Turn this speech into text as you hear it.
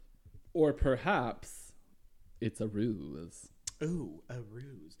Or perhaps it's a ruse. Ooh, a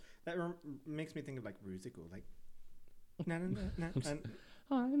ruse. That makes me think of like Rusical, like. Na, na, na, na,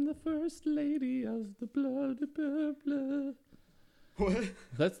 I'm the first lady of the blood. Blah, blah. What?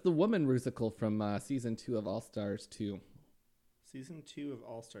 That's the woman Rusical from season 2 of All Stars 2. Season 2 of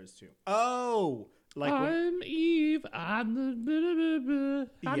All Stars 2. Oh! Like I'm Eve. I'm the blah, blah,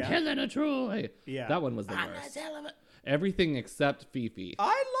 blah. I'm Yeah. Helena Troy. Yeah. That one was the worst. Everything except Fifi. I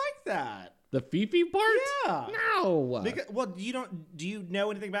like that. The Fifi part? Yeah. No. Because, well, do you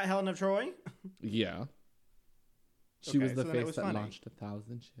know anything about Helen of Troy? Yeah. She Okay, was the so then it face was that funny. launched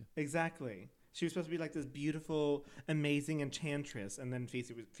 1,000 ships. Exactly. She was supposed to be like this beautiful, amazing enchantress, and then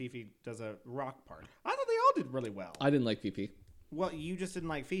Fifi does a rock part. I thought they all did really well. I didn't like Fifi. Well, you just didn't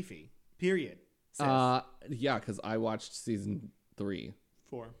like Fifi. Period. Sis. Yeah, because I watched season 3,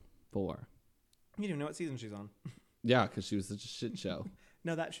 4. 4. You don't even know what season she's on. Yeah, because she was such a shit show.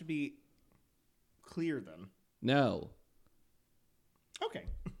 No, that should be clear then. No. Okay.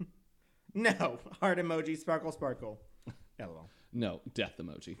 No. Heart emoji, sparkle, sparkle. LOL. No. Death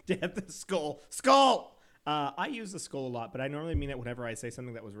emoji. Death, skull. Skull! I use the skull a lot, but I normally mean it whenever I say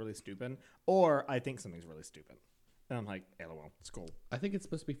something that was really stupid, or I think something's really stupid. And I'm like, LOL, skull. I think it's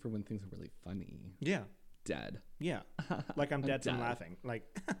supposed to be for when things are really funny. Yeah. Dead. Yeah. Like I'm dead from dead. laughing. Like,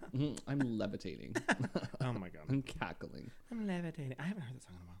 I'm levitating. oh my God. I'm cackling. I'm levitating. I haven't heard that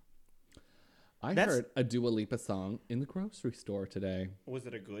song in a while. I heard a Dua Lipa song in the grocery store today. Was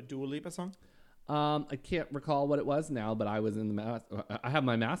it a good Dua Lipa song? I can't recall what it was now, but I was in the mask. I have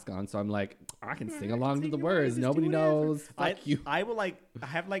my mask on, so I'm like, I can sing along to the words. Nobody knows. Fuck you. I will I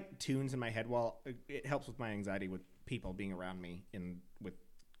have like tunes in my head while it helps with my anxiety with people being around me with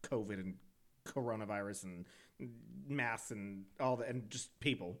COVID and coronavirus and masks and all that, and just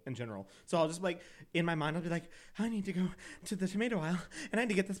people in general. So I'll just like in my mind I'll be like, I need to go to the tomato aisle and I need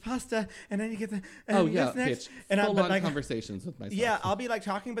to get this pasta and I need to get the this next. Bitch. And full on like conversations with myself. yeah, I'll be like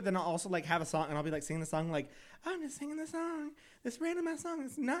talking, but then I'll also like have a song and I'll be like singing the song like, I'm just singing the song. This random ass song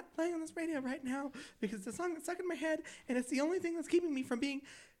is not playing on this radio right now because the song is stuck in my head and it's the only thing that's keeping me from being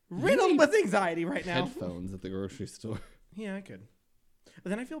riddled with anxiety right now. Headphones at the grocery store. Yeah, I could. But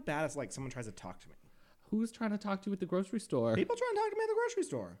then I feel bad if like someone tries to talk to me. Who's trying to talk to you at the grocery store? People try and talk to me at the grocery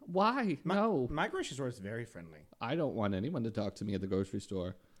store. Why? No. My grocery store is very friendly. I don't want anyone to talk to me at the grocery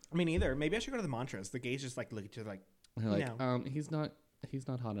store. I mean, either. Maybe I should go to the Mantras. The gays just like look at you like, They're like, no. he's not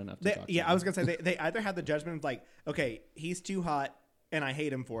hot enough to talk to Yeah, me. I was going to say, they either have the judgment of like, okay, he's too hot and I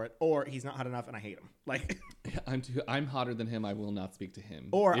hate him for it, or he's not hot enough and I hate him. Like, I'm hotter than him. I will not speak to him.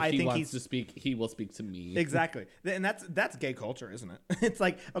 Or if I he think wants he's to speak, he will speak to me. exactly. And that's gay culture, isn't it? It's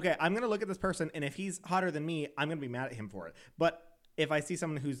like, okay, I'm going to look at this person, and if he's hotter than me, I'm going to be mad at him for it. But if I see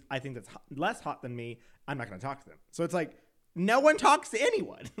someone who's, I think that's less hot than me, I'm not going to talk to them. So it's like, no one talks to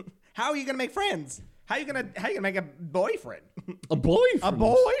anyone. How are you going to make friends? How are you gonna make a boyfriend? A boyfriend. A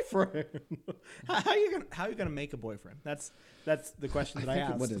boyfriend. How are you gonna make a boyfriend? That's the question that I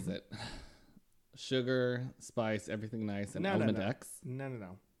asked. What is it? Sugar, spice, everything nice, and No, Element no. X.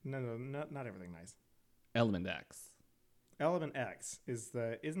 No, not everything nice. Element X. Element X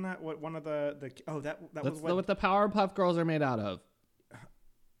isn't that what one of the that That's was what the Powerpuff Girls are made out of.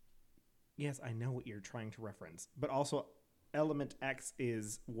 Yes, I know what you're trying to reference, but also Element X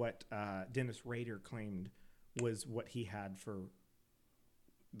is what Dennis Rader claimed was what he had for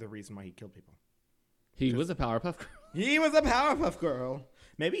the reason why he killed people. He was a Powerpuff Girl. He was a Powerpuff Girl.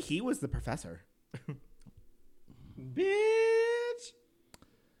 Maybe he was the professor. Bitch.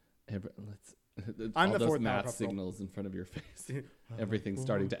 I'm all the those fourth math Powerpuff Girl. signals in front of your face. Everything's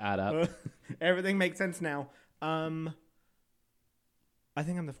starting to add up. Everything makes sense now. I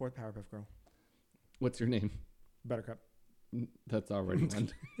think I'm the fourth Powerpuff Girl. What's your name? Buttercup. That's already one.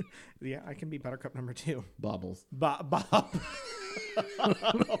 Yeah, I can be Buttercup number 2. Bobbles. Bob.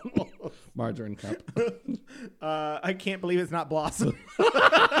 Margarine cup. I can't believe it's not Blossom.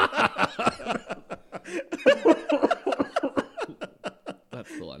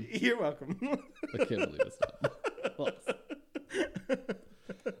 That's the one. You're welcome. I can't believe it's not. Blossom.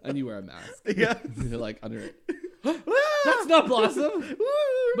 And you wear a mask. Yeah. You're like under it. That's not Blossom,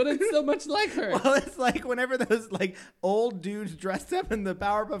 but it's so much like her. Well, it's like whenever those like old dudes dressed up in the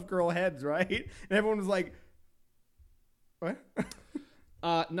Powerpuff Girl heads, right? And everyone was like, "What?"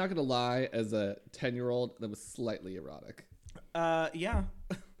 Not gonna lie, as a 10-year-old, that was slightly erotic. Yeah.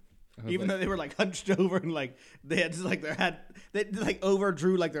 Even like, though they were like hunched over and like they had just like they like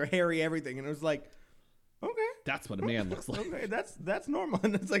overdrew like their hairy everything, and it was like, okay. That's what a man looks like. Okay, that's normal.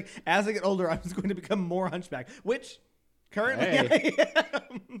 And it's like as I get older, I was going to become more hunchback, which Currently, Hey. I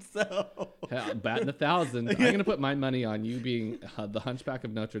am. So Hell, batting 1,000. I'm going to put my money on you being the Hunchback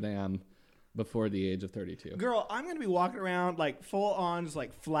of Notre Dame before the age of 32. girl, I'm gonna be walking around like full on, just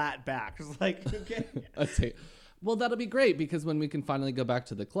like flat back, just like okay. Well, that'll be great because when we can finally go back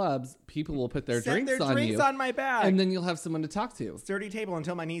to the clubs, people will put their Set drinks their on drinks you, on my back, and then you'll have someone to talk to. sturdy table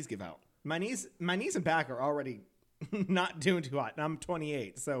until my knees give out. My knees and back are already not doing too hot, and I'm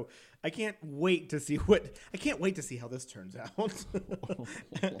 28, so I can't wait to see how this turns out.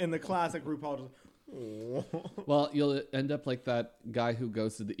 In the classic RuPaul, just, Well, you'll end up like that guy who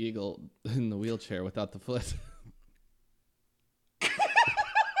goes to the Eagle in the wheelchair without the foot.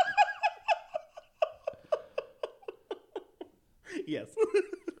 yes.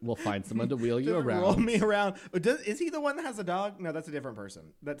 We'll find someone to wheel you Just around. roll me around. Is he the one that has a dog? No, that's a different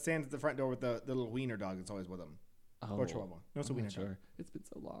person. That stands at the front door with the little wiener dog that's always with him. Oh, Or Chihuahua. No, it's a I'm wiener not dog. sure. It's been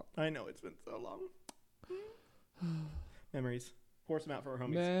so long. I know, it's been so long. Memories. Pour some out for our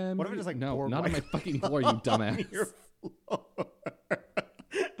homies. What if it just like no, poured not on like my fucking floor, you on dumbass. your floor?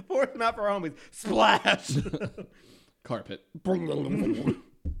 Pour some out for our homies. Splash! Carpet.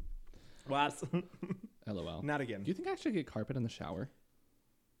 Last. LOL. Not again. Do you think I should get carpet in the shower?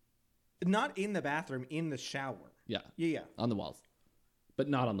 Not in the bathroom, in the shower. Yeah, Yeah. on the walls, but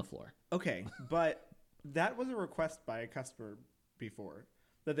not on the floor. Okay, but that was a request by a customer before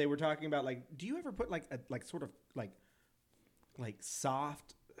that they were talking about. Like, do you ever put like a sort of like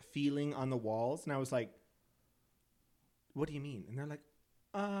soft feeling on the walls? And I was like, what do you mean? And they're like,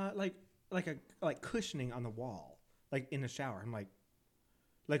 like cushioning on the wall, like in the shower. I'm like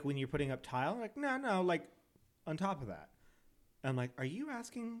when you're putting up tile. I'm like, no, like on top of that. I'm like, are you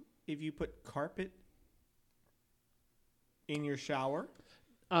asking if you put carpet in your shower?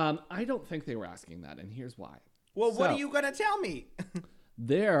 I don't think they were asking that, and here's why. Well, what So- are you going to tell me?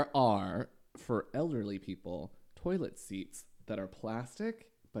 There are, for elderly people, toilet seats that are plastic,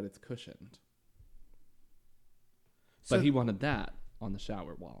 but it's cushioned. So- But he wanted that on the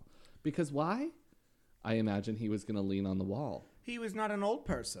shower wall. Because why? I imagine he was going to lean on the wall. He was not an old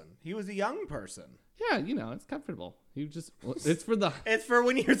person. He was a young person. Yeah, it's comfortable. It's for the It's for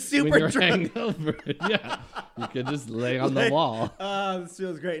when you're super when you're drunk. hangover. Yeah, you could just lay on the wall, This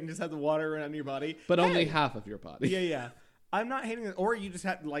feels great, and just have the water around your body. but only half of your body. Yeah. I'm not hating it. Or you just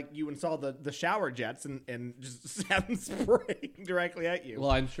had you install the shower jets and just have them spray directly at you. Well,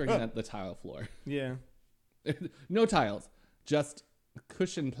 I'm sure he meant the tile floor. Yeah. No tiles, just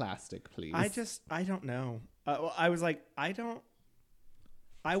cushion plastic, please. I don't know. Well, I was like, I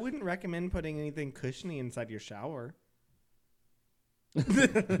wouldn't recommend putting anything cushiony inside your shower.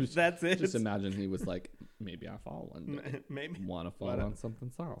 That's it. Just imagine he was like, maybe I fall one day. Maybe Want to fall What on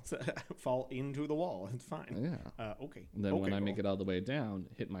something soft. fall into the wall. It's fine. Yeah. Okay. And then okay, when I make it all the way down,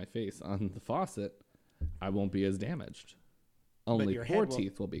 hit my face on the faucet, I won't be as damaged. Only your poor head will-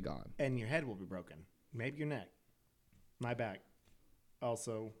 teeth will be gone. and your head will be broken. Maybe your neck. My back.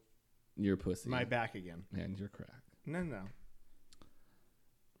 Also, Your pussy. my back again. And your crack. No.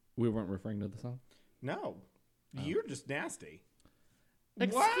 We weren't referring to the song? No. You're just nasty.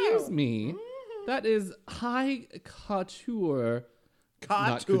 Excuse Wow. me. That is high couture.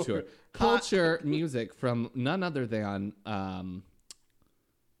 Not Couture. couture. Culture music from none other than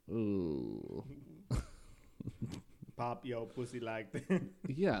ooh. Pop your pussy like that.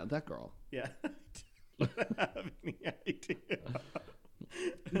 Yeah, that girl. Yeah. I don't have any idea.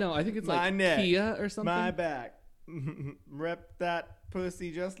 No, I think it's My like neck. Kia or something. My back. Rip that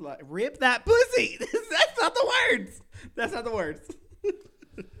pussy just like. Rip that pussy! That's not the words! That's not the words.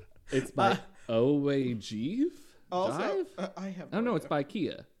 It's by OAG. Also, I have. Oh no, it's by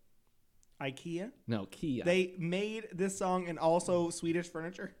Kia. IKEA. No, Kia. They made this song and also Swedish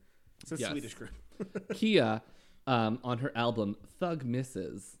furniture. It's a Yes. Swedish group. Kia, on her album Thug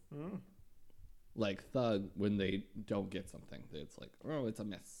Misses. Like Thug when they don't get something. It's like, oh, it's a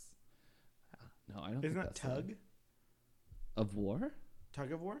miss. No, I don't Isn't think that that's tug? of war?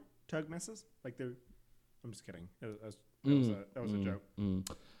 Tug of war? Tug misses? Like they're. I'm just kidding. That was a joke.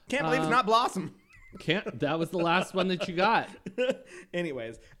 Can't believe it's not Blossom. Can't. That was the last one that you got.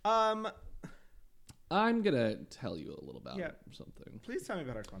 Anyways, I'm gonna tell you a little about Yeah. something. please tell me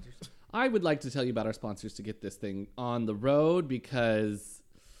about our sponsors. I would like to tell you about our sponsors to get this thing on the road because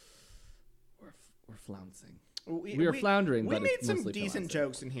we're flouncing. We are floundering. We but made it's some mostly decent flouncing.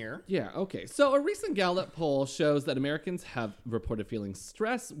 jokes in here. Yeah, okay. So a recent Gallup poll shows that Americans have reported feeling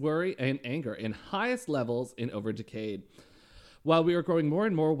stress, worry, and anger in highest levels in over a decade. While we are growing more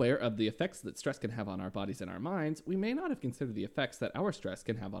and more aware of the effects that stress can have on our bodies and our minds, we may not have considered the effects that our stress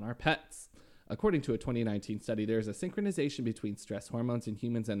can have on our pets. According to a 2019 study, there is a synchronization between stress hormones in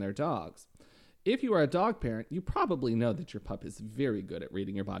humans and their dogs. If you are a dog parent, you probably know that your pup is very good at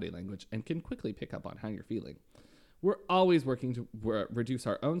reading your body language and can quickly pick up on how you're feeling. We're always working to reduce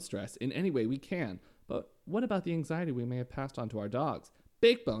our own stress in any way we can, but what about the anxiety we may have passed on to our dogs?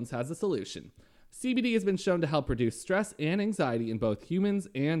 Baked Bones has a solution. CBD has been shown to help reduce stress and anxiety in both humans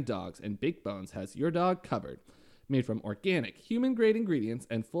and dogs, and Baked Bones has your dog covered. Made from organic, human-grade ingredients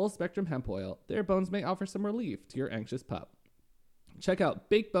and full-spectrum hemp oil, their bones may offer some relief to your anxious pup. Check out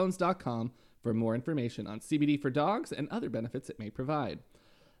bakedbones.com for more information on CBD for dogs and other benefits it may provide.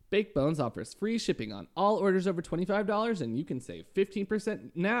 Baked Bones offers free shipping on all orders over $25, and you can save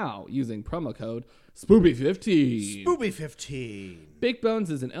 15% now using promo code SPOOPY15. SPOOPY15. Baked Bones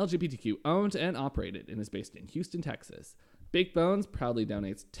is an LGBTQ owned and operated and is based in Houston, Texas. Baked Bones proudly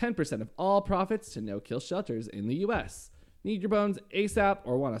donates 10% of all profits to no-kill shelters in the U.S. Need your bones ASAP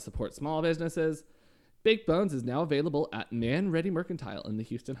or want to support small businesses? Baked Bones is now available at Man Ready Mercantile in the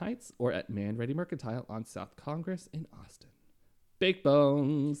Houston Heights or at Man Ready Mercantile on South Congress in Austin. Baked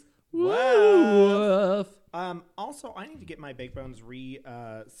Bones. Woof. Also, I need to get my Baked Bones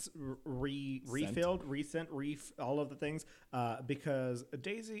refilled, resent, all of the things, because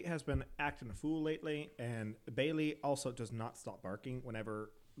Daisy has been acting a fool lately, and Bailey also does not stop barking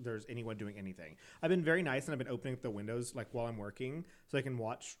whenever there's anyone doing anything. I've been very nice, and I've been opening up the windows like while I'm working so I can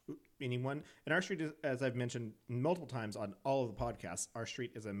watch anyone. And our street is, as I've mentioned multiple times on all of the podcasts, our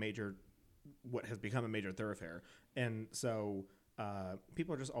street is what has become a major thoroughfare, and so.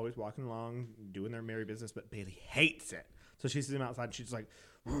 People are just always walking along, doing their merry business, but Bailey hates it. So she sees him outside, and she's just like,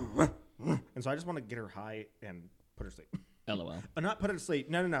 and so I just want to get her high and put her to sleep. LOL. Not put her to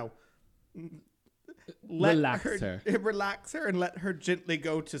sleep. No. Relax her. Relax her and let her gently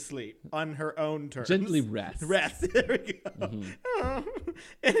go to sleep on her own terms. Gently rest. Rest. There we go. Mm-hmm.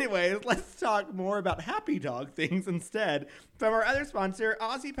 Anyways, let's talk more about happy dog things instead from our other sponsor,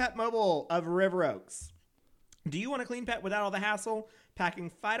 Aussie Pet Mobile of River Oaks. Do you want a clean pet without all the hassle?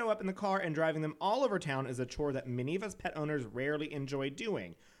 Packing Fido up in the car and driving them all over town is a chore that many of us pet owners rarely enjoy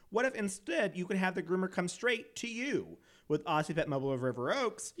doing. What if instead you could have the groomer come straight to you? With Aussie Pet Mobile of River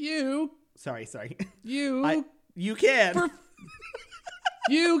Oaks, Sorry. You can.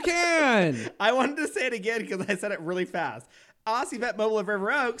 You can. I wanted to say it again because I said it really fast. Aussie Pet Mobile of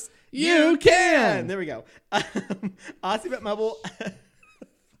River Oaks, you can. There we go. Aussie Pet Mobile...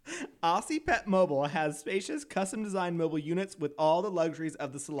 Aussie Pet Mobile has spacious, custom-designed mobile units with all the luxuries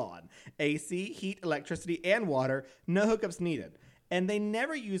of the salon. AC, heat, electricity, and water. No hookups needed. And they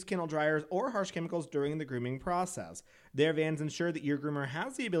never use kennel dryers or harsh chemicals during the grooming process. Their vans ensure that your groomer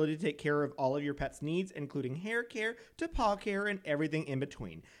has the ability to take care of all of your pet's needs, including hair care to paw care and everything in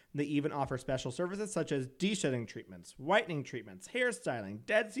between. They even offer special services such as de-shedding treatments, whitening treatments, hairstyling,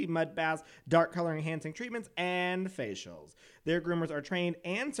 Dead Sea mud baths, dark color enhancing treatments, and facials. Their groomers are trained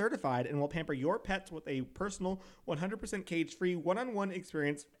and certified and will pamper your pets with a personal, 100% cage-free, one-on-one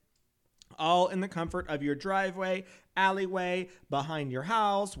experience, all in the comfort of your driveway, alleyway, behind your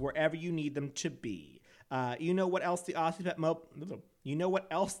house, wherever you need them to be. You know what else the Aussie Pet Mobile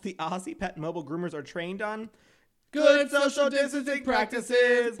groomers are trained on? Good social distancing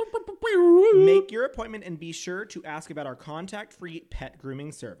practices. Make your appointment and be sure to ask about our contact-free pet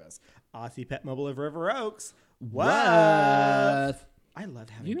grooming service. Aussie Pet Mobile of River Oaks. What? I love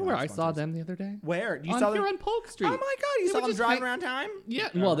having. You know where I saw them the other day? Where you saw them here on Polk Street? Oh my God! You saw them driving around town? Yeah.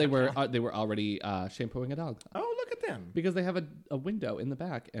 Well, they were already shampooing a dog. Oh, look at them! Because they have a window in the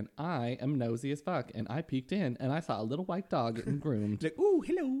back, and I am nosy as fuck, and I peeked in, and I saw a little white dog getting groomed. Like, ooh,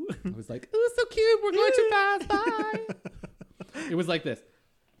 hello! I was like, ooh, so cute. We're going too fast. Bye. It was like this.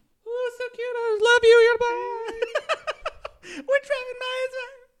 Ooh, so cute. I love you. You're bye. We're driving by as well.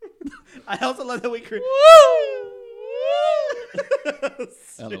 I also love that we create.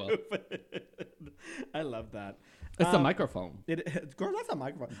 Stupid. I love that. It's a microphone. Girl, that's a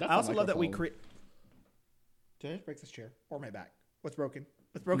microphone. That's I also love that we microphone. create. Did I just break this chair or my back? What's broken?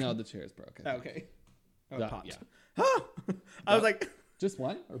 What's broken? No, the chair is broken. Oh, okay. Oh, That- it popped. yeah. I was like, Just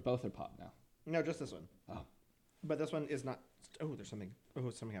one or both are popped now? no, just this one. Oh. But this one is not. Oh, there's something. Oh,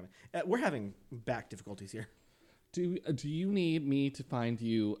 something happening. We're having back difficulties here. Do you need me to find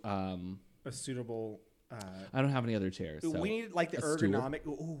you? A suitable. I don't have any other chairs. So we need like the a stool? ergonomic.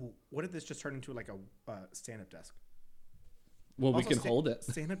 Ooh, what if this just turned into like a stand-up desk? Well, we Also, can hold it.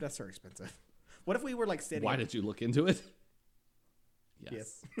 Stand-up desks are expensive. What if we were like standing? Why did you look into it?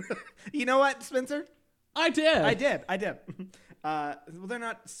 Yes. You know what, Spencer? I did. I did. Well, they're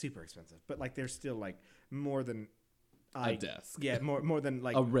not super expensive, but like they're still like more than A desk. Yeah, more than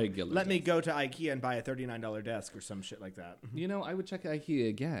like A regular Let me desk. go to IKEA and buy a $39 desk or some shit like that. You know, I would check IKEA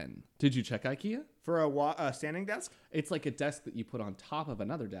again. Did you check IKEA? For a standing desk? It's like a desk that you put on top of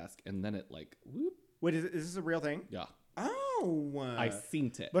another desk, and then it like whoop. Wait, is this a real thing? Yeah, Oh, I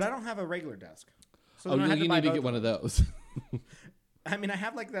seen it. but I don't have a regular desk. So Oh, then I you had need buy to both get one them. of those. I mean, I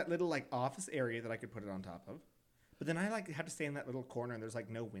have like that little like office area that I could put it on top of, but then I like had to stay in that little corner, and there's like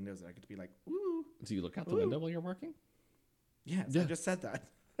no windows that I could be like, ooh, Do you look out the window while you're working? yes, Yeah. I just said that.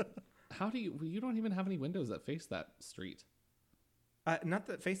 How do you? You don't even have any windows that face that street. Not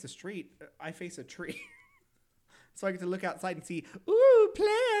that face the street. I face a tree. So I get to look outside and see, ooh,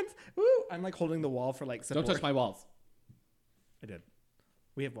 plants. Ooh. I'm like holding the wall for like support. Don't touch my walls. I did.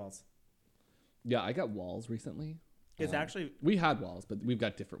 We have walls. Yeah, I got walls recently. It's actually We had walls, but we've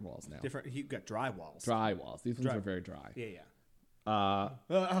got different walls now. different. You got dry walls. Dry walls. These ones Dry. are very dry. Yeah.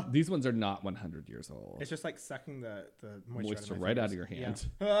 These ones are not 100 years old. It's just like sucking the Moisture out of my right out of fingers. your hand.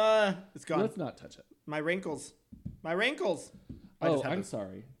 Yeah. It's gone. Let's not touch it. My wrinkles. My wrinkles. Oh, had I'm this-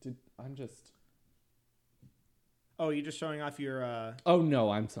 sorry. I'm just. Oh, you're just showing off your. Oh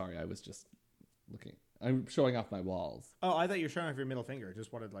no, I'm sorry. I was just looking. I'm showing off my walls. Oh, I thought you were showing off your middle finger.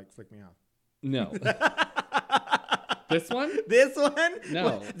 Just wanted to like flick me off. No. This one? This one? No.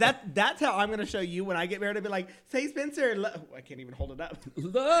 Well, that's how I'm gonna show you when I get married. I'll be like, "Say, Spencer." Oh, I can't even hold it up.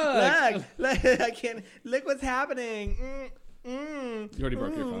 Look. Look, I can't. Look what's happening. You already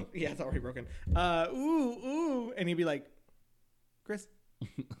broke your phone. Yeah, it's already broken. Ooh, and he'd be like, "Chris."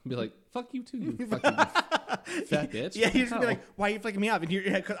 Be like, fuck you too, you fucking fat bitch. Yeah, he'd just be How? like, "Why are you flicking me off?"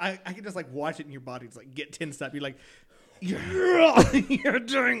 And cause I can just like watch it in your body. It's like get tensed up. You're like, "You're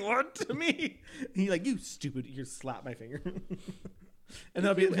doing what to me?" And you're like, "You stupid!" You slap my finger, and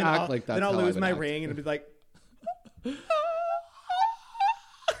then you act like that's then I'll how I lose would my act. ring, and it'll be like, It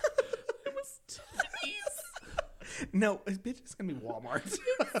was Tiffany's "No, this bitch is gonna be Walmart."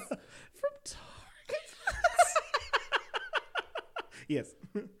 from Target. Yes.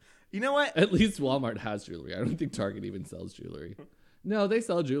 You know what? At least Walmart has jewelry. I don't think Target even sells jewelry. No, they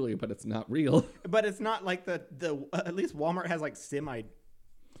sell jewelry, but it's not real. But it's not like the at least Walmart has like semi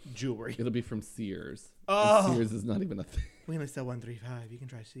jewelry. It'll be from Sears. Oh. And Sears is not even a thing. We only sell 135. You can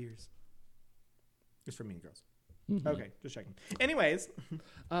try Sears. It's for Mean Girls. Mm-hmm. Okay, just checking. Anyways,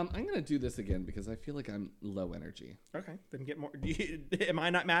 I'm gonna do this again because I feel like I'm low energy. okay, then get more. Am I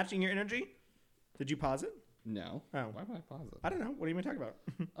not matching your energy? Did you pause it? No. Oh. Why would I pause it? I don't know. What are you going to talk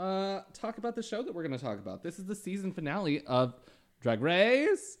about? Talk about the show that we're gonna talk about. This is the season finale of Drag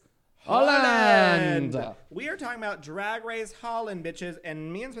Race Holland. We are talking about Drag Race Holland, bitches,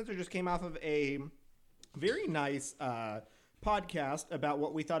 and me and Spencer just came off of a very nice podcast about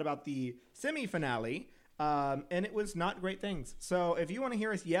what we thought about the semi-finale, and it was not great things. So if you want to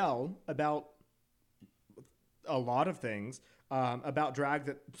hear us yell about a lot of things, about drag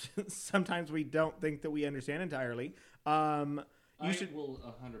that sometimes we don't think that we understand entirely, you should will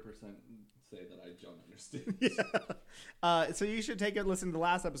 100% say that I don't understand. so you should take a listen to the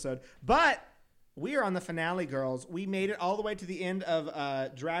last episode. But we are on the finale, girls. We made it all the way to the end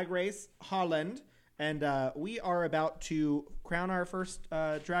of Drag Race Holland, and we are about to crown our first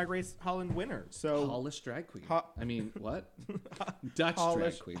Drag Race Holland winner. So Polish drag queen. I mean, what? Dutch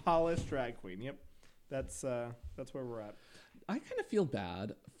Polish, drag queen. Polish drag queen. Yep, that's where we're at. I kind of feel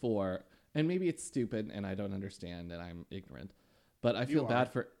bad for, and maybe it's stupid and I don't understand and I'm ignorant, but I feel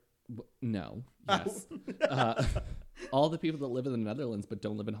bad for, no, yes. All the people that live in the Netherlands but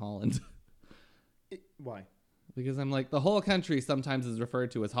don't live in Holland. Why? Because I'm like, the whole country sometimes is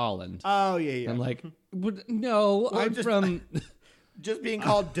referred to as Holland. Oh yeah. I'm like, no, I'm just- from, Just being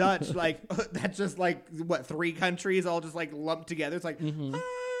called Dutch, like that's just like what 3 countries all just like lumped together. It's like, I'm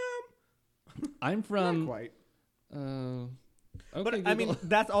not from, quite. okay, But I mean, Google.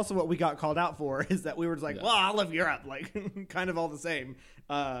 that's also what we got called out for, is that we were just like, Yeah. well, all of Europe, like kind of all the same.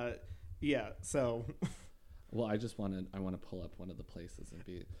 Yeah. So Well, I want to pull up one of the places and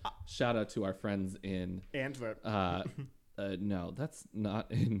be, shout out to our friends in, Antwerp. no, that's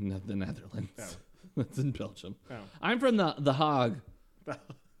not in the Netherlands. Oh. That's in Belgium. Oh. I'm from the Hague.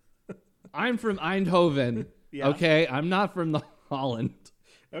 I'm from Eindhoven. Yeah. Okay, I'm not from the Holland.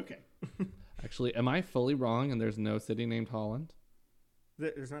 Okay. Actually, am I fully wrong and there's no city named Holland?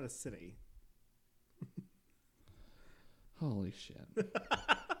 There's not a city. Holy shit.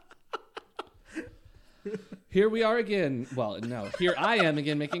 Here we are again. Well, no, here I am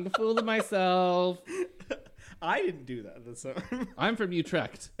again making a fool of myself. I didn't do that. So I'm from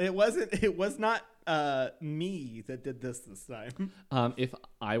Utrecht. it was not me that did this time. If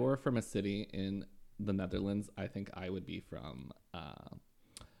I were from a city in the Netherlands, I think I would be from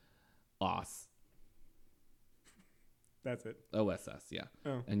Oss. That's it. OSS, yeah.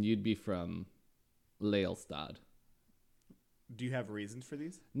 Oh. And you'd be from Leilstad. Do you have reasons for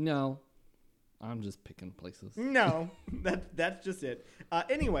these? No, I'm just picking places. No, that's just it.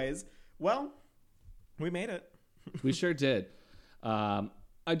 Anyways, well, we made it. We sure did.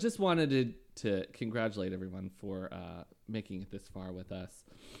 I just wanted to congratulate everyone for making it this far with us,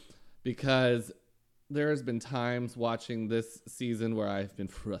 because there's been times watching this season where I've been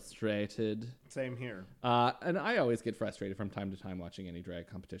frustrated. Same here. And I always get frustrated from time to time watching any drag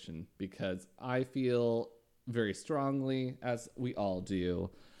competition, because I feel very strongly, as we all do.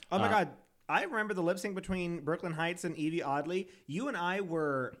 Oh my God. I remember the lip sync between Brooklyn Heights and Evie Oddly. You and I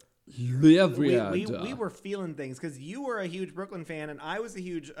were... we were feeling things, because you were a huge Brooklyn fan and I was a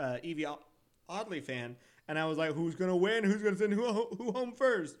huge Evie Oddly fan, and I was like, who's gonna win, who's gonna send who home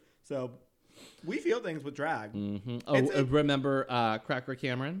first? So we feel things with drag. Mm-hmm. Remember Cracker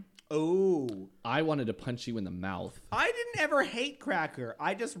Cameron? Oh, I wanted to punch you in the mouth. I didn't ever hate Cracker.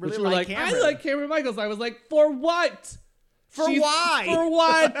 I just really like Cameron. I like Cameron Michaels. I was like, for what? Why? For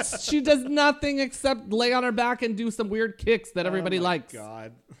what? She does nothing except lay on her back and do some weird kicks that everybody likes.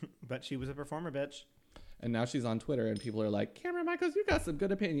 God. But she was a performer, bitch. And now she's on Twitter and people are like, Cameron Michaels, you got some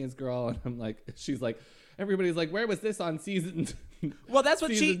good opinions, girl. And I'm like, she's like, everybody's like, where was this on season? Well, that's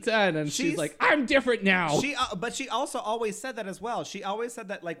what season 10. And she's like, I'm different now. But she also always said that as well. She always said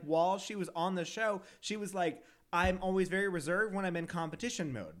that, like, while she was on the show, she was like, I'm always very reserved when I'm in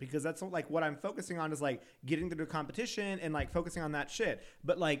competition mode, because that's like what I'm focusing on is like getting through the competition and like focusing on that shit.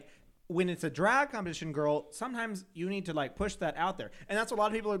 But like when it's a drag competition, girl, sometimes you need to like push that out there. And that's what a lot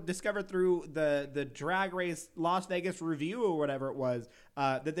of people have discovered through the Drag Race Las Vegas review or whatever it was,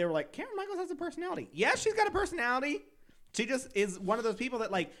 that they were like, Cameron Michaels has a personality. Yeah, she's got a personality. She just is one of those people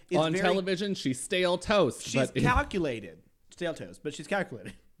that like is on television. She's stale toast. She's calculated. Stale toast, but she's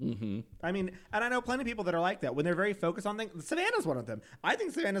calculated. Mm-hmm. I mean, and I know plenty of people that are like that when they're very focused on things. Savannah's one of them. I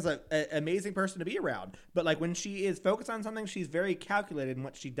think Savannah's an amazing person to be around. But like when she is focused on something, she's very calculated in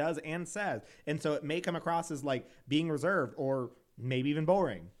what she does and says. And so it may come across as like being reserved or maybe even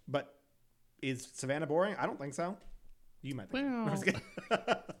boring. But is Savannah boring? I don't think so. You might think. Well, No, just kidding.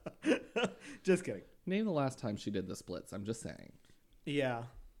 Just kidding. Name the last time she did the splits. I'm just saying. Yeah.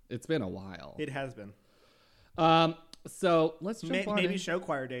 It's been a while. It has been. So let's jump on maybe in. show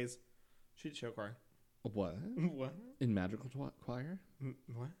choir days. She did show choir. What? What? In Madrigal Choir?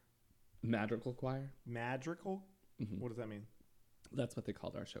 What? Madrigal Choir? Madrigal? Mm-hmm. What does that mean? That's what they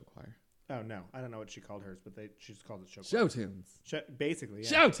called our show choir. Oh, no. I don't know what she called hers, but she just called it show choir. Show tunes. Basically, yeah.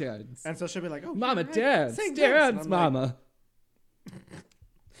 Show tunes. And so she'll be like, oh, Mama, right. dance. Sing Dance, And I'm mama.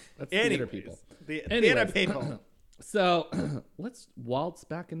 That's theater Anyways, people. Theater people. So let's waltz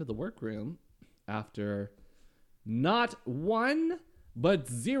back into the workroom after not one, but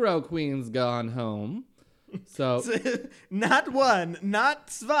 0 queens gone home. So not one,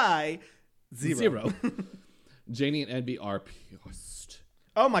 not zwei, zero. Janie and Envy are pissed.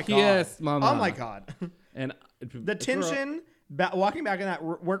 Oh my god. Yes, mama. Oh my god. And the tension walking back in that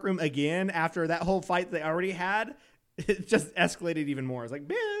workroom again after that whole fight they already had, it just escalated even more. It's like,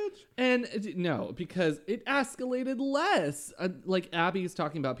 bitch. And no, because it escalated less. Like Abby's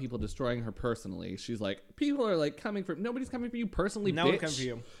talking about people destroying her personally. She's like, people are like nobody's coming for you personally, No bitch. one coming for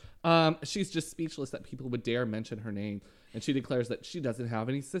you. She's just speechless that people would dare mention her name. And she declares that she doesn't have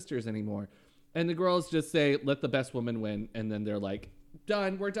any sisters anymore. And the girls just say, let the best woman win. And then they're like,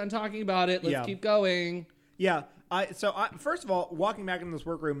 done. We're done talking about it. Let's keep going. Yeah. First of all, walking back into this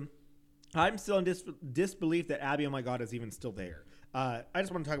workroom, I'm still in disbelief that Abby, oh my God, is even still there. I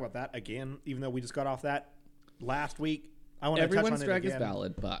just want to talk about that again, even though we just got off that last week. I want to touch on it Everyone's drag is again.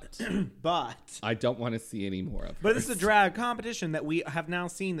 valid, but But I don't want to see any more of it. But this is a drag competition that we have now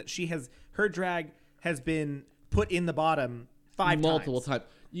seen that her drag has been put in the bottom multiple times.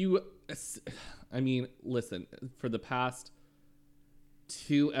 Listen, for the past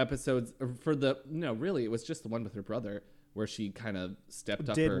 2 episodes, really, it was just the one with her brother where she kind of stepped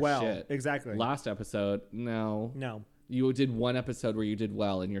up her shit. Exactly. Last episode, no. You did one episode where you did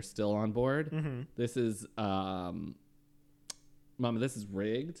well and you're still on board. Mm-hmm. This is, Mama, this is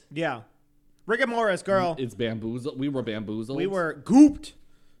rigged. Yeah. Rigor Morris, girl. It's bamboozled. We were bamboozled. We were gooped.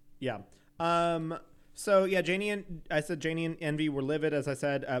 Yeah. So yeah, Janie and Envy were livid, as I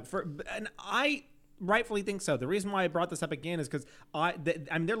said. And I rightfully think so. The reason why I brought this up again is because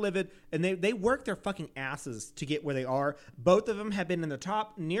they're livid and they work their fucking asses to get where they are. Both of them have been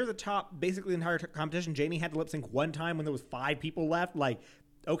near the top, basically the entire competition. Janie had to lip sync one time when there was 5 people left. Like,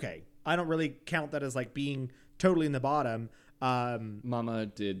 okay, I don't really count that as like being totally in the bottom. Mama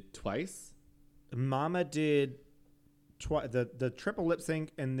did twice. Mama did the triple lip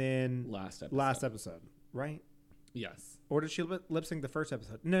sync and then last episode, right? Yes. Or did she lip sync the first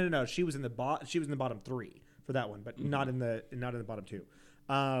episode? No. She was in the bottom 3 for that one, but not in the bottom 2.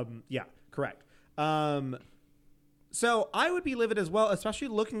 Yeah, correct. So I would be livid as well, especially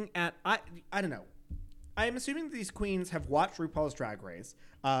looking at I don't know. I'm assuming that these queens have watched RuPaul's Drag Race.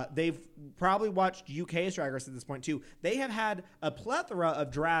 They've probably watched UK's Drag Race at this point too. They have had a plethora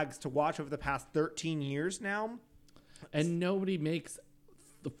of drags to watch over the past 13 years now. And nobody makes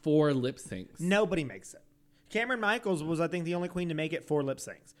the 4 lip syncs. Nobody makes it. Cameron Michaels was, I think, the only queen to make it 4 lip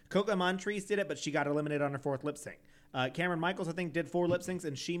syncs. Coca Montrese did it, but she got eliminated on her 4th lip sync. Cameron Michaels, I think, did 4 lip syncs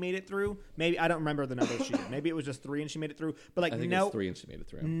and she made it through. Maybe I don't remember the numbers she did. Maybe it was just 3 and she made it through. But like, I think it was 3 and she made it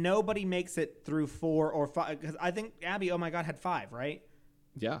through. Nobody makes it through 4 or 5 because I think Abby, oh my God, had 5, right?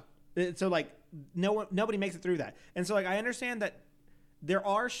 Yeah. So like, nobody makes it through that. And so like, I understand that there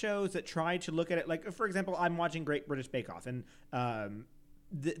are shows that try to look at it. Like, for example, I'm watching Great British Bake Off, and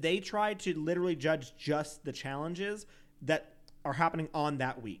they try to literally judge just the challenges that are happening on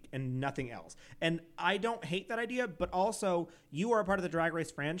that week and nothing else. And I don't hate that idea, but also you are a part of the Drag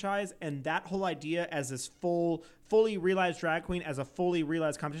Race franchise, and that whole idea as this fully realized drag queen, as a fully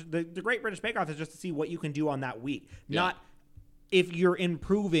realized competition, the Great British Bake Off is just to see what you can do on that week, not if you're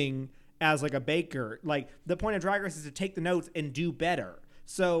improving as like a baker. Like, the point of Drag Race is to take the notes and do better.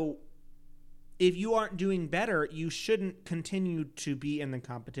 So if you aren't doing better, you shouldn't continue to be in the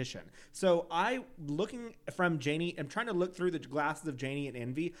competition. So looking from Janie, I'm trying to look through the glasses of Janie and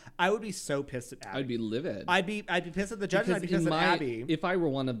Envy. I would be so pissed at Abby. I'd be livid. I'd be pissed at the judge. And I'd be pissed at Abby. If I were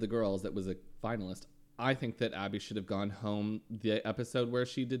one of the girls that was a finalist, I think that Abby should have gone home the episode where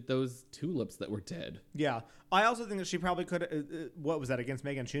she did those tulips that were dead. Yeah. I also think that she probably could. What was that, against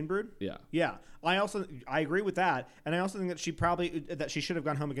Megan Schoenbrod? Yeah. Yeah. I agree with that. And I also think that she should have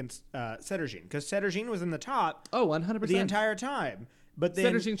gone home against Cedergine, because Cedergine was in the top. Oh, 100%. The entire time. But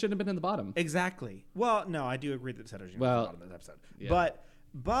then Cedergine shouldn't have been in the bottom. Exactly. Well, no, I do agree that Cedergine was in the bottom of this episode. Yeah.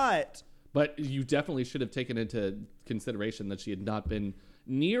 But you definitely should have taken into consideration that she had not been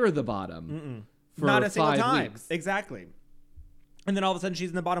near the bottom. For not a single 5 time. weeks. Exactly. And then all of a sudden she's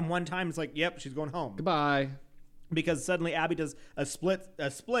in the bottom one time. It's like, yep, she's going home. Goodbye. Because suddenly Abby does a split,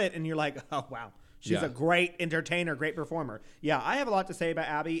 and you're like, oh, wow. She's a great entertainer, great performer. Yeah, I have a lot to say about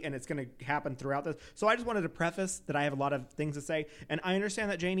Abby, and it's going to happen throughout this. So I just wanted to preface that I have a lot of things to say. And I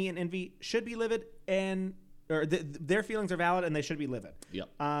understand that Janie and Envy should be livid, or their feelings are valid, and they should be livid. Yep.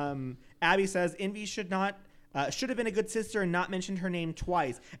 Abby says Envy should have been a good sister and not mentioned her name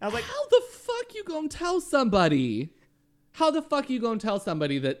twice. And I was like, how the fuck you gonna tell somebody? How the fuck you gonna tell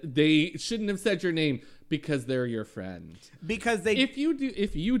somebody that they shouldn't have said your name because they're your friend? Because if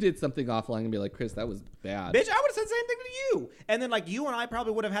you did something offline and be like, Chris, that was bad. Bitch, I would have said the same thing to you. And then like you and I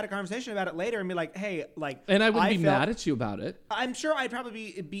probably would have had a conversation about it later and be like, hey, like, and I wouldn't be mad at you about it. I'm sure I'd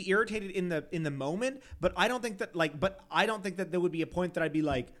probably be irritated in the moment, but I don't think that there would be a point that I'd be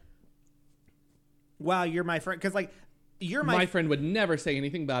like, wow, you're my friend. Because like, you're my friend would never say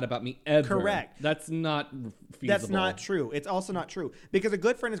anything bad about me ever. Correct. That's not feasible. That's not true. It's also not true, because a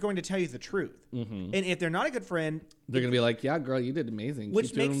good friend is going to tell you the truth. And if they're not a good friend, they're going to be like, yeah, girl, you did amazing.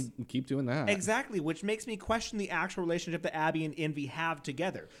 Keep doing that. Exactly. Which makes me question the actual relationship that Abby and Envy have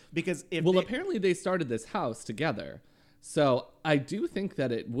together. Because apparently they started this house together. So I do think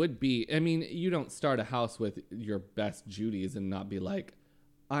that it would be, I mean, you don't start a house with your best Judys and not be like,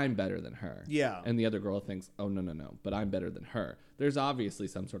 I'm better than her. Yeah. And the other girl thinks, oh, no, but I'm better than her. There's obviously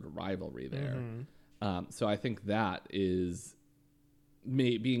some sort of rivalry there. So I think that is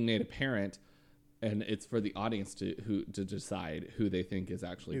being made apparent, and it's for the audience to decide who they think is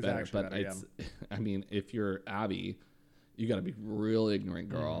actually better. I mean, if you're Abby, you got to be real ignorant,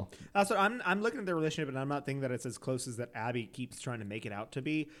 girl. So I'm looking at their relationship, and I'm not thinking that it's as close as that Abby keeps trying to make it out to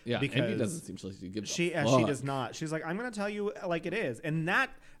be. Yeah, because Abby doesn't seem like she gives a she does not. She's like, I'm going to tell you like it is, and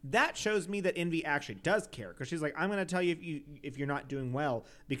that shows me that Envy actually does care, because she's like, I'm going to tell you if you're not doing well,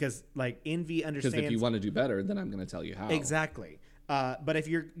 because like Envy understands. Because if you want to do better, then I'm going to tell you how. Exactly. But if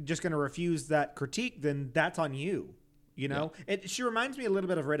you're just going to refuse that critique, then that's on you. You know, she reminds me a little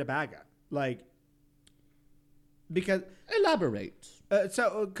bit of Rita Baga, like. Because elaborate.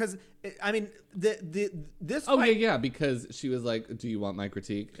 Because I mean, this. Oh yeah, because she was like, "Do you want my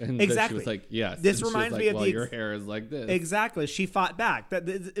critique?" And exactly. She was like, "Yes." This reminds me of your hair is like this. Exactly. She fought back.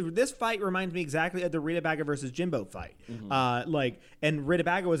 This fight reminds me exactly of the Rita Baga versus Jimbo fight. And Rita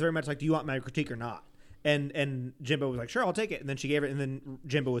Baga was very much like, "Do you want my critique or not?" And Jimbo was like, "Sure, I'll take it." And then she gave it, and then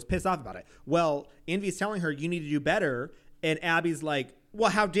Jimbo was pissed off about it. Well, Envy's telling her, "You need to do better," and Abby's like, well,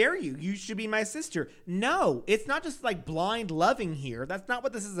 how dare you? You should be my sister. No, it's not just like blind loving here. That's not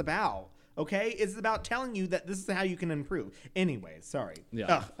what this is about. Okay, it's about telling you that this is how you can improve. Anyway, sorry. Yeah.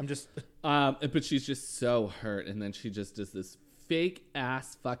 Ugh, I'm just. But she's just so hurt, and then she just does this fake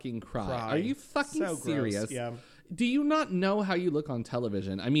ass fucking cry. Are you fucking So serious? gross. Yeah. Do you not know how you look on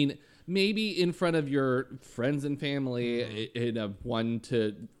television? I mean, maybe in front of your friends and family in a 1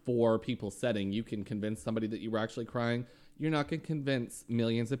 to 4 people setting, you can convince somebody that you were actually crying. You're not going to convince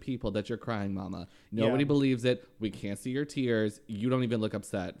millions of people that you're crying, mama. Nobody believes it. We can't see your tears. You don't even look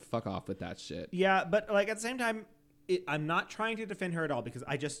upset. Fuck off with that shit. Yeah, but like at the same time, I'm not trying to defend her at all because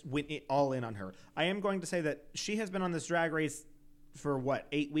I just went all in on her. I am going to say that she has been on this drag race for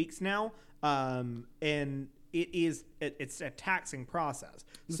 8 weeks now, and it's a taxing process.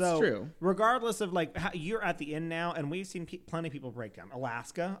 So true. Regardless of like how you're at the end now, and we've seen plenty of people break down.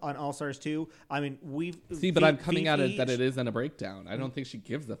 Alaska on All Stars 2. I mean, but I'm coming at it that it isn't a breakdown. I don't think she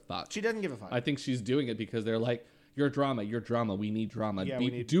gives a fuck. She doesn't give a fuck. I think she's doing it because they're like, you're drama. We need drama. Yeah,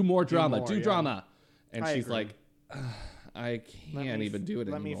 do more drama. Do yeah. drama. And I she's agree. like, I can't even do it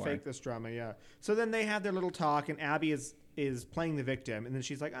Let anymore. me fake this drama, yeah. So then they have their little talk, and Abby is playing the victim, and then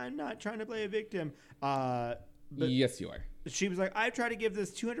she's like, I'm not trying to play a victim. But Yes, you are. she was like, I try to give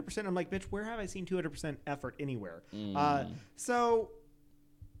this 200%. I'm like, bitch, where have I seen 200% effort anywhere? I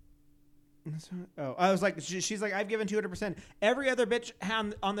was like, she's like, I've given 200%. Every other bitch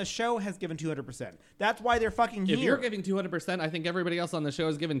on the show has given 200%. That's why they're fucking here. If you're giving 200%, I think everybody else on the show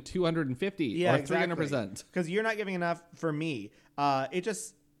is giving 250 or 300%. Because you're not giving enough for me. It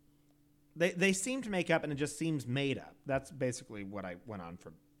just they seem to make up, and it just seems made up. That's basically what I went on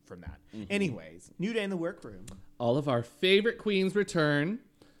from that. Anyways, new day in the workroom. All of our favorite queens return.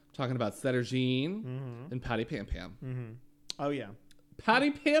 Talking about Setter Jean and Patty Pam Pam. Oh yeah,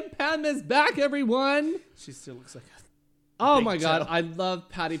 Patty Pam Pam is back, everyone. she still looks like a Oh big my God. toe. I love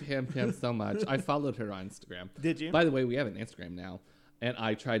Patty Pam Pam so much. I followed her on Instagram. Did you? By the way, we have an Instagram now. And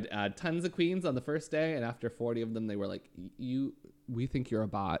I tried to add tons of queens on the first day. And after 40 of them, they were like, we think you're a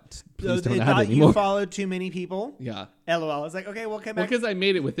bot. Please don't add anymore. You followed too many people. Yeah. LOL. I was like, okay, we'll come Well, back. because I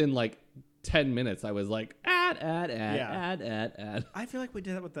made it within like 10 minutes. I was like, add. I feel like we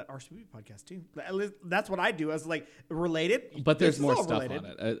did that with the RCB podcast too. At least that's what I do. I was like, related. But there's This is more all stuff related.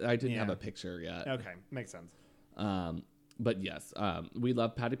 on it. I didn't have Yeah. a picture yet. Okay, makes sense. But yes, we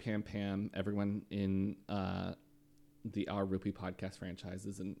love Patty Pam Pam. Everyone in the Our Rupee podcast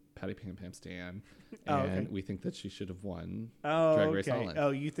franchises and Patty Pam Pam stan. And we think that she should have won Drag Race okay. Holland.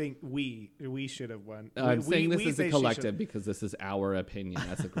 Oh, you think we should have won? I'm saying this is say a she collective because this is our opinion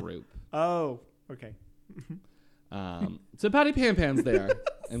as a group. Oh, okay. So Patty Pam Pam's there,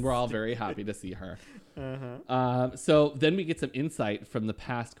 and we're all very happy to see her. So then we get some insight from the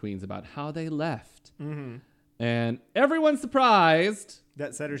past queens about how they left. And everyone's surprised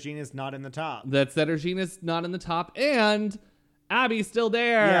That Setter Jean is not in the top. that Setter Jean is not in the top, and Abby's still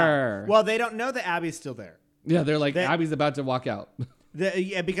there. Well, they don't know that Abby's still there. Yeah, they're like, Abby's about to walk out.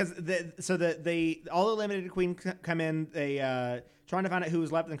 Because all the eliminated queen come in. They trying to find out who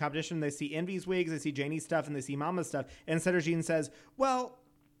was left in the competition. They see Envy's wigs, they see Janie's stuff, and they see Mama's stuff. And Setter Jean says, "Well,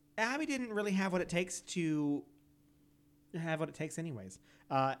 Abby didn't really have what it takes to have what it takes, anyways."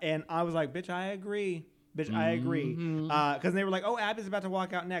 And I was like, "Bitch, I agree. Bitch, I agree." Because they were like, "Oh, Abby's about to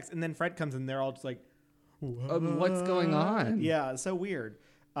walk out next," and then Fred comes in. They're all just like, What's going on? Yeah, so weird.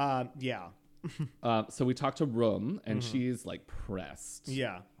 Yeah. So we talked to Room, and she's like pressed.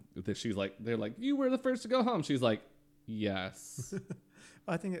 Yeah. That she's like, they're like, you were the first to go home. She's like, yes.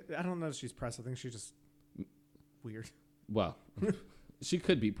 I don't know if she's pressed. I think she's just weird. Well, she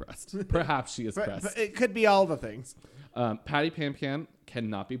could be pressed. Perhaps she is pressed. But it could be all the things. Patty Pam Pam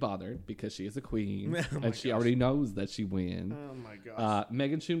cannot be bothered because she is a queen, Oh my and she gosh. already knows that she wins. Oh my gosh.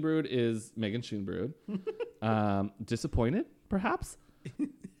 Megan Schoenbrood is Megan Schoenbrood. Disappointed, perhaps.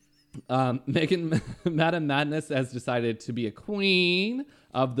 Megan Madam Madness has decided to be a queen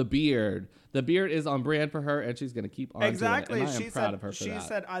of the beard. The beard is on brand for her, and she's going to keep on Exactly. doing it. And I am She proud said, of her for she that.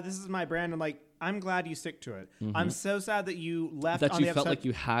 said, "This is my brand." I'm like, I'm glad you stick to it. I'm so sad that you left. That on you the felt episode. like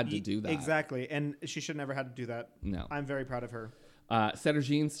you had to do that. Exactly, and she should never had to do that. No. I'm very proud of her. Setter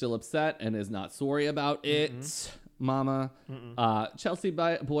Jean's still upset and is not sorry about it. Mama. Chelsea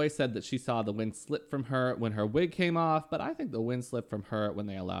Boy said that she saw the wind slip from her when her wig came off, but I think the wind slipped from her when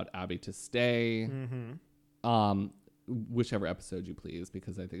they allowed Abby to stay. Whichever episode you please,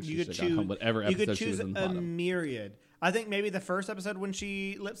 because I think she should have gone home whatever You could episode she choose was in the a bottom. myriad. I think maybe the first episode when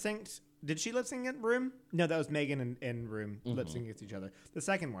she lip synced. Did she lip sync in Room? No, that was Megan and Room lip syncing against each other. The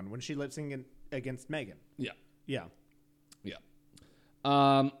second one when she lip synced against Megan. Yeah. Yeah.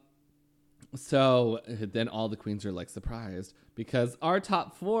 Yeah. So then all the queens are like surprised because our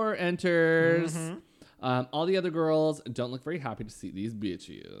top 4 enters. All the other girls don't look very happy to see these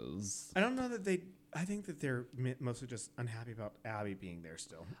bitches. I don't know that they. I think that they're mostly just unhappy about Abby being there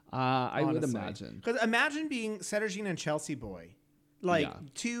still. I would imagine. Because imagine being Sedergine and Chelsea Boy, like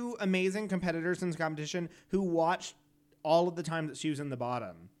two amazing competitors in this competition who watched all of the time that she was in the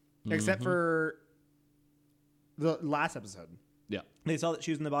bottom, except for the last episode. Yeah. They saw that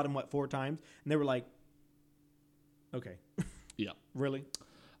she was in the bottom, 4 times? And they were like, okay. Yeah. Really?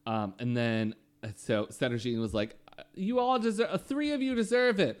 And then, so Sedergine was like, you all deserve, 3 of you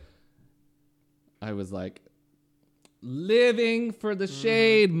deserve it. I was like, living for the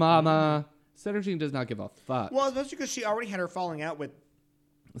shade, mama. Sedergine does not give a fuck. Well, especially because she already had her falling out with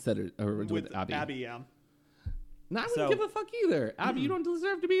with Abby. Abby, yeah. No, I wouldn't give a fuck either. Abby, you don't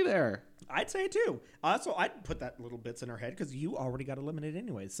deserve to be there. I'd say it too. Also, I'd put that little bits in her head because you already got eliminated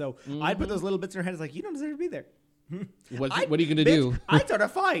anyway. So I'd put those little bits in her head as like, you don't deserve to be there. What are you gonna do? I'd start a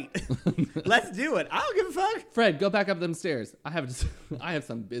fight. Let's do it. I don't give a fuck. Fred, go back up them stairs. I have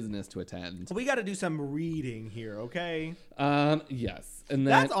some business to attend. We got to do some reading here, okay? Yes, and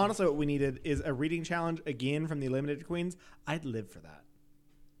then that's honestly what we needed is a reading challenge again from the eliminated queens. I'd live for that.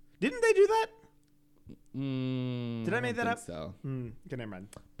 Didn't they do that? Did I make that up? So, okay, never mind.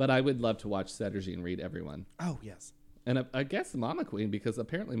 But I would love to watch Sedergine read everyone. Oh yes. And I guess Mama Queen, because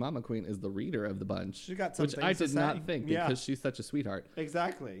apparently Mama Queen is the reader of the bunch. She got some which I did not think yeah. because she's such a sweetheart.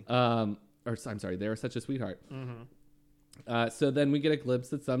 Exactly. Or I'm sorry, they were such a sweetheart. So then we get a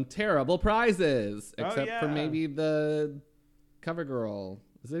glimpse at some terrible prizes, except for maybe the CoverGirl.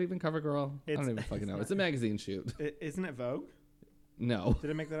 Is it even CoverGirl? I don't even fucking know. It's a magazine shoot. Isn't it Vogue? No. Did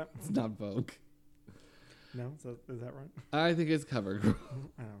I make that up? It's not Vogue. No, so is that right? I think it's CoverGirl.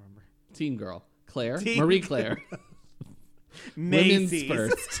 I don't remember. Teen Girl. Claire. Marie Claire. Macy's.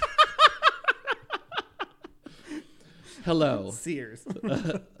 Women's first. Hello. Sears.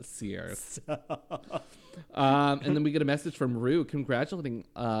 Sears. And then we get a message from Rue congratulating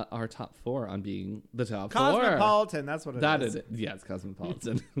our top 4 on being the top 4. Cosmopolitan, that's what it is. That is it. Yeah, it's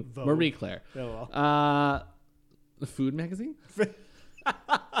Cosmopolitan. Marie Claire. Oh, well. Food magazine?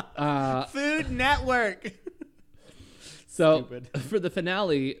 Food Network. So for the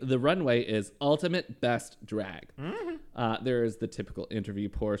finale, the runway is ultimate best drag. There is the typical interview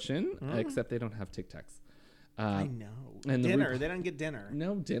portion, except they don't have Tic Tacs. I know. And dinner. They don't get dinner.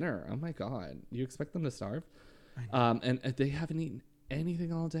 No dinner. Oh my God. You expect them to starve? And they haven't eaten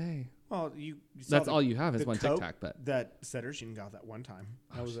anything all day. Well, that's all you have is one Tic Tac. But that Sedergine got that one time.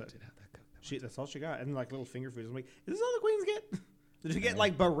 That was she it. did have that Coke. That's all she got. And like little finger foods. I'm like, is this all the queens get? Did you get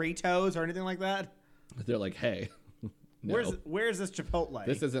like burritos or anything like that? They're like, hey. No. Where's this Chipotle?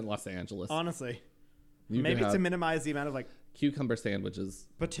 This isn't Los Angeles. Honestly. Maybe to minimize the amount of like cucumber sandwiches.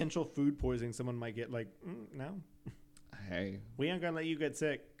 Potential food poisoning someone might get. Like, no. Hey. We ain't gonna let you get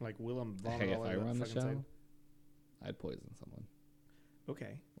sick. Like Willem vomit Hey, all if I over were on the show, side. I'd poison someone.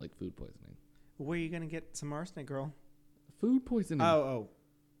 Okay. Like food poisoning. Where are you gonna get some arsenic, girl? Food poisoning. Oh.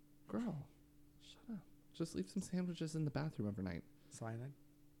 Girl, shut up. Just leave some sandwiches in the bathroom overnight. Cyanide?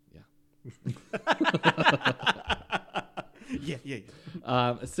 Yeah.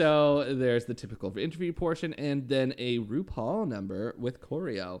 Yeah. So there's the typical interview portion and then a RuPaul number with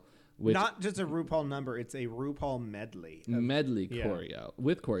choreo. Not just a RuPaul number, it's a RuPaul medley. Choreo.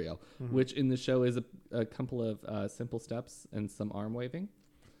 With choreo, which in the show is a couple of simple steps and some arm waving.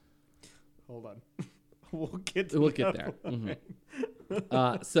 Hold on. We'll get there.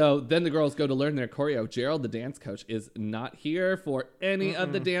 So then the girls go to learn their choreo. Gerald, the dance coach, is not here for any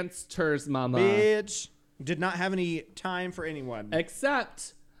of the dancers, mama. Bitch. Did not have any time for anyone.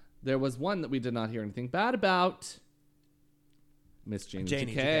 Except there was one that we did not hear anything bad about. Miss Janie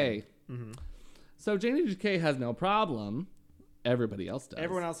Jacquet. So Janie Jacquet has no problem. Everybody else does.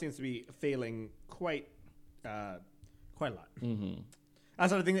 Everyone else seems to be failing quite a lot.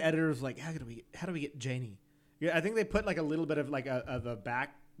 That's what I think the editor was like, how do we get Janie? Yeah, I think they put like a little bit of like a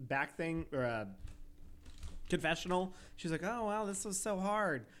back thing or a confessional. She's like, oh wow, this was so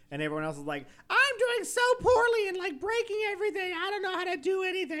hard, and everyone else is like, I'm doing so poorly and like breaking everything. I don't know how to do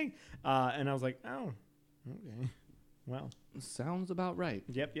anything. And I was like, oh, okay, well, sounds about right.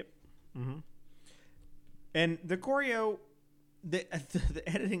 Yep. And the choreo, the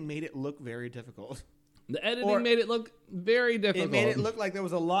editing made it look very difficult. The editing made it look very difficult. It made it look like there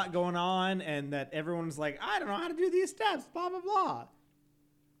was a lot going on and that everyone was like, I don't know how to do these steps, blah, blah, blah.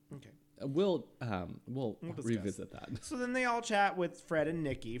 Okay. We'll revisit that. So then they all chat with Fred and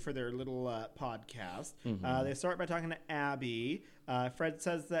Nikki for their little podcast. They start by talking to Abby. Fred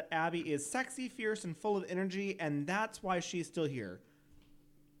says that Abby is sexy, fierce, and full of energy, and that's why she's still here.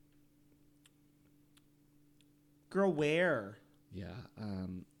 Girl, where? Yeah.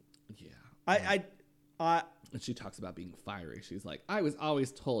 I Uh, And she talks about being fiery. She's like, I was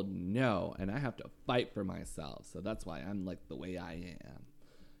always told no, and I have to fight for myself. So that's why I'm like the way I am.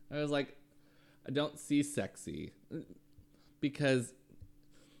 I was like, I don't see sexy because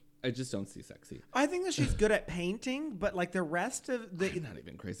I just don't see sexy. I think that she's good at painting, but like the rest of the... I'm not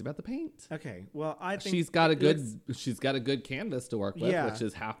even crazy about the paint. Okay, well, I think... She's got a good canvas to work with, Yeah. which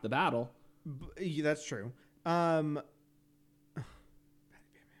is half the battle. Yeah, that's true.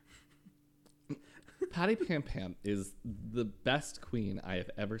 Patty Pam Pam is the best queen I have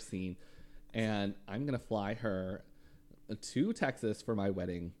ever seen. And I'm going to fly her to Texas for my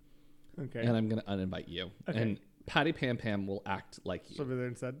wedding. Okay. And I'm going to uninvite you. Okay. And Patty Pam Pam will act like you. So over there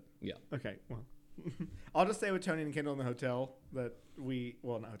and said? Yeah. Okay, well. I'll just stay with Tony and Kendall in the hotel that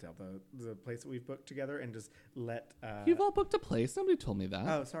not hotel, the place that we've booked together and just let... You've all booked a place. Nobody told me that.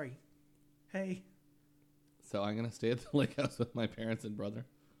 Oh, sorry. Hey. So I'm going to stay at the lake house with my parents and brother.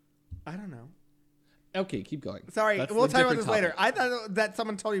 I don't know. Okay, keep going. Sorry, That's we'll a talk about different this later. topic. I thought that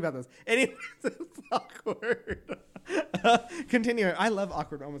someone told you about this. Anyways, it's awkward. Continuing. I love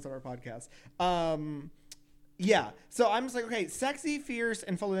awkward moments on our podcast. Yeah. So I'm just like, okay, sexy, fierce,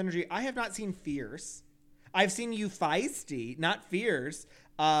 and full of energy. I have not seen fierce. I've seen you feisty, not fierce.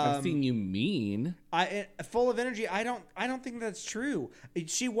 I've seen you mean. Full of energy. I don't think that's true.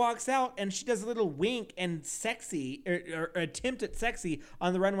 She walks out and she does a little wink and sexy or attempt at sexy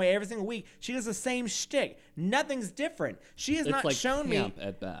on the runway every single week. She does the same shtick. Nothing's different. She has It's not like shown camp me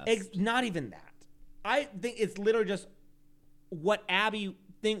at best. not even that. I think it's literally just what Abby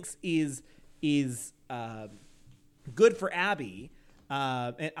thinks is good for Abby,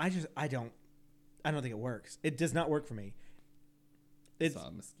 and I don't think it works. It does not work for me. It's Saw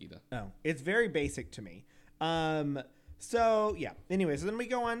a mosquito. Oh, it's very basic to me. So yeah. Anyway, so then we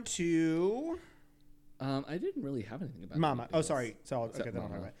go on to I didn't really have anything about Mama. anything Oh, else. sorry. So I'll Except get that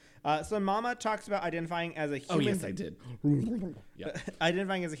on Mama. my way. So Mama talks about identifying as a human. Oh yes, I did. Yeah.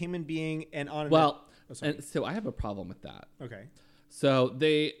 Identifying as a human being and on. Well, sorry. and so I have a problem with that. Okay. So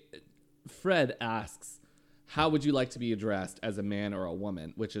Fred asks, "How would you like to be addressed, as a man or a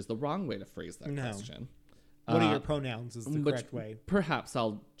woman?" Which is the wrong way to phrase that No. question. What are your pronouns? Is the which correct way. Perhaps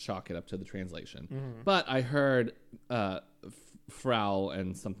I'll chalk it up to the translation. Mm-hmm. But I heard Frau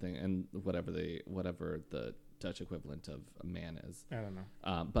and something and whatever the Dutch equivalent of a man is. I don't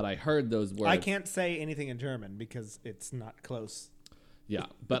know. But I heard those words. I can't say anything in German because it's not close. Yeah,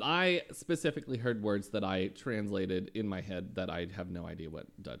 but I specifically heard words that I translated in my head that I have no idea what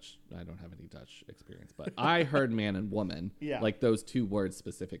Dutch. I don't have any Dutch experience, but I heard man and woman. Yeah. Like those two words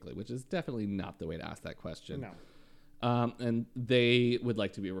specifically, which is definitely not the way to ask that question. No. And they would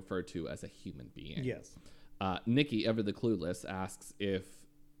like to be referred to as a human being. Yes. Nikki, ever the clueless, asks if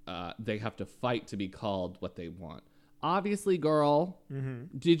they have to fight to be called what they want. Obviously, girl,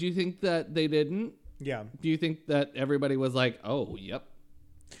 did you think that they didn't? Yeah. Do you think that everybody was like, oh, yep,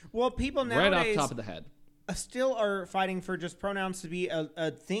 Well, people right nowadays off top of the head? Still are fighting for just pronouns to be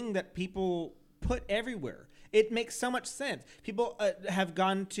a thing that people put everywhere. It makes so much sense. People have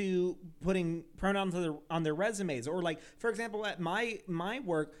gone to putting pronouns on their resumes, or like, for example, at my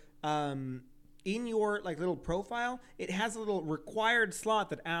work, in your like little profile, it has a little required slot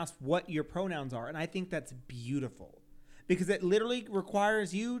that asks what your pronouns are, and I think that's beautiful because it literally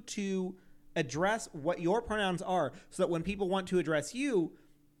requires you to address what your pronouns are, so that when people want to address you,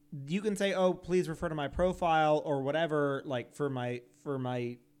 you can say, "Oh, please refer to my profile," or whatever, like for my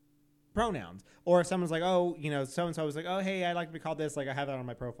pronouns. Or if someone's like, "Oh, so and so was like, oh, hey, I'd like to be called this," like I have that on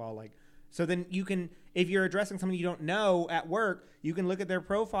my profile, like. So then you can, if you're addressing someone you don't know at work, you can look at their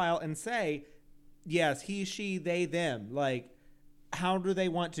profile and say, yes, he, she, they, them. Like, how do they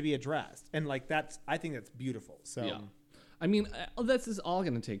want to be addressed? And like I think that's beautiful. So. Yeah. I mean, this is all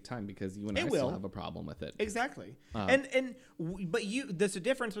going to take time because you and I still have a problem with it. Exactly. But there's a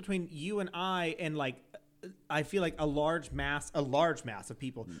difference between you and I and like, I feel like a large mass of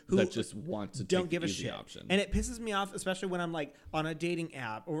people who that just want to don't take give the a easy shit. option. And it pisses me off, especially when I'm like on a dating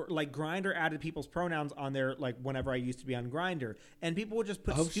app, or like Grindr added people's pronouns on there, like whenever I used to be on Grindr, and people would just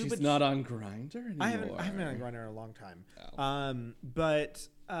put stupid. She's not on Grindr anymore. I haven't been on Grindr in a long time. Oh.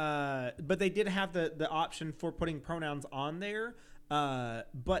 But they did have the option for putting pronouns on there.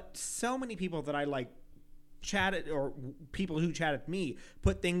 But so many people that I like chatted, or people who chatted me,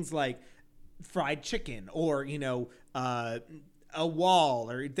 put things like fried chicken or a wall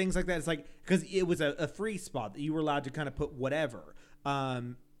or things like that. It's like, because it was a free spot that you were allowed to kind of put whatever,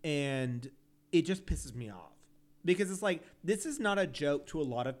 and it just pisses me off because it's like, this is not a joke to a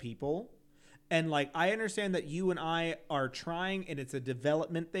lot of people, and like I understand that you and I are trying, and it's a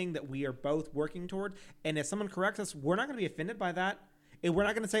development thing that we are both working toward, and if someone corrects us, we're not going to be offended by that, and we're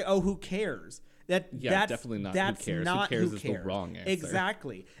not going to say, oh, who cares. Yeah, definitely not who That's cares. not Who cares who is cares. the wrong answer.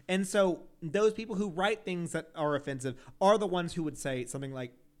 Exactly. And so those people who write things that are offensive are the ones who would say something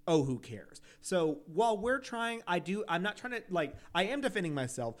like, oh, who cares? So while we're trying, I'm not trying to, like, I am defending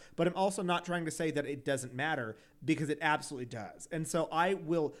myself, but I'm also not trying to say that it doesn't matter, because it absolutely does. And so I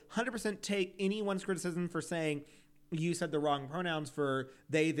will 100% take anyone's criticism for saying you said the wrong pronouns for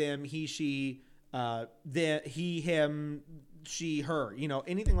they, them, he, she, he, him, she, her,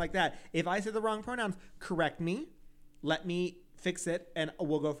 anything like that. If I said the wrong pronouns, correct me, let me fix it, and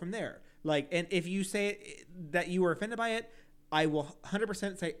we'll go from there. Like, and if you say that you were offended by it, I will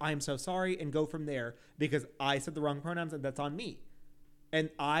 100% say I'm so sorry and go from there, because I said the wrong pronouns and that's on me. And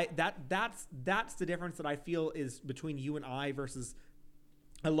that's the difference that I feel is between you and I versus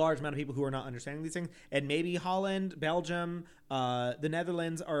a large amount of people who are not understanding these things. And maybe Holland, Belgium, the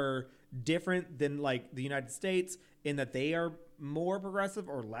Netherlands are different than like the United States in that they are more progressive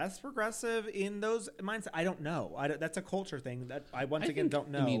or less progressive in those mindsets. I don't know. That's a culture thing that I again don't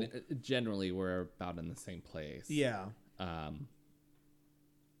know. I mean, generally we're about in the same place. Yeah.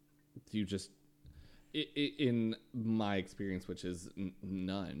 You just, in my experience, which is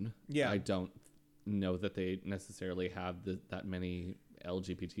none. Yeah. I don't know that they necessarily have that many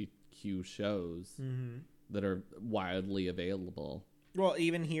LGBTQ shows that are widely available. Well,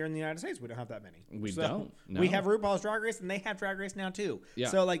 even here in the United States, we don't have that many. We don't. No. We have RuPaul's Drag Race, and they have Drag Race now too. Yeah.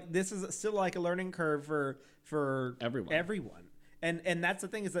 So like, this is still like a learning curve for everyone. And that's the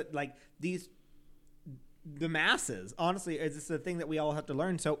thing, is that like the masses, honestly, is just the thing that we all have to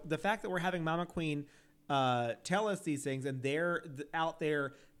learn. So the fact that we're having Mama Queen tell us these things, and they're out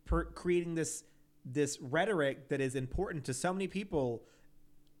there creating this rhetoric that is important to so many people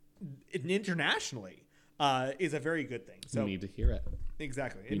internationally, is a very good thing. So we need to hear it.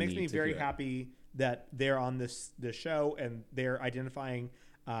 Exactly. It makes me very happy that they're on this show and they're identifying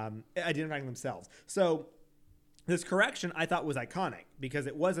themselves. So this correction I thought was iconic, because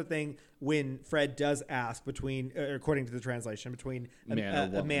it was a thing when Fred does ask between, according to the translation, between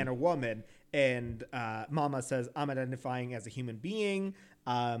a man or woman, and Mama says, I'm identifying as a human being.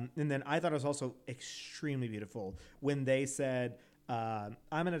 And then I thought it was also extremely beautiful when they said, I'm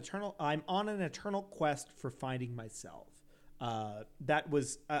on an eternal quest for finding myself. That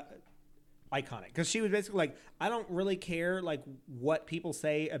was iconic, because she was basically like, I don't really care like what people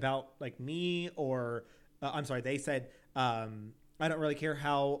say about like me, or they said, I don't really care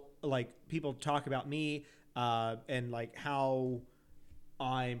how like people talk about me, and like how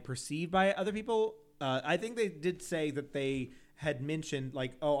I'm perceived by other people. I think they did say that they had mentioned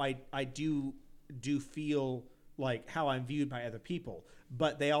like, oh, I do feel like how I'm viewed by other people,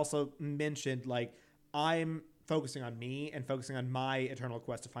 but they also mentioned like, I'm focusing on me and focusing on my eternal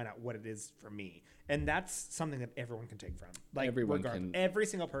quest to find out what it is for me. And that's something that everyone can take from. Like, everyone can every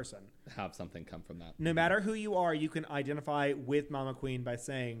single person have something come from that. No matter who you are, you can identify with Mama Queen by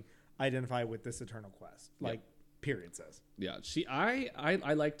saying, identify with this eternal quest. Like, period says. Yeah. I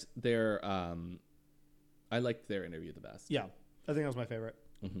liked their interview the best. Yeah. I think that was my favorite.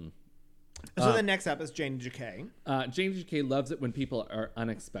 Mm-hmm. So the next up is Jane J.K. Jane J.K. loves it when people are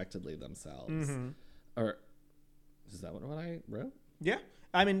unexpectedly themselves. Mm-hmm. Or is that what I wrote? Yeah.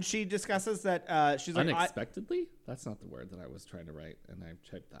 I mean, she discusses that she's like, unexpectedly? That's not the word that I was trying to write, and I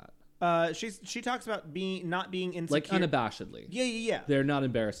typed that. She talks about not being insecure. Like unabashedly. Yeah. They're not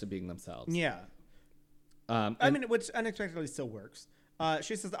embarrassed of being themselves. Yeah. I mean, which unexpectedly still works.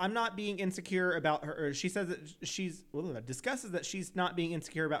 She says, I'm not being insecure about her. Or she says that discusses that she's not being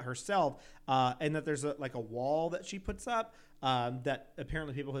insecure about herself, and that there's a wall that she puts up that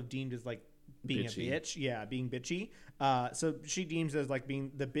apparently people have deemed as like being bitchy. A bitch. Yeah, being bitchy. So she deems it as like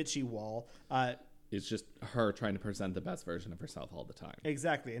being the bitchy wall. It's just her trying to present the best version of herself all the time.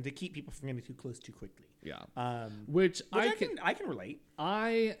 Exactly, and to keep people from getting too close too quickly. Yeah. Which I can relate.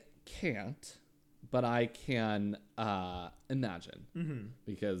 I can't. But I can imagine,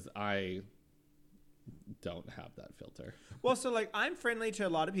 because I don't have that filter. Well, so like I'm friendly to a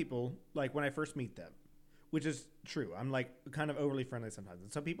lot of people, like when I first meet them, which is true. I'm like kind of overly friendly sometimes.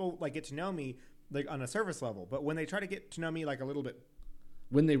 And some people like get to know me like on a surface level, but when they try to get to know me like a little bit,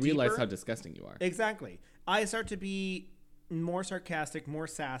 when they realize how disgusting you are, exactly, I start to be more sarcastic, more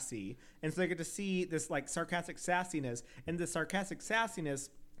sassy, and so I get to see this like sarcastic sassiness, and the sarcastic sassiness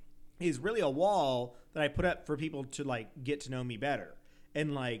is really a wall that I put up for people to like get to know me better.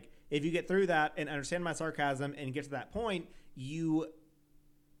 And like, if you get through that and understand my sarcasm and get to that point, you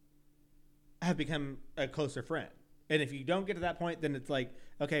have become a closer friend. And if you don't get to that point, then it's like,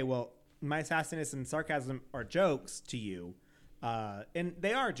 okay, well, my sassiness and sarcasm are jokes to you. And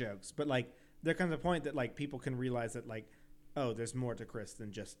they are jokes, but like there comes a point that like people can realize that like, oh, there's more to Chris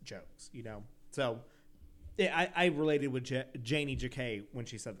than just jokes, you know? So yeah, I related with Janie Jacquet when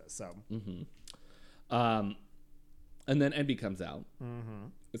she said this. So and then Envy comes out.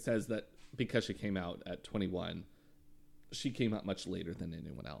 It says that because she came out at 21, she came out much later than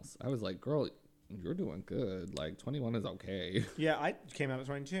anyone else. I was like, girl, you're doing good. Like 21 is okay. Yeah, I came out at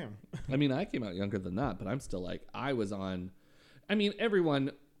 22. I mean, I came out younger than that, but I'm still like, I was on. I mean,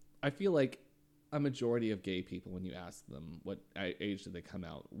 everyone. I feel like a majority of gay people, when you ask them what age did they come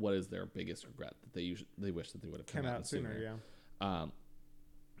out, what is their biggest regret that they wish that they would have come out sooner. Yeah.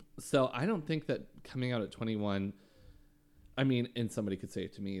 So I don't think that coming out at 21. I mean, and somebody could say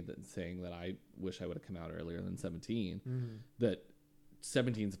it to me that saying that I wish I would have come out earlier than 17. That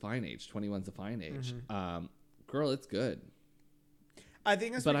 17's a fine age, 21's a fine age. Girl, it's good. I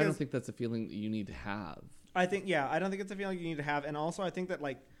think it's but I don't think that's a feeling that you need to have. I don't think it's a feeling you need to have. And also, I think that,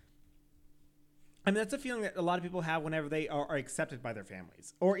 like, I mean, that's a feeling that a lot of people have whenever they are accepted by their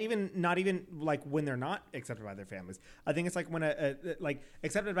families, or even not even like when they're not accepted by their families. I think it's like when like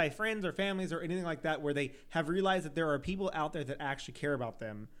accepted by friends or families or anything like that, where they have realized that there are people out there that actually care about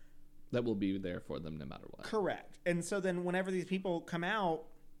them, that will be there for them no matter what. Correct. And so then whenever these people come out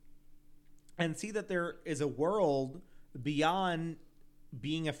and see that there is a world beyond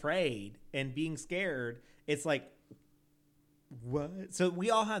being afraid and being scared, it's like, what? So we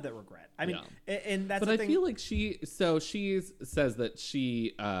all have that regret. I mean, and that's. But I feel like she says that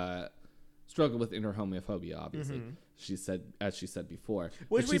she struggled with inner homophobia. Obviously, she said, as she said before,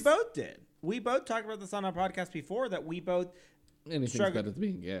 which we both did. We both talked about this on our podcast before, that we both anything's better than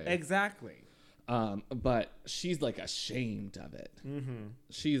being gay. Exactly. But she's like ashamed of it.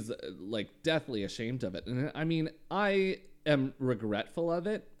 She's like deathly ashamed of it, and I mean, I am regretful of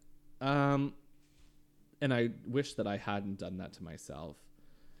it. And I wish that I hadn't done that to myself,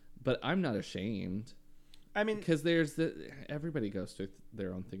 but I'm not ashamed. I mean, because everybody goes through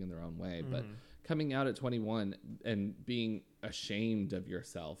their own thing in their own way, but coming out at 21 and being ashamed of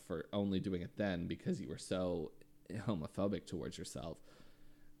yourself for only doing it then because you were so homophobic towards yourself,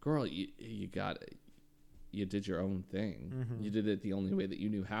 girl, you did your own thing. You did it the only way that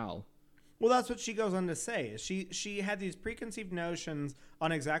you knew how. Well, that's what she goes on to say. Is she had these preconceived notions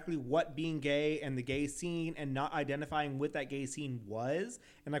on exactly what being gay and the gay scene and not identifying with that gay scene was,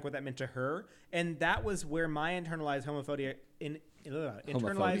 and like what that meant to her. And that was where my internalized homophobia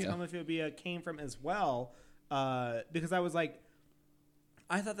came from as well, because I was like,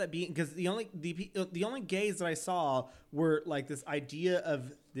 I thought that because the only gays that I saw were like this idea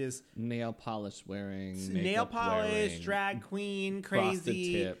of this nail polish wearing, drag queen,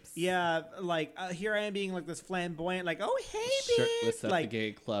 crazy tips. Yeah, like here I am being like this flamboyant, like, oh hey, shirtless at like, the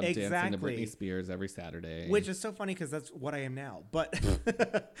gay club, dancing to Britney Spears every Saturday, which is so funny because that's what I am now. But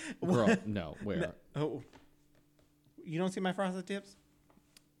girl, no, where? No, oh, you don't see my frosted tips?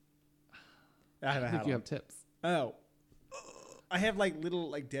 I think you have tips. Oh. I have like little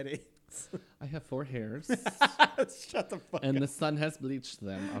like dead ends. I have 4 hairs. Shut the fuck and up. The sun has bleached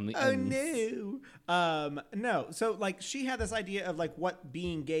them on the ends. Oh no. No. So like she had this idea of like what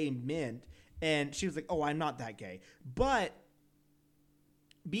being gay meant, and she was like, "Oh, I'm not that gay." But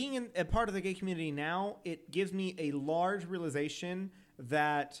being a part of the gay community now, it gives me a large realization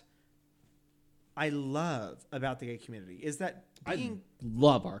that I love about the gay community is that I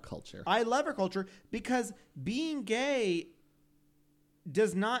love our culture. I love our culture because being gay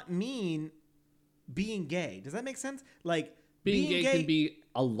does not mean being gay. Does that make sense? Like being gay can be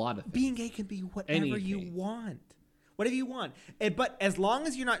a lot of things. Being gay can be whatever you want. Whatever you want. But as long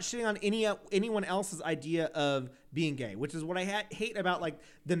as you're not shitting on anyone else's idea of being gay, which is what I hate about like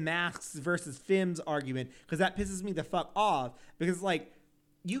the masks versus femmes argument, because that pisses me the fuck off. Because like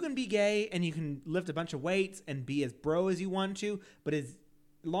you can be gay and you can lift a bunch of weights and be as bro as you want to, but as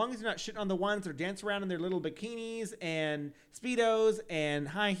long as you're not shitting on the ones that dance around in their little bikinis and Speedos and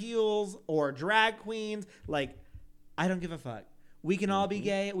high heels or drag queens, like, I don't give a fuck. We can all be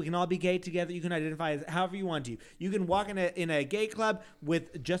gay. We can all be gay together. You can identify as however you want to. You can walk in a gay club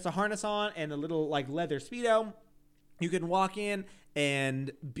with just a harness on and a little like leather Speedo. You can walk in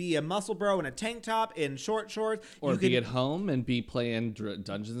and be a muscle bro in a tank top and short shorts. Or be at home and be playing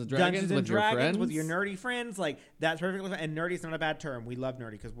Dungeons and Dragons with your friends. With your nerdy friends. Like, that's perfectly fine. And nerdy's not a bad term. We love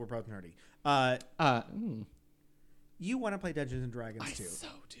nerdy because we're both nerdy. You want to play Dungeons and Dragons too. I so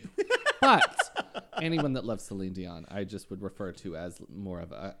do. But anyone that loves Celine Dion, I just would refer to as more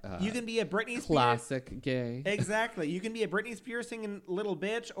of a You can be a Britney Spears. classic gay. Exactly. You can be a Britney Spears singing Little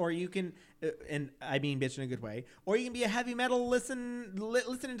Bitch, or you can, and I mean bitch in a good way, or you can be a heavy metal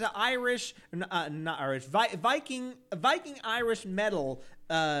listening to Irish, not Irish, Viking Irish metal.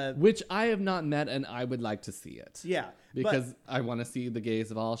 Which I have not met, and I would like to see it. Yeah. Because I want to see the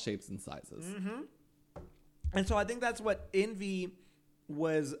gays of all shapes and sizes. Mm-hmm. And so I think that's what Envy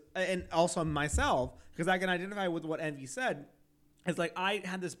was, and also myself, because I can identify with what Envy said. It's like I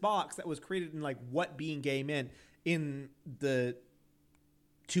had this box that was created in like what being gay meant in the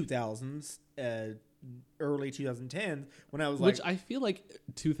 2000s, early 2010s, when I was like, which I feel like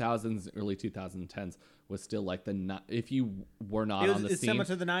 2000s, early 2010s was still like if you were not on the it's scene, similar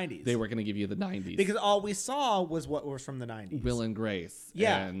to the 90s. they were going to give you the 90s because all we saw was what was from the 90s. Will and Grace.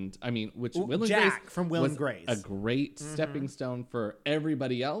 Yeah. And I mean, which Will and Jack Grace from Will was and Grace. a great stepping stone for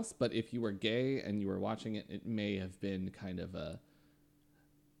everybody else. But if you were gay and you were watching it, it may have been kind of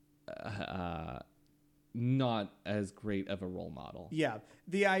not as great of a role model. Yeah.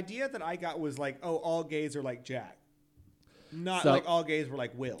 The idea that I got was like, oh, all gays are like Jack. Not So- like all gays were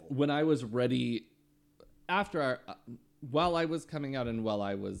like Will. When I was ready, while I was coming out and while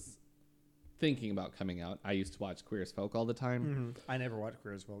I was thinking about coming out, I used to watch Queer as Folk all the time. I never watched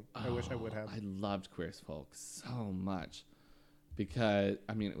Queer as Folk. I wish I would have. I loved Queer as Folk so much because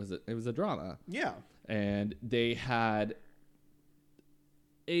I mean it was a drama. Yeah. And they had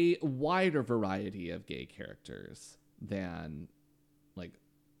a wider variety of gay characters than like,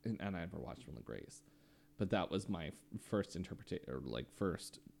 and I never watched Will and Grace, but that was my first interpretation, or like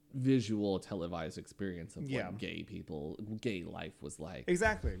first visual televised experience of what gay life was like.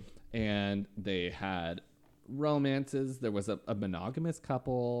 Exactly. And they had romances. There was a monogamous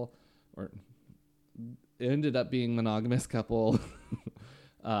couple, or it ended up being monogamous couple.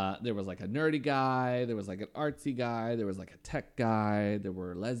 There was like a nerdy guy. There was like an artsy guy. There was like a tech guy. There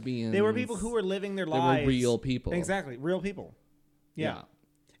were lesbians. They were people who were living their They lives. were real people. Exactly. Real people. Yeah.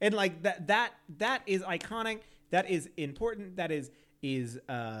 And like that is iconic. That is important. That is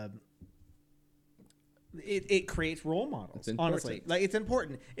it creates role models. Honestly, like it's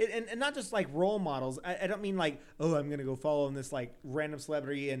important, and not just like role models. I don't mean like, oh, I'm gonna go follow in this like random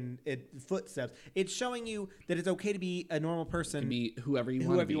celebrity and footsteps. It's showing you that it's okay to be a normal person, be whoever you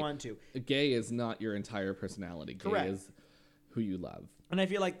want to. Gay is not your entire personality. Gay Correct. is who you love. And I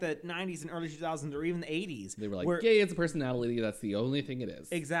feel like the 90s and early 2000s, or even the 80s, They were like, gay is a personality. That's the only thing it is.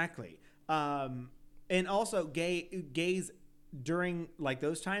 Exactly. And also gays during like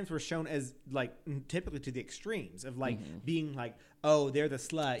those times were shown as like typically to the extremes of like being like, oh, they're the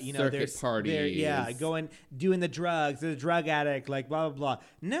slut, you know, Circuit parties. going doing the drugs, they're the drug addict, like blah blah blah.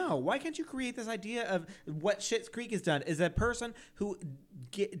 No, why can't you create this idea of what Schitt's Creek has done? Is a person who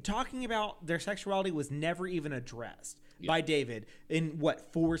talking about their sexuality was never even addressed by David in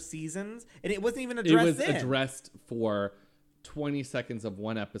 4 seasons, and it wasn't even addressed. It was addressed for 20 seconds of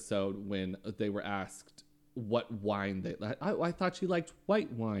one episode when they were asked what wine they like. I thought you liked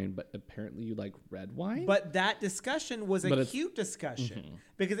white wine, but apparently you like red wine. But that discussion was a cute discussion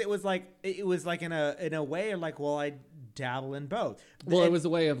because it was like in a way like, well, I dabble in both. Well, it was a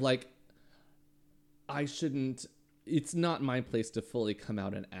way of like, I shouldn't. It's not my place to fully come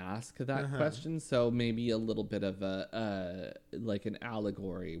out and ask that question. So maybe a little bit of like an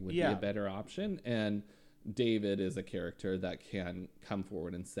allegory would be a better option. And David is a character that can come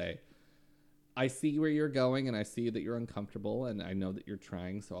forward and say, I see where you're going, and I see that you're uncomfortable, and I know that you're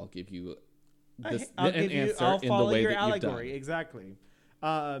trying, so I'll give you answer I'll in follow the way your that allegory. you've done. Exactly.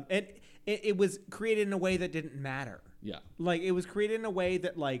 And it was created in a way that didn't matter. Yeah. Like it was created in a way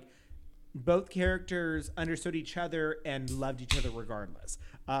that like both characters understood each other and loved each other regardless.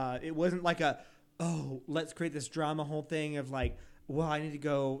 It wasn't like let's create this drama whole thing of like, well, I need to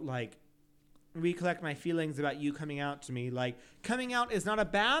go like recollect my feelings about you coming out to me. Like coming out is not a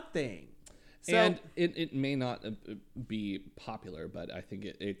bad thing. So, and it may not be popular, but I think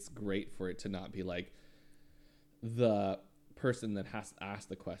it's great for it to not be like the person that has to ask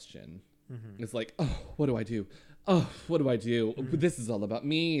the question is like, oh, what do I do? Oh, what do I do? This is all about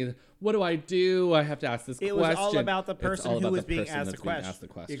me. What do I do? I have to ask this question. It was all about the person who was being asked the question.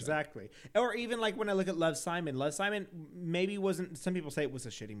 question. Exactly. Or even like when I look at Love, Simon. Love, Simon maybe wasn't... Some people say it was a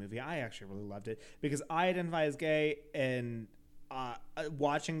shitty movie. I actually really loved it because I identify as gay, and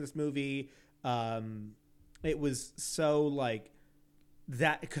watching this movie, it was so like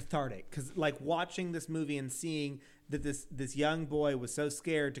that cathartic. Because like watching this movie and seeing that this young boy was so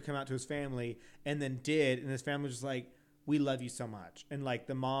scared to come out to his family and then did, and his family was just like, we love you so much. And like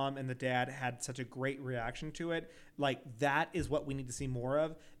the mom and the dad had such a great reaction to it. Like that is what we need to see more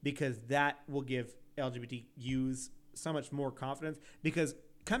of, because that will give LGBT youths so much more confidence, because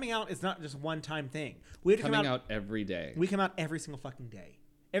coming out is not just one time thing. We have to Coming out every day. We come out every single fucking day.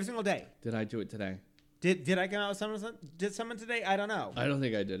 Every single day. Did I do it today? Did I come out with someone? Did someone today? I don't know. I don't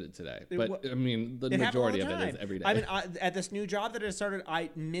think I did it today. But I mean, the It happens all majority the of it is time. every day. I mean, at this new job that I started,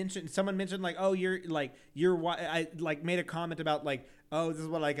 someone mentioned like, oh, I like made a comment about like, oh, this is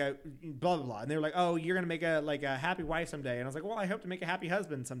what like a blah blah blah, and they were like, oh, you're gonna make a happy wife someday, and I was like, well, I hope to make a happy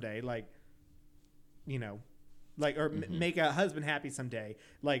husband someday, like, you know, like, or make a husband happy someday,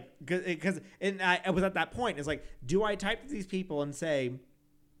 like, because and I was at that point. It's like, do I type to these people and say,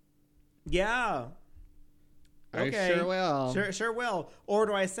 yeah. Okay. I sure will. Sure will. Or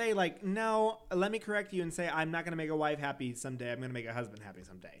do I say like, no, let me correct you and say I'm not going to make a wife happy someday. I'm going to make a husband happy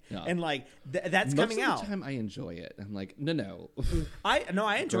someday. No. And like that's Most coming of out. the time I enjoy it. I'm like, no. I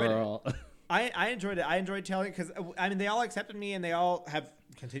enjoyed Girl. it. I enjoyed it. I enjoyed telling, because I mean they all accepted me and they all have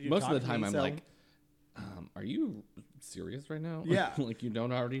continued. Most to of the talk time to I'm me, like, are you serious right now? Yeah. Like you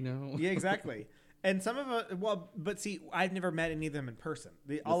don't already know? Yeah, exactly. And some of it, well, but see, I've never met any of them in person.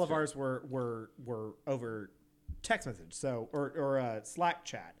 All of true. ours were over text message, so or Slack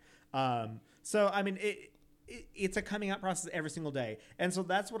chat. So I mean, it's a coming out process every single day, and so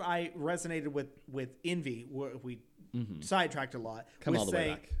that's what I resonated with Envy. We sidetracked a lot. Come all the way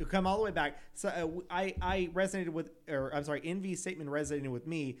back. Come all the way back. So I resonated with, or I'm sorry, Envy's statement resonated with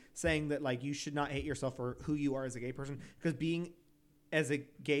me, saying that like you should not hate yourself for who you are as a gay person, because being as a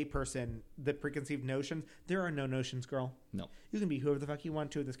gay person, the preconceived notions, there are no notions, girl. No. You can be whoever the fuck you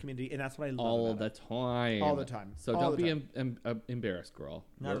want to in this community, and that's what I love All about the it. time. All the time. So All don't the be embarrassed, girl.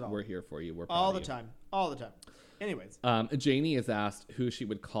 Not at all. We're here for you. We're proud All of the you. time. All the time. Anyways. Janie is asked who she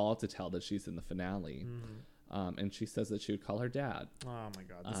would call to tell that she's in the finale. And she says that she would call her dad. Oh my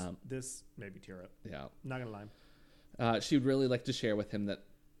God. This made me tear up. Yeah. Not going to lie. She would really like to share with him that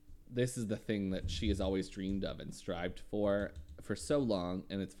this is the thing that she has always dreamed of and strived for so long,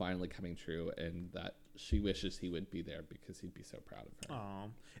 and it's finally coming true, and that she wishes he would be there because he'd be so proud of her. Oh.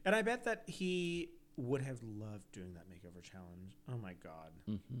 And I bet that he would have loved doing that makeover challenge. Oh my God.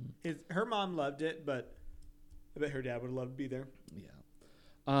 Her mom loved it, but I bet her dad would have loved to be there. Yeah.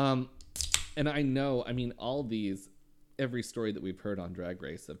 And I know, I mean, all these, every story that we've heard on Drag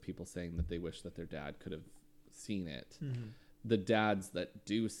Race of people saying that they wish that their dad could have seen it. The dads that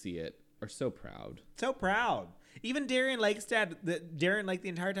do see it are so proud. So proud. Even Darian Lake's dad, Darian Lake, the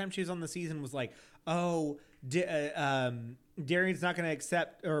entire time she was on the season, was like, oh, Darian's not going to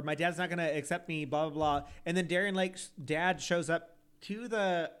accept, or my dad's not going to accept me, blah, blah, blah. And then Darian Lake's dad shows up to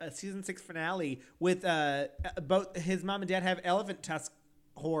the season 6 finale with both his mom and dad have elephant tusk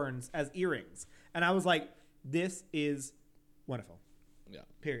horns as earrings. And I was like, this is wonderful. Yeah.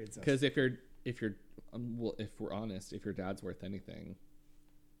 Period. Because if we're honest, if your dad's worth anything,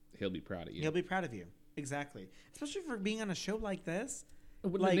 he'll be proud of you. He'll be proud of you. Exactly. Especially for being on a show like this.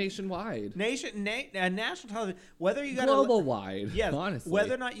 Like, nationwide. National television. Whether you got global wide. Yes. Honestly.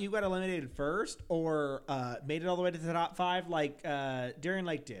 Whether or not you got eliminated first or made it all the way to the top 5 like Darian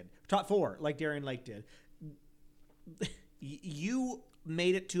Lake did. Top 4 like Darian Lake did. You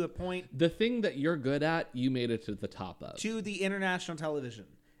made it to a point. The thing that you're good at, you made it to the top of. To the international television,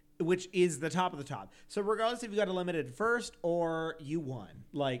 which is the top of the top. So regardless if you got eliminated first or you won,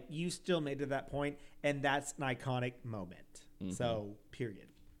 like you still made it to that point, and that's an iconic moment. So period.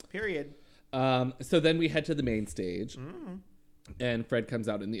 So then we head to the main stage, and Fred comes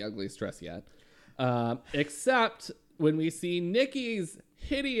out in the ugliest dress yet, except when we see Nikki's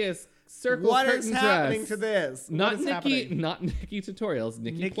hideous circle What curtain is happening dress. to this? Not What is Nikki, happening? not Nikki Tutorials.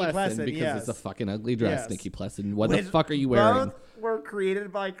 Nikki Plesson, Plesson, because yes. it's a fucking ugly dress. Yes. Nikki Plesson. What the fuck are you wearing? Both were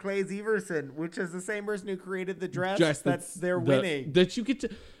created by Clay Everson, which is the same person who created the dress That's they're winning. That you get to.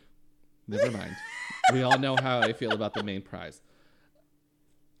 Never mind. We all know how I feel about the main prize.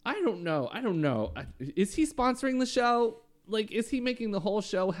 I don't know. Is he sponsoring the show? Like, is he making the whole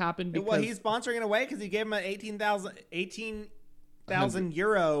show happen? Because Well, he's sponsoring it away because he gave him an 18,000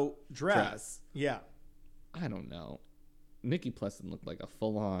 euro dress. Yeah. I don't know. Nikki Plesson looked like a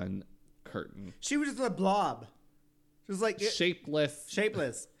full-on curtain. She was just a blob. She was like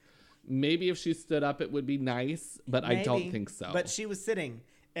Shapeless. Maybe if she stood up, it would be nice, but I don't think so. But she was sitting,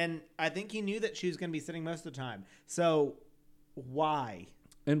 and I think he knew that she was going to be sitting most of the time. So why?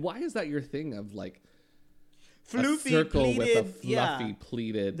 And why is that your thing of like Floofy a circle pleated, with a fluffy yeah.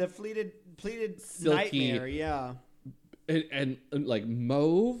 pleated, The pleated silky nightmare, yeah. and like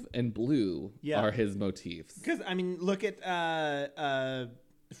mauve and blue Yeah. are his motifs. Because I mean, look at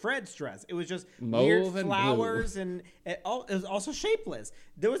Fred's dress. It was just Mauve weird and blue. flowers, and it was also shapeless.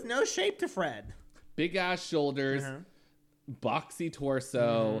 There was no shape to Fred. Big ass shoulders, boxy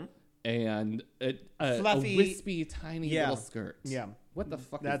torso, and a Fluffy, wispy, tiny little skirt. Yeah. What the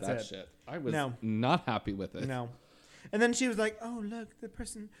fuck That's is that it. shit? I was No. not happy with it. No. And then she was like, "Oh, look, the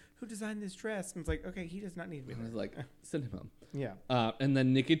person who designed this dress." And it's like, okay, he does not need to be I there. was like, send him home. Yeah. And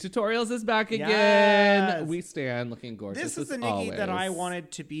then Nikki Tutorials is back again. Yes. We stand looking gorgeous. This is the as Nikki that I always.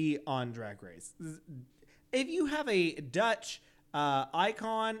 wanted to be on Drag Race. If you have a Dutch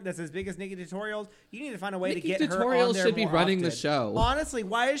icon that's as big as Nikki Tutorials, you need to find a way Nikki to get her Tutorials on there should be more running the often. show. Honestly,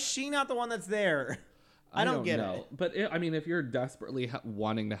 why is she not the one that's there? I don't get know. it. But I mean, if you're desperately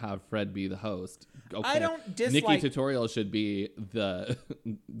wanting to have Fred be the host, okay. I don't dislike- Nikki Tutorials should be the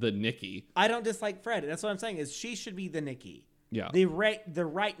Nikki. I don't dislike Fred. That's what I'm saying. Is she should be the Nikki. Yeah. The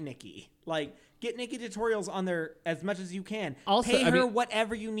right Nikki. Like, get Nikki Tutorials on there as much as you can. Also, pay I her mean-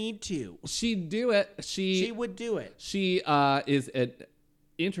 whatever you need to. She'd do it. She would do it. She is an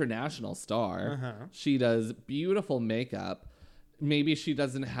international star. Uh-huh. She does beautiful makeup. Maybe she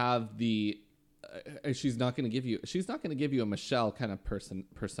doesn't have the. She's not going to give you a Michelle kind of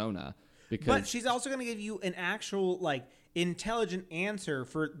persona because But she's also going to give you an actual, like, intelligent answer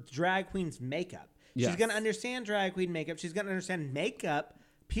for drag queen's makeup. Yes. She's going to understand drag queen makeup. She's going to understand makeup,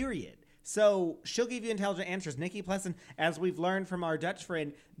 period. So she'll give you intelligent answers. Nikki Plessen, as we've learned from our Dutch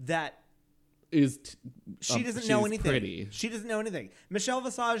friend, that she doesn't know she's anything. Pretty. She doesn't know anything. Michelle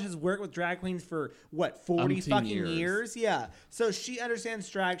Visage has worked with drag queens for, 40 Umpteen fucking years. years? Yeah. So she understands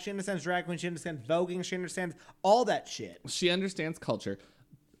drag. She understands drag queen. She understands voguing. She understands all that shit. She understands culture,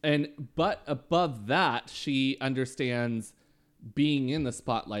 but above that, she understands being in the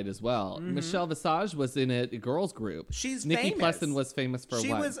spotlight as well. Michelle Visage was in a girls group. She's Nikki famous. Plessen was famous for She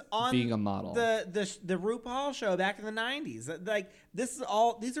what? was on being a model. The RuPaul show back in the 90s. Like, these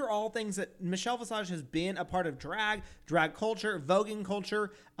are all things that Michelle Visage has been a part of drag culture, voguing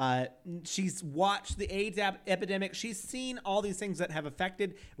culture. She's watched the AIDS epidemic. She's seen all these things that have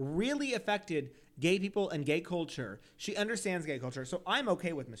really affected gay people and gay culture. She understands gay culture. So I'm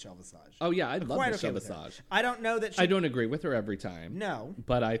okay with Michelle Visage. Oh yeah, I love Quite Michelle okay with her. Visage. I don't know that she... I don't agree with her every time. No.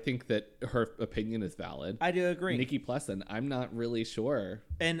 But I think that her opinion is valid. I do agree. Nikki Plessen, I'm not really sure.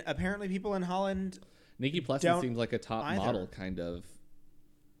 And apparently people in Holland... Nikki Plessen Don't seems like a top either. model kind of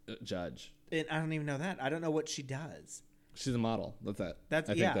judge. And I don't even know that. I don't know what she does. She's a model. That's it. That's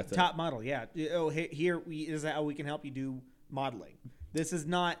I think that's top model. Yeah. Oh, is that how we can help you do modeling? This is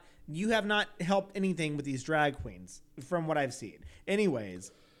not. You have not helped anything with these drag queens, from what I've seen.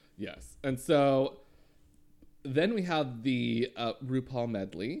 Anyways, Yes. And so then we have the RuPaul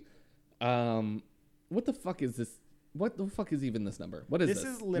medley. What the fuck is this? What the fuck is even this number? What is this?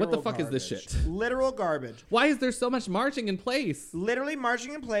 this is literal What the fuck garbage. is this shit? Literal garbage. Why is there so much marching in place? Literally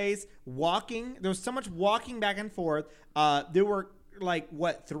marching in place, walking. There was so much walking back and forth. There were like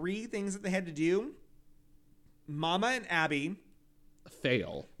 3 things that they had to do. Mama and Abby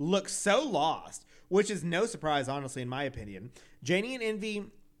Fail. look so lost, which is no surprise, honestly, in my opinion. Janie and Envy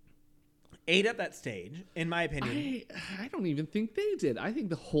ate up that stage, in my opinion. I don't even think they did. I think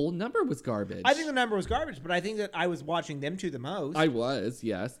the whole number was garbage. I think the number was garbage, but I think that I was watching them two the most. I was,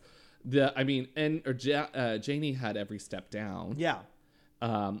 yes. Janie had every step down. Yeah.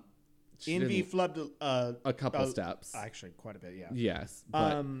 She Envy didn't- flubbed a couple steps. Actually, quite a bit, yeah. Yes,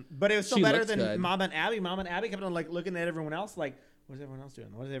 But it was still she better looks than good. Mama and Abby. Mama and Abby kept on looking at everyone else like, what is everyone else doing?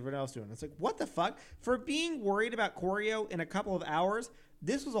 What is everyone else doing? It's like, what the fuck? For being worried about choreo in a couple of hours,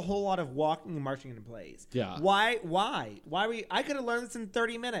 this was a whole lot of walking and marching into plays. Yeah. Why were you, I could have learned this in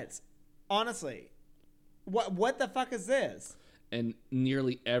 30 minutes. Honestly. What the fuck is this? and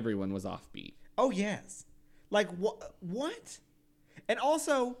nearly everyone was offbeat. Oh, yes. Like, what? And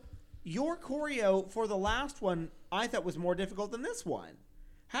also, your choreo for the last one, I thought was more difficult than this one.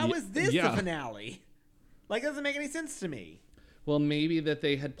 How is this the finale? Like, it doesn't make any sense to me. Well, maybe that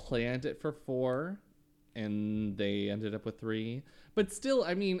they had planned it for 4 and they ended up with 3. But still,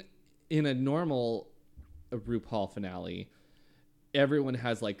 I mean, in a normal RuPaul finale, everyone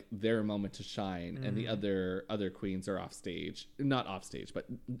has like their moment to shine, and the other queens are off stage, not off stage, but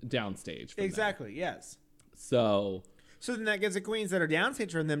downstage. Exactly. Yes. So then that gives the queens that are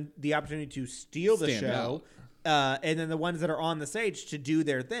downstage from them the opportunity to steal the Stand show, and then the ones that are on the stage to do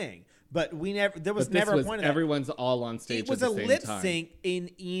their thing. But there was but never this a was point of that. everyone's all on stage. It was at a the same lip time. sync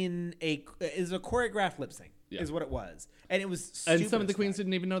is a choreographed lip sync is what it was, and it was. And some stupid of the as queens fuck.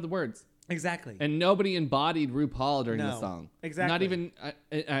 didn't even know the words. Exactly. And nobody embodied RuPaul during the No, song. exactly. Not even,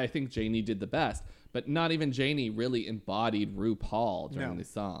 I think Janie did the best, but not even Janie really embodied RuPaul during No. the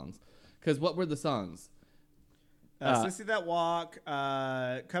songs. Because what were the songs? Sissy That Walk,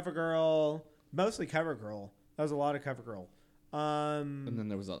 CoverGirl, mostly CoverGirl. That was a lot of CoverGirl. And then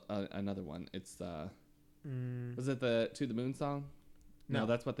there was another one. It's was it the To the Moon song? No,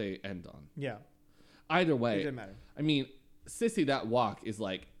 that's what they end on. Yeah. Either way, It didn't matter. I mean, Sissy That Walk is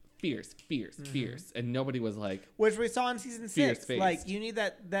like fierce, and nobody was like, which we saw in season 6. Fierce-faced. Like, you need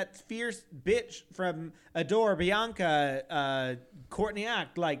that fierce bitch from Adore, Bianca, Courtney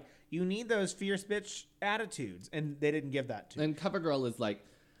Act. Like, you need those fierce bitch attitudes, and they didn't give that to. And CoverGirl is like,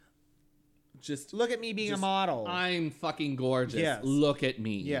 just look at me being a model. I'm fucking gorgeous. Yes. Look at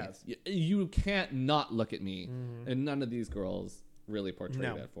me. Yes. You can't not look at me. And none of these girls really portray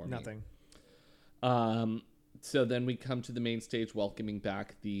that for me. Nothing. So then we come to the main stage, welcoming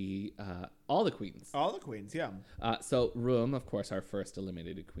back all the queens. All the queens, yeah. So Room, of course, our first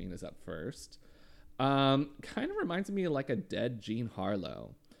eliminated queen, is up first. Kind of reminds me of like a dead Jean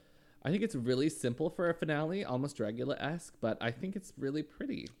Harlow. I think it's really simple for a finale, almost Dragula-esque, but I think it's really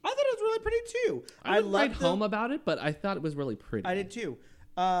pretty. I thought it was really pretty too. I didn't write home about it, but I thought it was really pretty. I did too.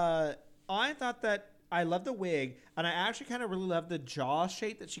 I thought that I love the wig, and I actually kind of really love the jaw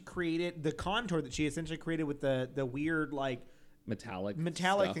shape that she created, the contour that she essentially created with the weird like metallic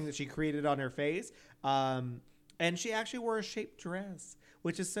stuff. Thing that she created on her face. And she actually wore a shaped dress,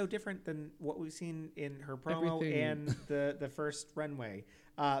 which is so different than what we've seen in her promo and the first runway.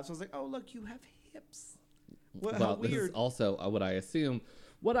 So I was like, oh, look, you have hips. How weird. This is also what I assume.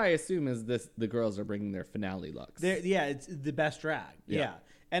 What I assume is the girls are bringing their finale looks. It's the best drag. Yeah.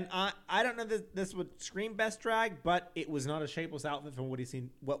 And I don't know that this would scream best drag, but it was not a shapeless outfit from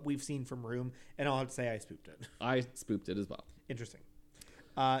what we've seen from Room, and I'll have to say I spooped it. I spooped it as well. Interesting.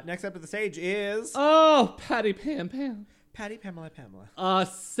 Next up to the stage is Patty Pam. Patty Pamela.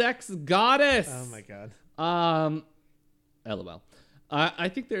 Sex goddess. Oh my god. LOL. I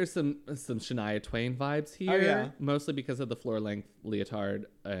think there's some Shania Twain vibes here. Oh, yeah. Mostly because of the floor length leotard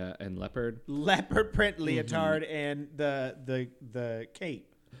and leopard print leotard and the cape.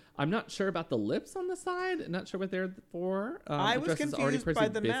 I'm not sure about the lips on the side. Not sure what they're for. I was confused by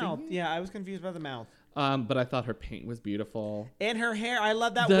the mouth. Yeah, I was confused by the mouth. But I thought her paint was beautiful. And her hair. I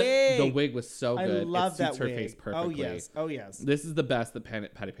love that wig. The wig was so good. I love that her wig. face perfectly. Oh, yes. This is the best that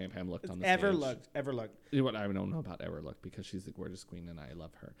Patty Pam looked on the stage. Ever looked. You know what? I don't know about ever looked because she's a gorgeous queen and I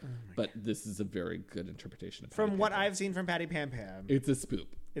love her. But this is a very good interpretation of From what I've seen from Patty Pam. It's a spoop.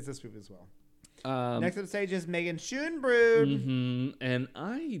 It's a spoop as well. Next on the stage is Megan Schoenbrod. And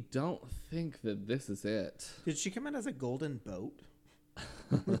I don't think that this is it. Did she come out as a golden boat?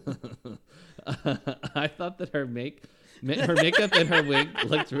 I thought that her makeup and her wig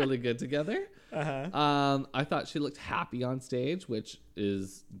looked really good together. I thought she looked happy on stage, which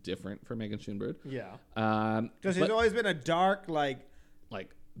is different for Megan Schoenbrod. Yeah. Because she's always been a dark, like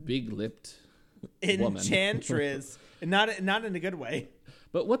big-lipped enchantress. not in a good way.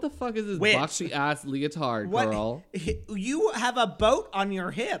 But what the fuck is this boxy ass leotard, girl? You have a boat on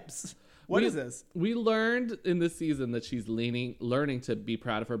your hips. What is this? We learned in this season that she's learning to be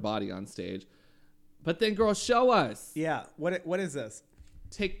proud of her body on stage. But then, girl, show us. Yeah. What is this?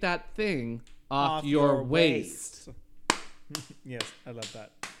 Take that thing off your waist. Yes, I love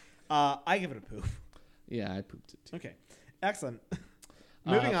that. I give it a poop. Yeah, I pooped it too. Okay. Excellent.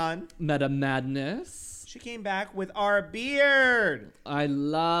 Moving on. Meta Madness. She came back with our beard. I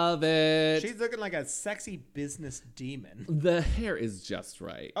love it. She's looking like a sexy business demon. The hair is just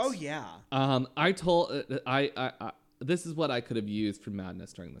right. Oh yeah. I told this is what I could have used for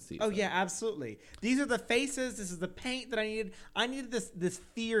Madness during the season. Oh yeah, absolutely. These are the faces. This is the paint that I needed. I needed this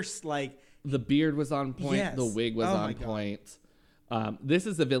fierce like. The beard was on point. Yes. The wig was on point. This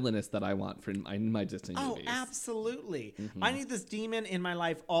is the villainess that I want for my Disney movies. Oh, absolutely. I need this demon in my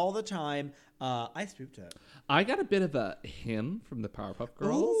life all the time. I spooped it. I got a bit of a hymn from the Powerpuff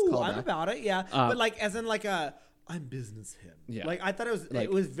Girls. Ooh, I'm about it, yeah. But like, as in like I'm business hymn. Yeah. Like, I thought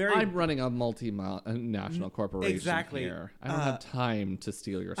it was very... I'm running a multinational corporation here. I don't have time to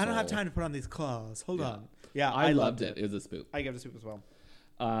steal your soul. I don't have time to put on these claws. Hold on. Yeah, I loved it. It was a spoop. I gave it a spoop as well.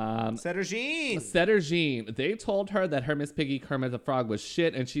 Cedar-Jean. They told her that her Miss Piggy Kermit the Frog was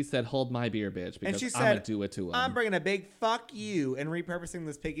shit, and she said, "Hold my beer, bitch," because I'm gonna do it to him. I'm bringing a big fuck you and repurposing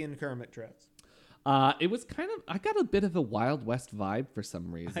this Piggy and Kermit dress. It was kind of. I got a bit of a Wild West vibe for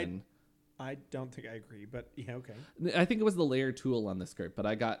some reason. I don't think I agree, but yeah, okay. I think it was the layered tulle on the skirt, but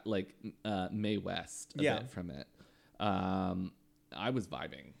I got like Mae West a bit from it. I was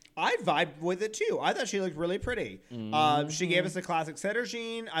vibing. I vibed with it too. I thought she looked really pretty. She gave us a classic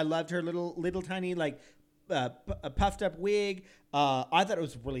Cedar-Jean. I loved her little tiny like puffed up wig. I thought it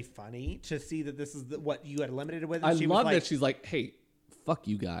was really funny to see that this is what you had eliminated with. I love that she's like, hey, fuck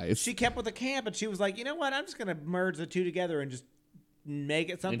you guys. She kept with the camp, and she was like, you know what? I'm just gonna merge the two together and just make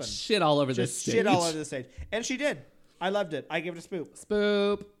it something. And shit all over this Just stage. shit all over the stage, and she did. I loved it. I give it a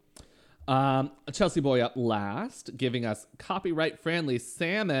spoop. Spoop. Chelsea Boy up last, giving us copyright-friendly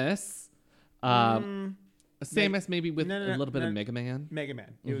Samus. Samus maybe with a little bit of Mega Man. Mega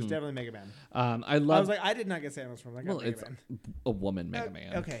Man. It was definitely Mega Man. I I love. was like, I did not get Samus from. I got Mega it's Man. a woman Mega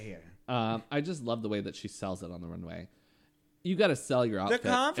Man. Okay, yeah. I just love the way that she sells it on the runway. You got to sell your outfit.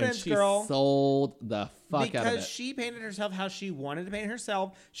 confidence, and she girl. sold the fuck out of it. Because she painted herself how she wanted to paint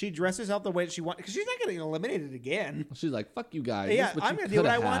herself. She dressed herself the way that she wanted. Because she's not getting eliminated again. She's like, "Fuck you guys." Yeah, This is what I'm you going to do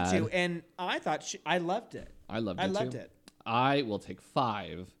what I coulda want had. to. And I thought I loved it. I loved it. I loved too. it. I will take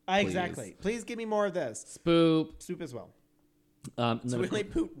 5. Please. Exactly. Please give me more of this. Spoop. Soup as well. And So then we only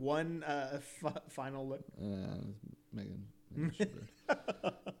put one final look. Megan.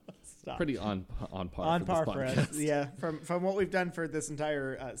 Stop. Pretty on par. On for par this for us. podcast. Yeah, from what we've done for this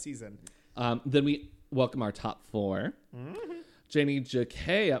entire season. Then we welcome our top 4. Jenny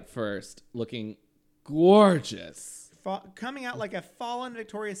Jacquet up first, looking gorgeous. Coming out like a fallen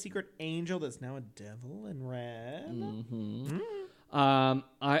Victoria's Secret angel that's now a devil in red.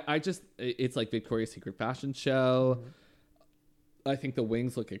 I just, it's like Victoria's Secret fashion show. I think the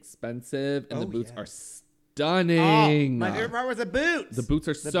wings look expensive and the boots are stunning. My favorite part was the boots. The boots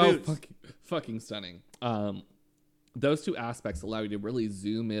are fucking stunning. Those two aspects allow you to really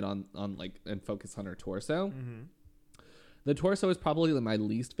zoom in on like and focus on her torso. The torso is probably my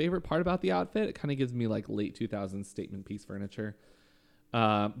least favorite part about the outfit. It kind of gives me like late 2000s statement piece furniture.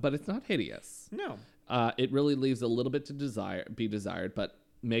 But it's not hideous. No. It really leaves a little bit to be desired, but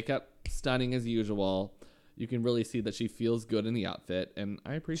makeup stunning as usual. You can really see that she feels good in the outfit, and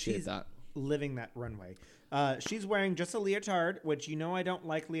I appreciate that. Living that runway. She's wearing just a leotard, which you know I don't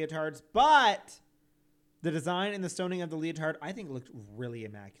like leotards, but the design and the stoning of the leotard I think looked really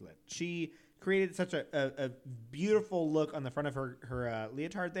immaculate. She created such a beautiful look on the front of her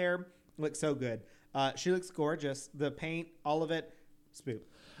leotard there. Looks so good. She looks gorgeous. The paint, all of it, spoop.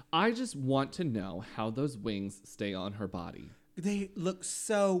 I just want to know how those wings stay on her body. They look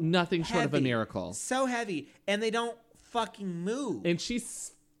so Nothing short of a heavy. miracle. So heavy, and they don't fucking move. And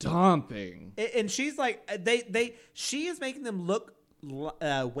she's stomping. And she's like, she is making them look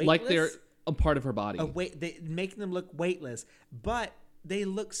weightless. Like they're a part of her body. Making them look weightless, but they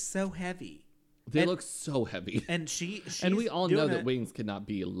look so heavy. They look so heavy. And she's and we all know that it. wings cannot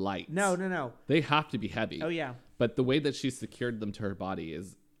be light. No. They have to be heavy. Oh, yeah. But the way that she secured them to her body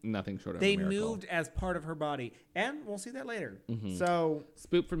is nothing short of a miracle. They moved as part of her body. And we'll see that later. So.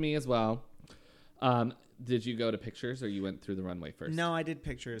 Spoop for me as well. Did you go to pictures or you went through the runway first? No, I did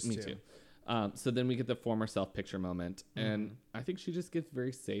pictures Me too. So then we get the former self picture moment. And I think she just gives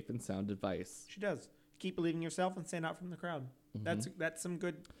very safe and sound advice. She does. Keep believing yourself and stand out from the crowd. That's some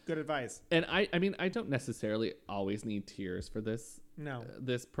good advice. And I mean, I don't necessarily always need tears for this. No.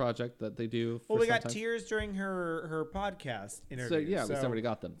 This project that they do. Well, we got tears during her podcast interview. So yeah, we already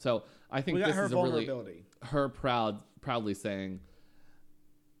got them. So I think we got this her is vulnerability. Her proudly saying,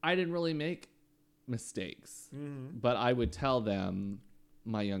 I didn't really make mistakes, but I would tell them,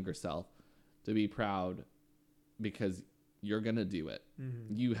 my younger self, to be proud because you're gonna do it.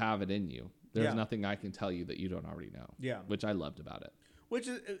 You have it in you. There's nothing I can tell you that you don't already know. Yeah, which I loved about it. Which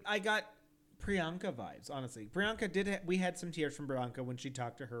is, I got Priyanka vibes, honestly. Priyanka we had some tears from Priyanka when she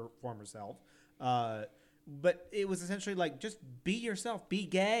talked to her former self. But it was essentially like, just be yourself, be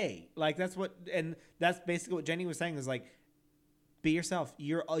gay. Like that's basically what Jenny was saying is like, be yourself.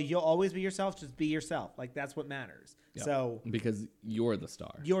 You'll always be yourself. Just be yourself. Like that's what matters. Yep. So because you're the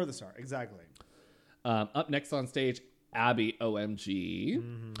star. You're the star. Exactly. Up next on stage, Abby OMG.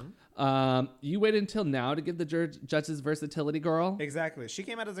 You waited until now to give the judges versatility, girl. Exactly. She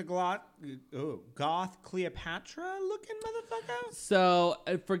came out as a goth Cleopatra looking motherfucker. So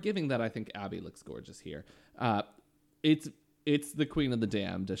for giving that, I think Abby looks gorgeous here. It's the Queen of the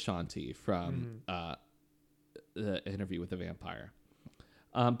Damned, Ashanti from the Interview with the Vampire.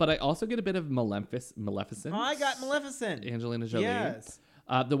 But I also get a bit of Maleficent. I got Maleficent. Angelina Jolie. Yes.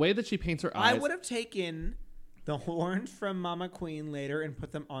 The way that she paints her eyes. I would have taken the horns from Mama Queen later and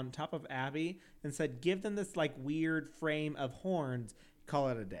put them on top of Abby and said, give them this like weird frame of horns. Call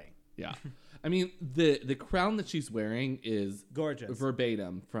it a day. Yeah. I mean, the crown that she's wearing is gorgeous,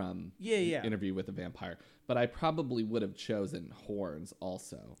 verbatim from Interview with the Vampire. But I probably would have chosen horns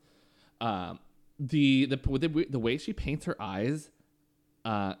also. The way she paints her eyes,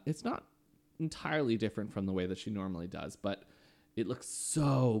 it's not entirely different from the way that she normally does, but it looks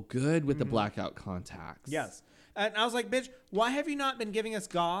so good with the blackout contacts. Yes. And I was like, bitch, why have you not been giving us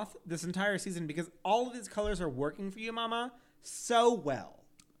goth this entire season? Because all of these colors are working for you, mama. so well.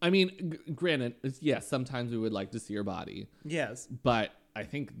 I mean, granted, yes, sometimes we would like to see her body, Yes. but I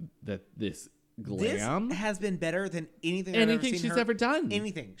think that this glam, This has been better than anything I've ever seen she's her- ever done,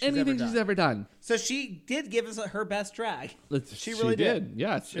 Anything she's ever done. So she did give us her best drag. She really did.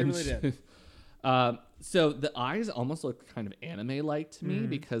 Yes, She really did. So the eyes almost look kind of anime-like to me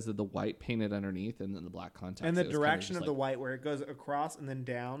because of the white painted underneath and then the black contacts. And the It was kind direction just of the white where it goes across and then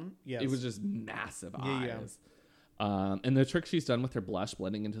down. Yes. It was just massive Yeah. eyes. And the trick she's done with her blush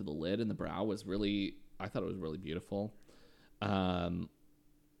blending into the lid and the brow was really, I thought it was really beautiful.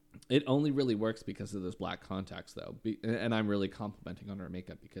 It only really works because of those black contacts, though. And I'm really complimenting on her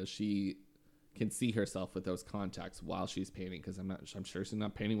makeup because she can see herself with those contacts while she's painting. Because I'm sure she's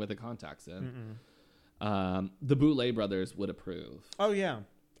not painting with the contacts in. The Boulet brothers would approve. Oh yeah,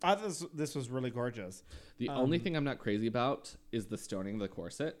 I thought this was really gorgeous. The only thing I'm not crazy about is the stoning of the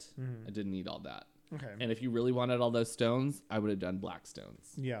corset. I didn't need all that. Okay. And if you really wanted all those stones, I would have done black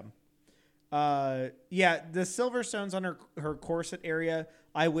stones. Yeah. Yeah, the silver stones on her corset area,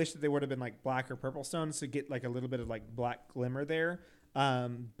 I wish that they would have been like black or purple stones to get like a little bit of like black glimmer there.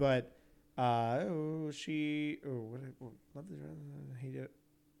 But love the dress, I hate it.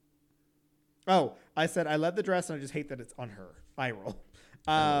 Oh, I said I love the dress and I just hate that it's on her. Eye roll.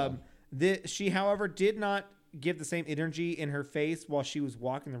 She, however, did not give the same energy in her face while she was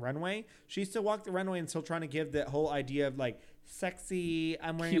walking the runway. She still walked the runway and still trying to give that whole idea of like sexy,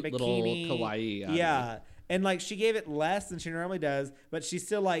 I'm wearing Cute a bikini. little kawaii. Yeah. And like she gave it less than she normally does, but she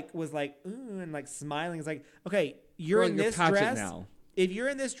still like was like, ooh, and like smiling. It's like, okay, you're in this dress now. If you're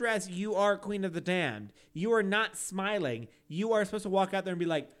in this dress, you are Queen of the Damned. You are not smiling. You are supposed to walk out there and be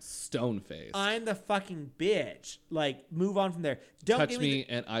like, Stone face. I'm the fucking bitch. Like, move on from there. Don't touch give me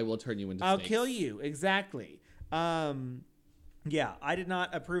and I will turn you into I'll snakes. kill you. Exactly. Yeah, I did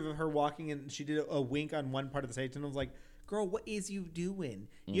not approve of her walking, and she did a wink on one part of the stage, and I was like, girl, what is you doing?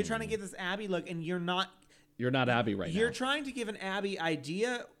 You're trying to give this Abby look, and you're not Abby right now. You're trying to give an Abby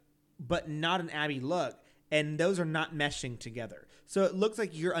idea, but not an Abby look, and those are not meshing together. So it looks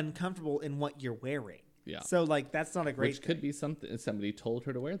like you're uncomfortable in what you're wearing. Yeah. So like that's not a great Which could be something somebody told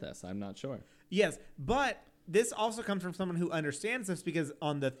her to wear this. I'm not sure. Yes, but this also comes from someone who understands this because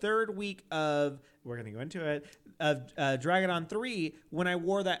on the third week of we're going to go into it of Drag It On 3, when I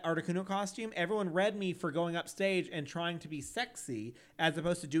wore that Articuno costume, everyone read me for going up stage and trying to be sexy as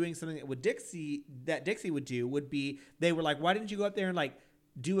opposed to doing something that Dixie would do. Would be they were like, why didn't you go up there and like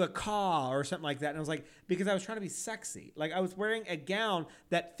do a caw or something like that? And I was like, because I was trying to be sexy. Like I was wearing a gown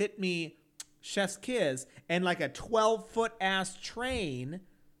that fit me chef's kiss and like a 12-foot ass train,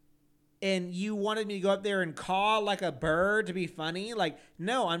 and you wanted me to go up there and caw like a bird to be funny. Like,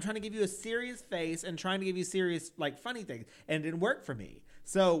 no, I'm trying to give you a serious face and trying to give you serious like funny things, and it didn't work for me.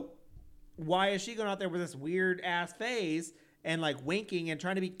 So why is she going out there with this weird ass face and like winking and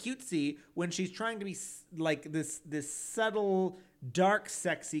trying to be cutesy when she's trying to be like this subtle, dark,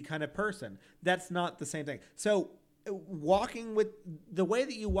 sexy kind of person? That's not the same thing. So walking with the way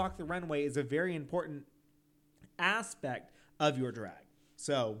that you walk the runway is a very important aspect of your drag.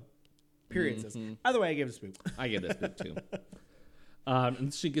 So, period. Says. Either way, I give it a spoop. I give this book too.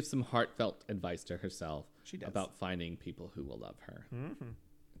 And she gives some heartfelt advice to herself She does. about finding people who will love her.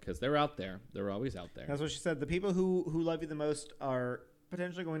 Because they're out there. They're always out there. That's what she said. The people who love you the most are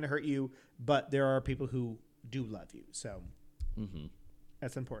potentially going to hurt you, but there are people who do love you. So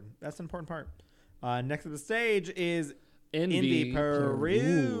that's important. That's an important part. Next to the stage is Envy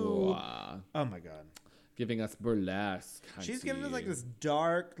Peru. Oh my God. Giving us burlesque. She's giving us like this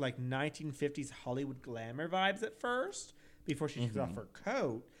dark, like 1950s Hollywood glamour vibes at first before she takes off her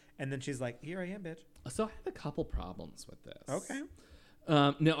coat. And then she's like, here I am, bitch. So I had a couple problems with this. Okay.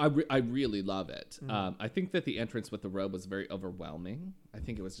 No, I really love it. I think that the entrance with the robe was very overwhelming. I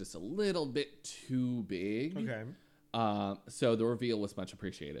think it was just a little bit too big. Okay. So the reveal was much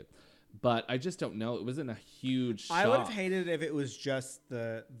appreciated. But I just don't know. It wasn't a huge shock. I would have hated it if it was just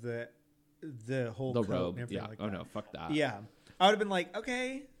the whole the coat robe. and everything Yeah. like Oh that. no, fuck that. Yeah. I would have been like,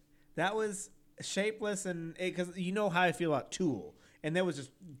 okay, that was shapeless, and because you know how I feel about Tool, and there was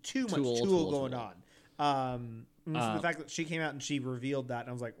just too much Tool going on. And so the fact that she came out and she revealed that, and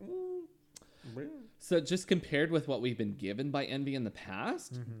I was like, So just compared with what we've been given by Envy in the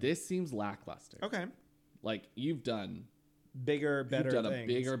past, this seems lackluster. okay, Like you've done bigger, better. You've done things.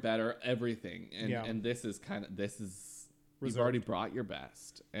 a bigger, better everything, and this is you've already brought your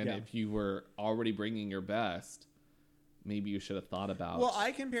best, and if you were already bringing your best, maybe you should have thought about. Well,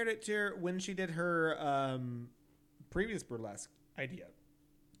 I compared it to when she did her previous burlesque idea.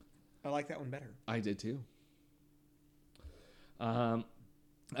 I like that one better. I did too.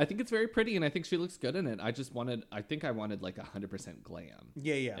 I think it's very pretty, and I think she looks good in it. I think I wanted like 100% glam.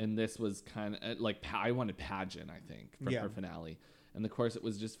 Yeah. And this was kind of like, I wanted pageant, I think, for her finale. And of course, it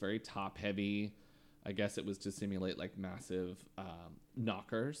was just very top heavy. I guess it was to simulate like massive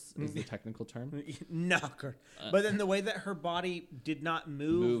knockers is the technical term. Knocker. But then the way that her body did not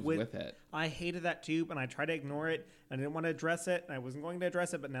move with it. I hated that too, and I tried to ignore it. I didn't want to address it, and I wasn't going to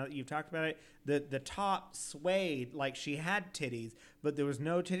address it, but now that you've talked about it, the top swayed like she had titties, but there was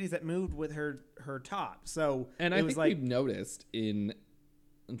no titties that moved with her top. So and it I was think like, we've noticed in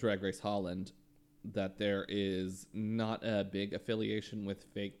Drag Race Holland that there is not a big affiliation with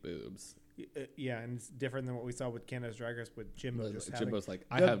fake boobs. yeah, and it's different than what we saw with Canada's Drag Race with Jimbo. Jimbo's like,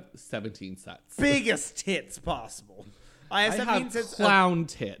 I have 17 sets. Biggest tits possible. I have 17 have sets clown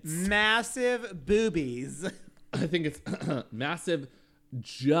tits. massive boobies. I think it's massive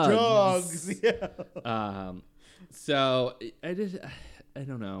jugs. Yeah. So I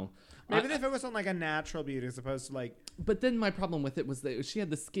don't know. Maybe they focus on like a natural beauty as opposed to like. But then my problem with it was that she had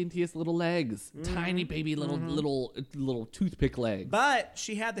the skintiest little legs, tiny baby little toothpick legs. But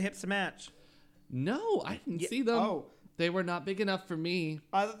she had the hips to match. No, I didn't see them. Oh, they were not big enough for me.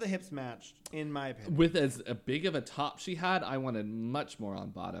 I thought the hips matched, in my opinion. With as big of a top she had, I wanted much more on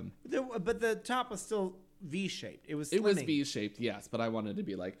bottom. But the top was still V-shaped. It was. It was slimming. V-shaped, yes, but I wanted to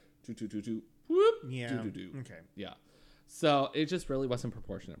be like whoop, Yeah. do. Okay. Yeah. So it just really wasn't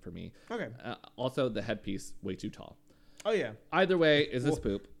proportionate for me. Okay. Also, the headpiece way too tall. Oh yeah. Either way, is this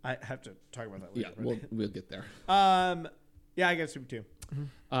poop? I have to talk about that later. Yeah, we'll get there. Yeah, I guess poop too.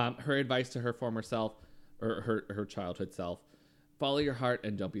 Her advice to her former self, or her childhood self: follow your heart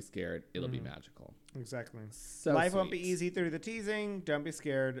and don't be scared. It'll be magical. Exactly. So Life won't sweet. be easy through the teasing. Don't be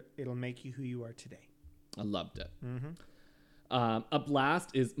scared. It'll make you who you are today. I loved it. Up last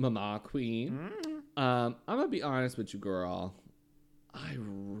is Mama Queen. I'm gonna be honest with you, girl. I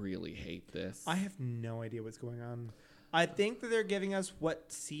really hate this. I have no idea what's going on. I think that they're giving us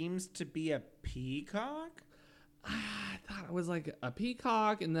what seems to be a peacock. I thought it was like a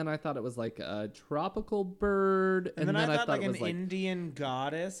peacock, and then I thought it was like a tropical bird, And then I thought like it an was like Indian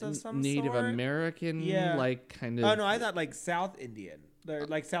goddess of some Native sort. American, Yeah. like kind of. Oh no, I thought like South Indian. They're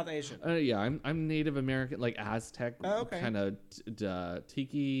like South Asian. Yeah, I'm Native American, like Aztec, Oh, okay. kind of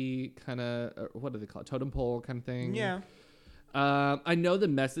tiki, kind of what do they call it, totem pole kind of thing. Yeah. I know the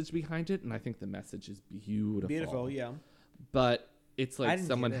message behind it, and I think the message is beautiful. Beautiful, yeah. But it's I like didn't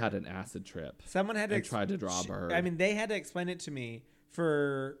someone get it. had an acid trip. Someone had to and tried to draw a bird. I mean, they had to explain it to me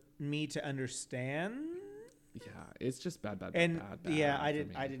for me to understand. Yeah, it's just bad. And yeah, for I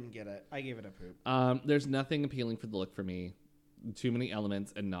me. didn't get it. I gave it a poop. There's nothing appealing for the look for me. Too many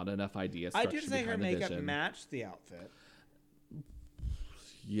elements and not enough ideas. I did say her makeup matched the outfit.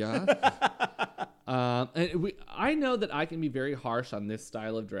 Yeah. I know that I can be very harsh on this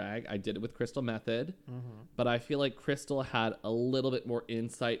style of drag. I did it with Crystal Method, but I feel like Crystal had a little bit more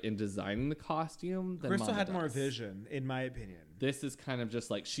insight in designing the costume than Crystal Mama had more does. vision, in my opinion. This is kind of just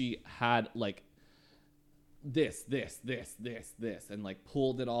like she had like this, and like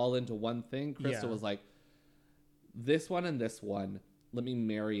pulled it all into one thing. Crystal Yeah. was like, this one and this one, let me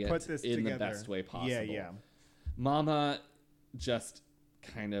marry it Put this in together. the best way possible. Yeah. Mama just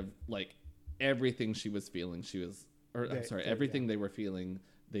kind of like everything she was feeling, everything they were feeling,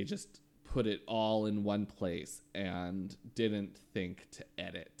 they just put it all in one place and didn't think to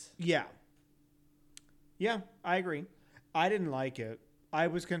edit. Yeah. Yeah, I agree. I didn't like it. I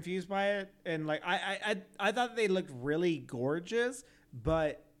was confused by it, and like I thought they looked really gorgeous,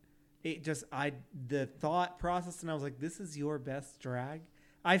 but it just the thought process, and I was like, this is your best drag.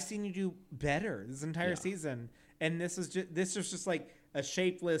 I've seen you do better this entire season, and this was just like a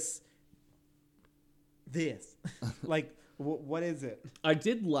shapeless like what is it? I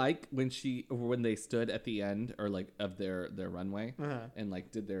did like when they stood at the end or like of their runway and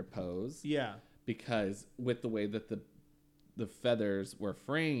like did their pose. Yeah. Because with the way that the feathers were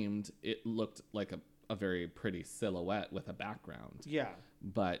framed, it looked like a very pretty silhouette with a background. Yeah.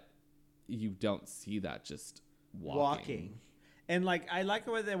 But you don't see that just walking. And like I like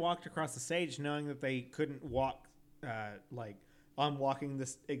the way they walked across the stage knowing that they couldn't walk like on walking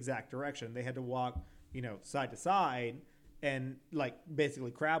this exact direction. They had to walk, side to side and like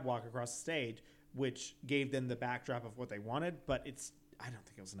basically crab walk across the stage, which gave them the backdrop of what they wanted, but I don't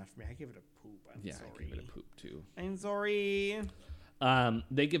think it was enough for me. I gave it a poop. I'm sorry. I gave it a poop too. I'm sorry.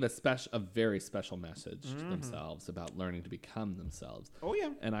 They give a very special message to themselves about learning to become themselves. Oh yeah.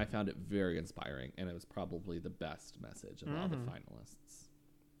 And I found it very inspiring, and it was probably the best message of all the finalists.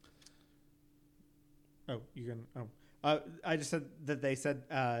 Oh, you can. I just said that they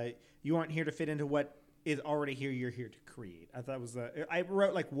said you aren't here to fit into what is already here. You're here to create. I thought it was I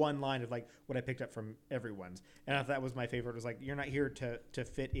wrote like one line of like what I picked up from everyone's, and I thought that was my favorite. It was like, you're not here to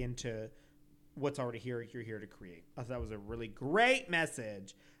fit into what's already here. You're here to create. I thought that was a really great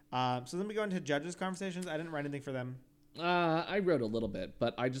message. So then we go into judges' conversations. I didn't write anything for them. I wrote a little bit,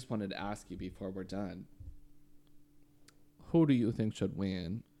 but I just wanted to ask you before we're done. Who do you think should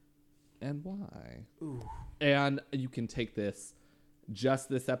win and why? Ooh. And you can take this just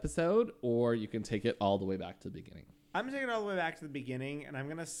this episode, or you can take it all the way back to the beginning. I'm going to take it all the way back to the beginning, and I'm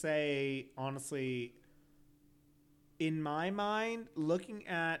going to say, honestly, in my mind, looking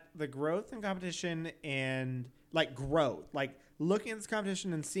at the growth and competition and, like, growth, like, looking at this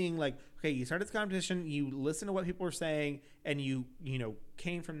competition and seeing, like, okay, you started this competition, you listen to what people were saying, and you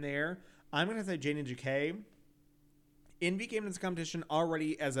came from there. I'm going to say Janie Jacquet. Envy came to this competition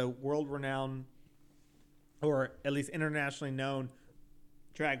already as a world-renowned, or at least internationally known,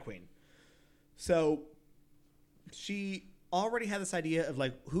 drag queen. So she already had this idea of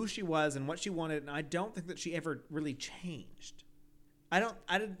like who she was and what she wanted, and I don't think that she ever really changed. I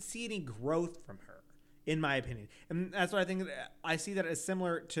didn't see any growth from her, in my opinion. And that's what I think. I see that as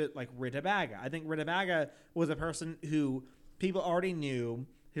similar to like Rita Baga. I think Rita Baga was a person who people already knew,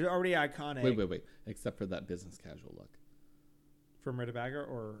 who's already iconic. Wait. Except for that business casual look. From Rita Baga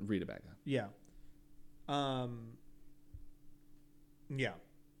or Rita Baga. Yeah. Yeah.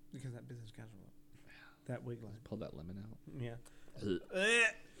 Because that business casual look. That wig line. Pull that lemon out. Yeah.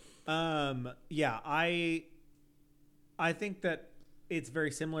 Yeah, I think that it's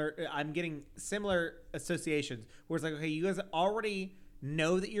very similar. I'm getting similar associations where it's like, okay, you guys already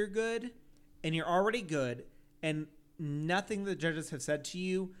know that you're good and you're already good, and nothing the judges have said to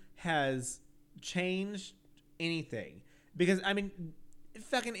you has changed anything. Because, I mean,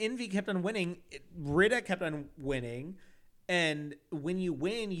 fucking Envy kept on winning. Rita kept on winning. And when you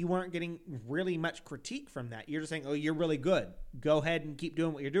win, you aren't getting really much critique from that. You're just saying, oh, you're really good. Go ahead and keep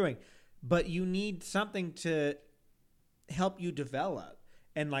doing what you're doing. But you need something to help you develop.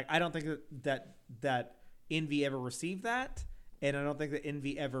 And, like, I don't think that Envy ever received that. And I don't think that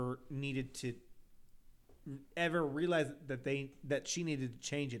Envy ever needed to ever realize that she needed to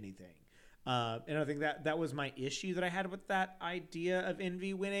change anything. And I think that was my issue that I had with that idea of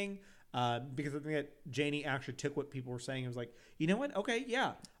Envy winning. Because I think that Janie actually took what people were saying and was like, you know what? Okay,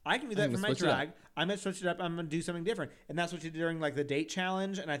 yeah, I can do that for my drag. I'm going to switch it up. I'm going to do something different. And that's what she did during like the date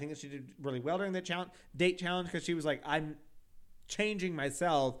challenge. And I think that she did really well during the date challenge because she was like, I'm changing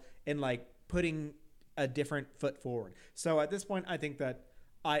myself and like putting a different foot forward. So at this point, I think that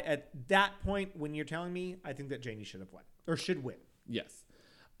at that point, when you're telling me, I think that Janie should have won or should win. Yes.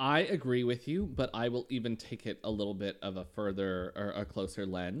 I agree with you, but I will even take it a little bit of a further or a closer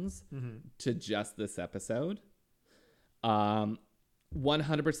lens to just this episode.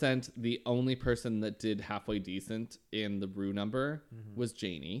 100% the only person that did halfway decent in the Rue number was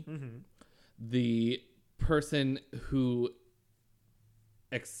Janie. The person who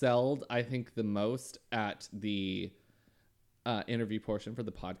excelled, I think, the most at the interview portion for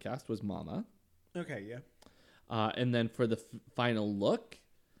the podcast was Mama. Okay, yeah. And then for the final look,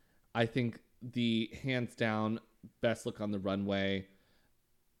 I think the hands down best look on the runway,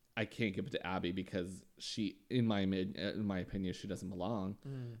 I can't give it to Abby because she, in my opinion, she doesn't belong,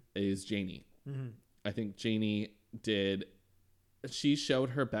 is Janie. I think Janie she showed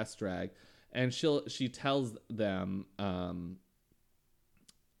her best drag, and she tells them,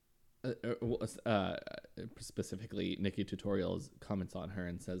 specifically Nikki Tutorials comments on her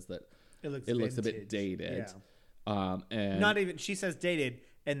and says that it looks a bit dated. Yeah. And not even, she says dated,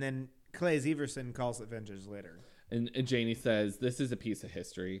 and then Clay Everson calls it vintage later. And Janie says, this is a piece of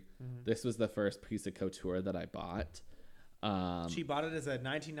history. This was the first piece of couture that I bought. She bought it as a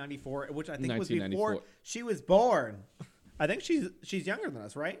 1994, which I think was before she was born. I think she's younger than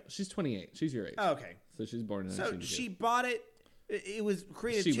us, right? She's 28. She's your age. Oh, okay. So she's born in 1992. So she bought it. It was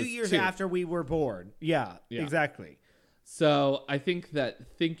created 2 years after we were born. Yeah, exactly. So I think that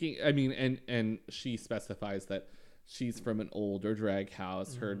and she specifies that she's from an older drag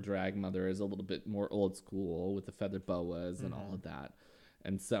house. Her drag mother is a little bit more old school with the feather boas and all of that.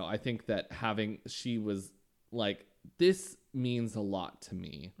 And so I think that she was like, this means a lot to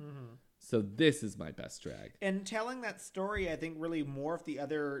me. So this is my best drag. And telling that story, I think, really morphed the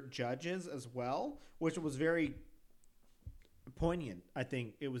other judges as well, which was very poignant. I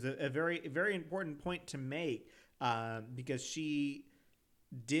think it was a very, very important point to make because she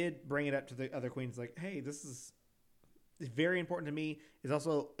did bring it up to the other queens like, hey, this is very important to me. It's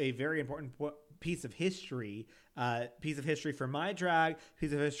also a very important piece of history for my drag,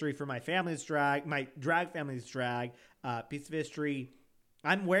 piece of history for my family's drag, my drag family's drag, piece of history.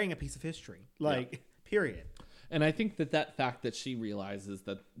 I'm wearing a piece of history, Period. And I think that fact that she realizes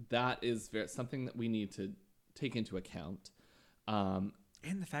that is something that we need to take into account. And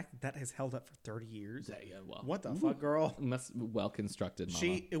the fact that has held up for 30 years. Yeah, well, What the fuck, girl? Must well constructed, mama.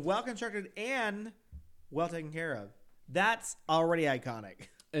 She well constructed and well taken care of. That's already iconic.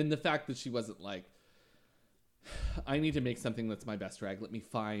 And the fact that she wasn't like, I need to make something that's my best drag. Let me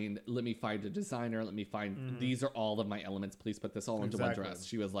find a designer. Let me find these are all of my elements. Please put this all into one dress.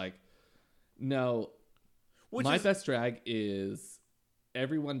 She was like, no, my best drag is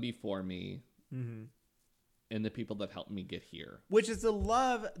everyone before me and the people that helped me get here. Which is the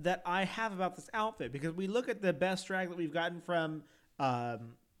love that I have about this outfit, because we look at the best drag that we've gotten from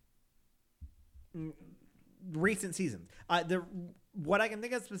recent seasons. What I can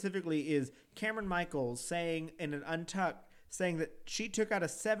think of specifically is Cameron Michaels saying in an Untucked, saying that she took out a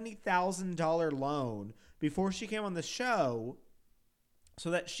 $70,000 loan before she came on the show so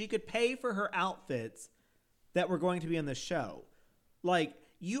that she could pay for her outfits that were going to be on the show. Like,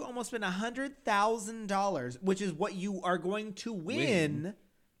 you almost spent $100,000, which is what you are going to win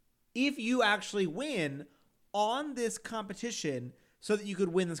if you actually win on this competition, so that you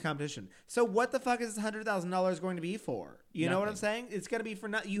could win this competition. So what the fuck is this $100,000 going to be for? You know what I'm saying? It's going to be for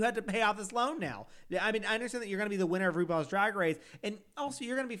nothing. You had to pay off this loan now. I mean, I understand that you're going to be the winner of RuPaul's Drag Race, and also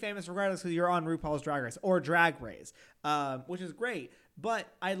you're going to be famous regardless because you're on RuPaul's Drag Race or Drag Race, which is great. But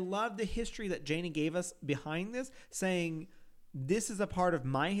I love the history that Janie gave us behind this, saying this is a part of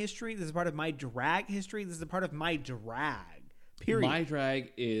my history. This is a part of my drag history. This is a part of my drag. Period. My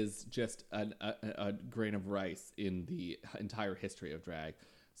drag is just a grain of rice in the entire history of drag.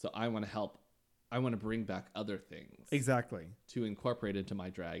 So I want to help. I want to bring back other things. Exactly. To incorporate into my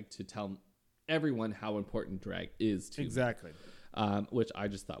drag, to tell everyone how important drag is to exactly. me. Which I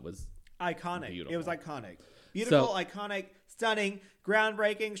just thought was iconic. Beautiful. It was iconic. Beautiful, iconic, stunning,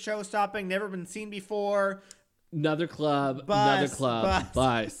 groundbreaking, show-stopping, never been seen before. Another club,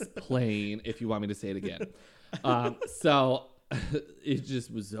 bus, plane, if you want me to say it again. So it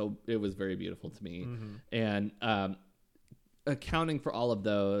just was it was very beautiful to me. And accounting for all of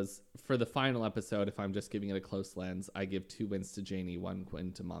those, for the final episode, if I'm just giving it a close lens, I give 2 wins to Janie, 1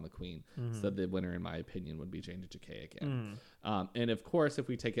 win to Mama Queen. So the winner, in my opinion, would be Janie Jacquet again. And of course, if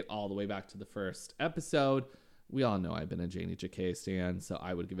we take it all the way back to the first episode, we all know I've been a Janie Jacquet stan, so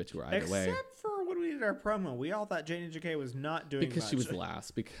I would give it to her either way. Except for when we did our promo, we all thought Janie Jacquet was not doing because much. she was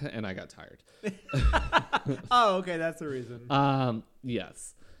last, and I got tired. Oh, okay, that's the reason.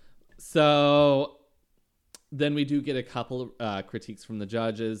 Yes. So then we do get a couple critiques from the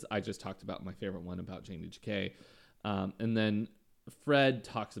judges. I just talked about my favorite one about Janie Jacquet. And then Fred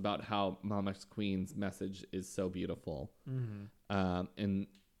talks about how Mama Queen's message is so beautiful.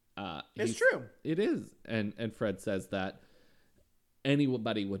 It's true. It is. And Fred says that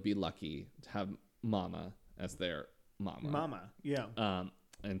anybody would be lucky to have Mama as their mama. Mama, yeah.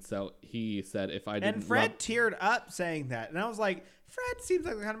 And so he said, if I didn't... And Fred teared up saying that. And I was like, Fred seems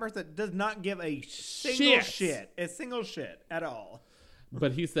like the kind of person that does not give a single shit at all.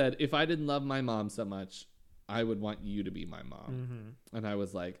 But he said, if I didn't love my mom so much, I would want you to be my mom. And I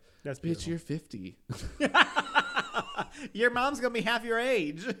was like, that's bitch, you're 50. Your mom's going to be half your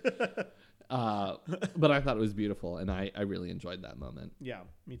age. But I thought it was beautiful, and I really enjoyed that moment. Yeah,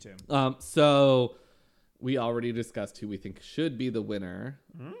 me too. So we already discussed who we think should be the winner.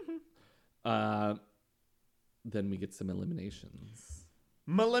 Then we get some eliminations.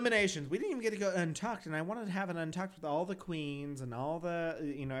 Eliminations. We didn't even get to go Untucked, and I wanted to have an Untucked with all the queens and all the,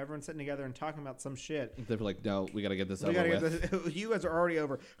 everyone sitting together and talking about some shit. They were like, no, we got to get this over with. You guys are already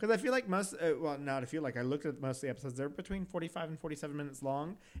over. Because I feel like I looked at most of the episodes. They're between 45 and 47 minutes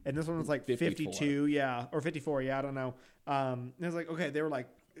long. And this one was like 52, yeah. Or 54, yeah, I don't know. And it was like, okay, they were like,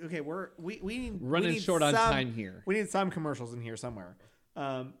 okay, we need... Running short on time here. We need some commercials in here somewhere.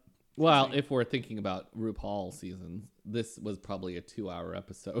 Well, if we're thinking about RuPaul seasons, this was probably a 2-hour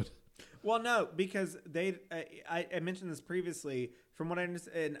episode. Well, no, because I mentioned this previously. From what I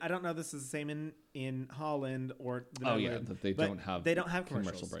understand, I don't know if this is the same in Holland or the Netherlands, that they don't have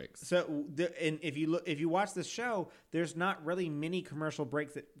commercial breaks. So, and if you watch this show, there's not really many commercial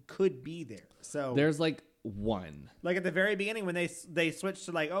breaks that could be there. So there's like one, like at the very beginning when they switched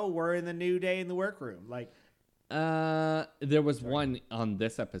to like, oh, we're in the new day in the workroom, like. There was one on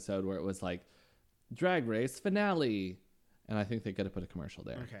this episode where it was like Drag Race finale, and I think they could have put a commercial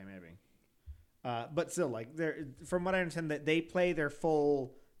there. Okay, maybe. But still, like, from what I understand, that they play their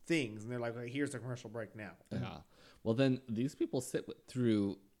full things, and they're like, here's the commercial break now. Yeah. Well, then these people sit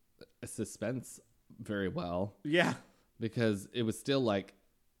through a suspense very well. Yeah. Because it was still like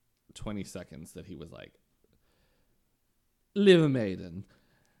 20 seconds that he was like, "Live a maiden."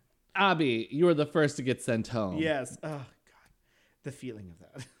 Abby, you were the first to get sent home. Yes. Oh God, the feeling of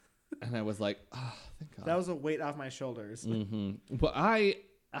that. And I was like, oh, thank God. That was a weight off my shoulders. But I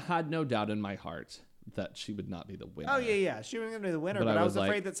had no doubt in my heart that she would not be the winner. Oh yeah. She was going to be the winner, But but I I was was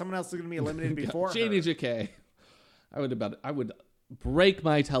afraid like- that someone else was going to be eliminated before her. Janie JK. I would break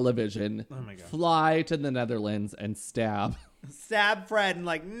my television, Oh my God. fly to the Netherlands, and stab. Stab Fred and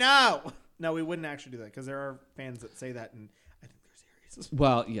like, no, we wouldn't actually do that because there are fans that say that, and I think they're serious.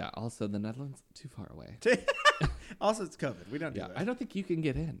 Well, yeah. Also, the Netherlands too far away. Also, it's COVID. We don't do Yeah, that. I don't think you can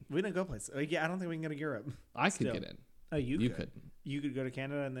get in. We don't go places. Yeah, I don't think we can go to Europe. I could Still. get in. Oh, you could. couldn't. You could go to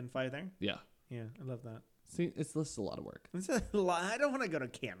Canada and then fly there. Yeah. Yeah, I love that. See, it's just a lot of work. It's a lot. I don't want to go to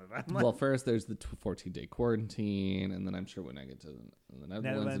Canada. I'm like, Well, first there's the 14-day quarantine, and then I'm sure when I get to the Netherlands,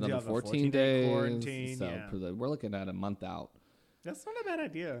 you another have a 14 14-day days. quarantine, So yeah. we're looking at a month out. that's not a bad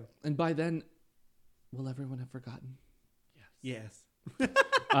idea. And by then, will everyone have forgotten? Yes.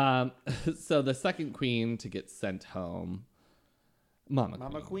 So the second queen to get sent home,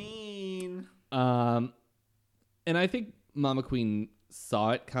 Mama Queen. And I think Mama Queen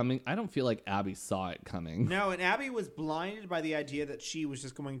saw it coming. I don't feel like Abby saw it coming. No, and Abby was blinded by the idea that she was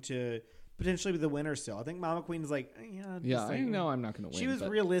just going to potentially be the winner still. I think Mama Queen is like, yeah, Yeah, I know I'm not going to win. She was but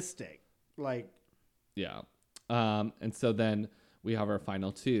realistic. Like, yeah. And so then we have our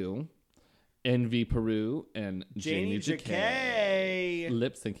final two, Envy Peru and Janie Jacquet,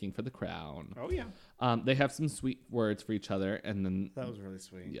 lip syncing for the crown. oh yeah, They have some sweet words for each other, and then that was really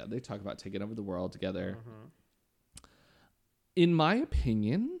sweet. yeah, they talk about taking over the world together. Uh-huh. In my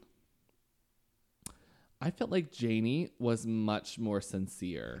opinion, I felt like Janie was much more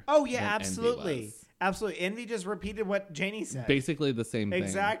sincere. Oh yeah, than Envy absolutely, was. absolutely. Envy just repeated what Janie said. Basically the same thing.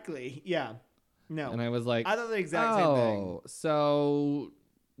 Exactly. Yeah. No, And I was like, I thought the exact same thing. oh, so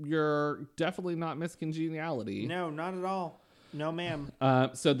you're definitely not Miss Congeniality. No, not at all. No, ma'am.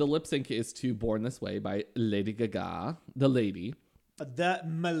 So the lip sync is to Born This Way by Lady Gaga, the lady. The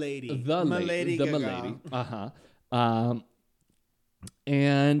Milady. The Milady the Gaga. Milady.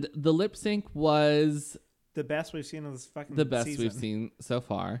 And the lip sync was The best we've seen of this fucking the best season. we've seen so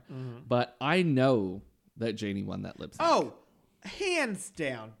far. Mm-hmm. But I know that Janie won that lip sync. Oh, hands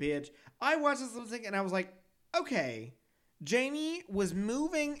down, bitch. I watched this lip sync and I was like, okay, Janie was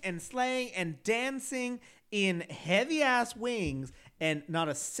moving and slaying and dancing in heavy ass wings, and not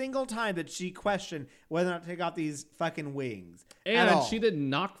a single time did she question whether or not to take off these fucking wings. at And all. she didn't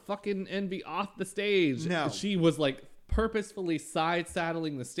knock fucking Envy off the stage. No. She was like purposefully side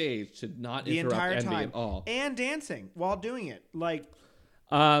saddling the stage to not the interrupt entire Envy time at all. and dancing while doing it. Like,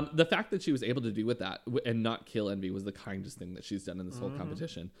 The fact that she was able to do with that and not kill Envy was the kindest thing that she's done in this whole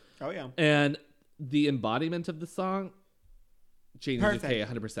competition. oh yeah, And the embodiment of the song, Janie perfect, Jacquet,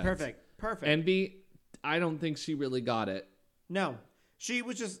 100%. perfect. Envy, I don't think she really got it. No, she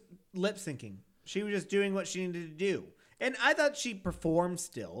was just lip syncing. She was just doing what she needed to do. And I thought she performed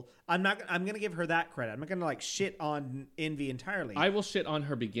still. I'm going to give her that credit. I'm not going to like shit on Envy entirely. I will shit on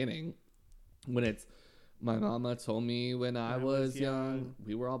her beginning when it's, my mama told me when I was young,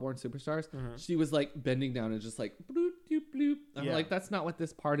 we were all born superstars. She was like bending down and just like, bloop, doop, bloop. I'm Yeah. like, that's not what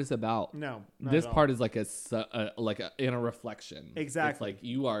this part is about. No, not This at all. part is like a inner reflection. Exactly. It's like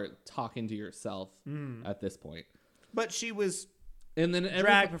you are talking to yourself at this point. But she was And then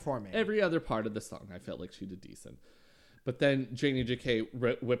drag performing. every other part of the song, I felt like she did decent. But then Janie Jacquet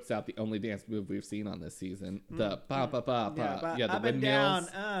whips out the only dance move we've seen on this season, the ba ba ba ba, but the up and windmills.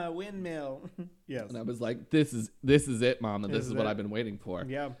 down, windmill. Yes. And I was like, "This is it, Mama. This This is is what it. I've been waiting for.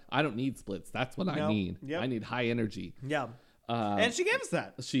 Yeah. I don't need splits. That's what I No. need. Yep. I need high energy." Yeah. And she gave us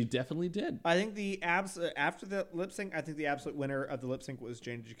that. She definitely did. I think after the lip sync, I think the absolute winner of the lip sync was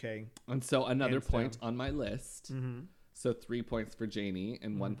Janie Jacquet. And so another Hands point down. on my list. So 3 points for Janie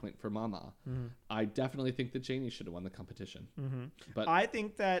and 1 point for Mama. I definitely think that Janie should have won the competition. But I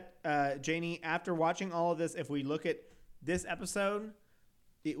think that Janie, after watching all of this, if we look at this episode,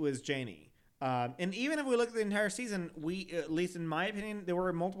 it was Janie. And even if we look at the entire season, we, at least in my opinion, there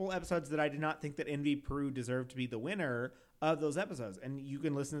were multiple episodes that I did not think that Envy Peru deserved to be the winner of those episodes. And you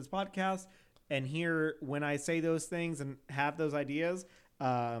can listen to this podcast and hear when I say those things and have those ideas.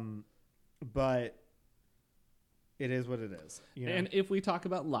 But it is what it is. You know? And if we talk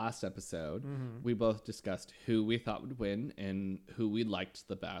about last episode, we both discussed who we thought would win and who we liked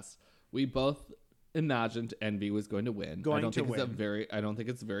the best. We both imagined Envy was going to win. I don't think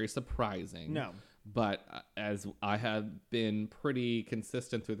it's very surprising. No. But as I have been pretty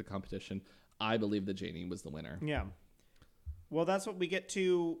consistent through the competition, I believe that Janie was the winner. Yeah. Well, that's what we get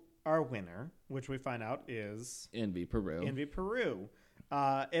to our winner, which we find out is Envy Peru. Envy Peru.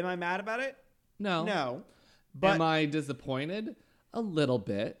 Am I mad about it? No. No. But Am I disappointed? A little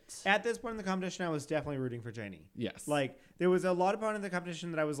bit. At this point in the competition, I was definitely rooting for Janie. Yes. Like there was a lot of part of the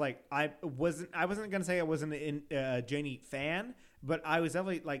competition that I was like, I wasn't gonna say I wasn't a Janie fan, but I was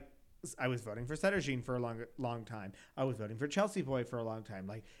definitely like, I was voting for Sedergine for a long time. I was voting for Chelsea Boy for a long time.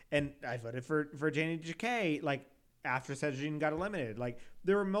 Like, and I voted for Janie Jacquet, like after Sedergine got eliminated. Like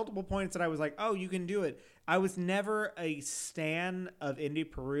there were multiple points that I was like, oh, you can do it. I was never a stan of Indy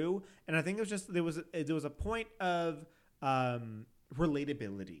Peru, and I think it was just there was a point of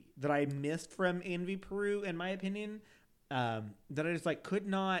relatability that I missed from Envy Peru, in my opinion, that I just like could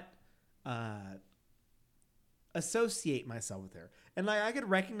not associate myself with her. And like I could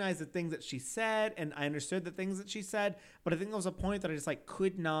recognize the things that she said, and I understood the things that she said, but I think there was a point that I just like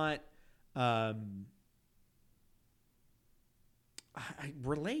could not I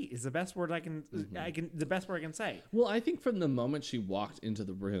relate is the best word I can the best word I can say. Well, I think from the moment she walked into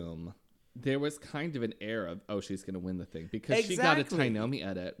the room, there was kind of an air of, oh, she's going to win the thing. Because she got a Tainomi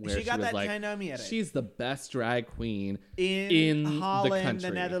edit where she was like, Tainomi edit. She's the best drag queen in Holland, the country.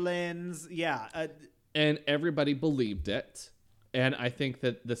 The Netherlands. Yeah. And everybody believed it. And I think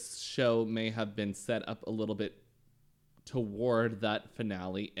that this show may have been set up a little bit toward that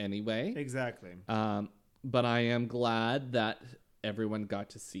finale anyway. Exactly. But I am glad that everyone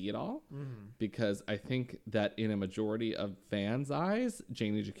got to see it all, because I think that in a majority of fans' eyes,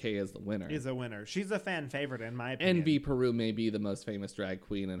 Janie Jacquet is the winner. Is a winner. She's a fan favorite in my opinion. Envy Peru may be the most famous drag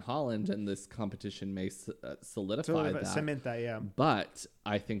queen in Holland, and this competition may solidify that. Cement that, yeah. But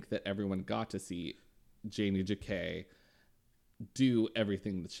I think that everyone got to see Janie Jacquet do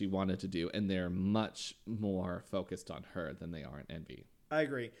everything that she wanted to do, and they're much more focused on her than they are in Envy. I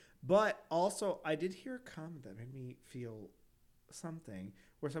agree. But also, I did hear a comment that made me feel something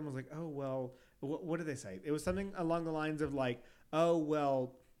where someone was like, oh, well, what did they say? It was something along the lines of like, oh,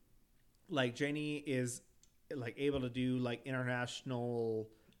 well, like Janie is like able to do like international,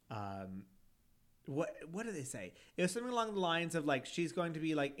 what did they say? It was something along the lines of like, she's going to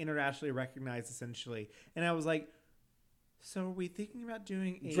be like internationally recognized essentially. And I was like, so are we thinking about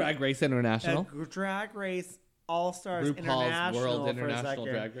doing a Drag Race International? A Drag Race All-Stars RuPaul's International World for International a second.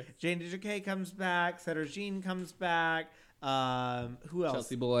 Drag Race. Janie Jacquet comes back. Sedergine comes back. Who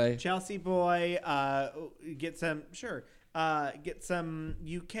else? Chelsea Boy. Get some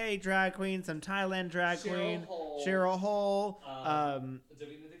UK drag queen, some Thailand drag queen. Cheryl Hole. Davina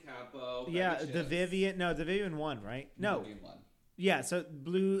DeCampo. Yeah, the Vivian won, right? No. Vivian won. Yeah, so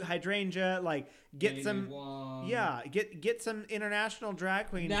Blue Hydrangea, like get Amy some Wong. Yeah, get some international drag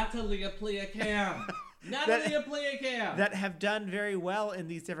queen. Natalia Pliacam. That have done very well in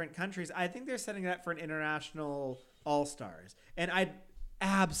these different countries. I think they're setting it up for an international all-stars. And I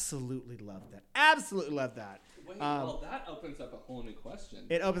absolutely love that. Absolutely love that. Wait, well, that opens up a whole new question.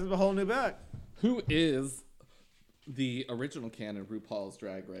 It opens up a whole new book. Who is the original canon RuPaul's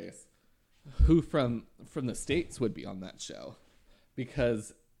Drag Race? Who from the States would be on that show?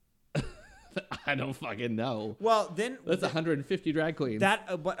 Because I don't fucking know. Well, then that's 150 drag queens.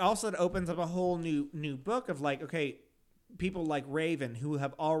 But also it opens up a whole new book of like, okay, people like Raven who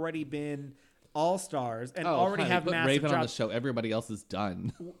have already been all-stars and already have massive Raven drops. on the show. Everybody else is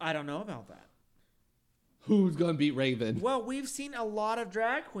done. I don't know about that. Who's gonna beat Raven? Well, we've seen a lot of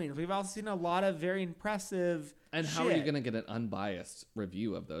drag queens. We've also seen a lot of very impressive. And how are you gonna get an unbiased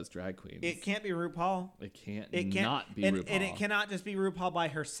review of those drag queens? It can't be RuPaul. It can't not be RuPaul. And it cannot just be RuPaul by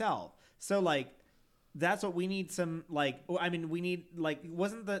herself. So like, that's what we need. Some like, I mean, we need like,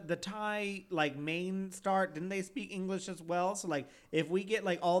 wasn't the Thai like main start? Didn't they speak English as well? So like, if we get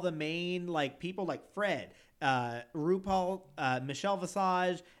like all the main like people like Fred, RuPaul, Michelle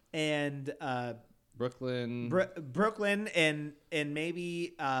Visage, and Brooklyn and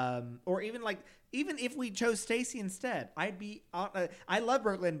maybe or even if we chose Stacey instead, I'd be I love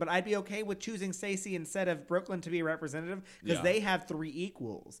Brooklyn, but I'd be okay with choosing Stacey instead of Brooklyn to be a representative because they have 3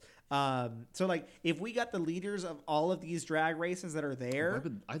 equals. So like if we got the leaders of all of these drag races that are there,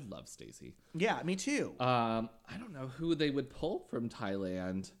 I'd love Stacey. Yeah, me too. I don't know who they would pull from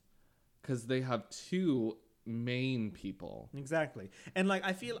Thailand because they have 2 main people. Exactly. And like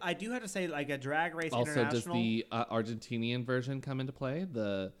I do have to say like a Drag Race also, International. does the Argentinian version come into play?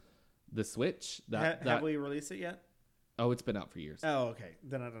 The Switch? Have we released it yet? Oh, it's been out for years. Oh, okay.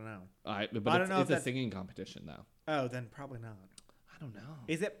 Then I don't know. But I don't know it's a singing competition though. Oh, then probably not. I don't know.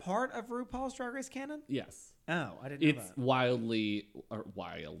 Is it part of RuPaul's Drag Race canon? Yes. Oh, I didn't know that. It's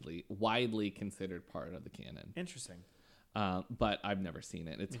widely considered part of the canon. Interesting. But I've never seen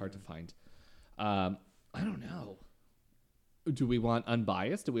it. It's hard to find. I don't know. Do we want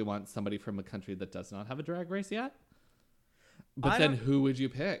unbiased? Do we want somebody from a country that does not have a drag race yet? But then who would you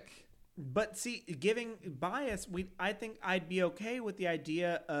pick? But see, giving bias, I think I'd be okay with the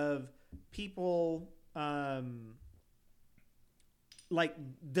idea of people like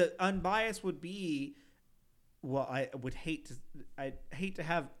the unbiased would be. Well, I'd hate to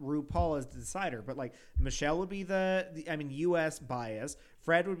have RuPaul as the decider, but like Michelle would be the U.S. bias.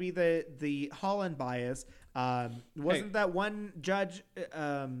 Fred would be the Holland bias. Wasn't that one judge,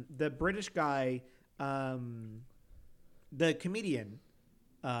 the British guy, the comedian?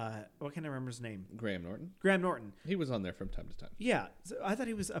 What can I remember his name? Graham Norton. Graham Norton. He was on there from time to time. Yeah, so I thought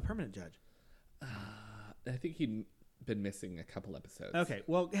he was a permanent judge. I think he'd been missing a couple episodes. Okay,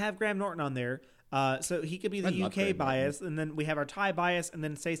 well, have Graham Norton on there. So he could be the I love UK Graham bias, and then we have our Thai bias, and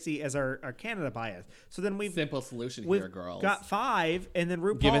then Stacey as our Canada bias. So then we've Simple solution we've here, girls. got 5, and then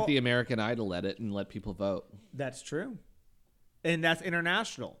RuPaul. Give it the American Idol edit and let people vote. That's true, and that's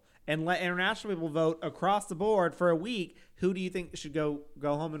international. And let international people vote across the board for a week. Who do you think should go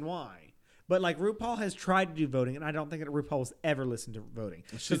home and why? But like RuPaul has tried to do voting, and I don't think that RuPaul has ever listened to voting.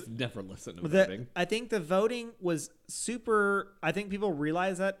 She's never listened to voting. I think the voting was super. I think people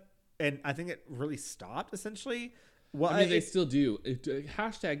realize that, and I think it really stopped essentially. Well, I mean, they still do.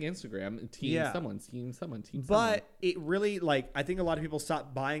 Hashtag Instagram, team someone, team someone, team someone. But it really, like, I think a lot of people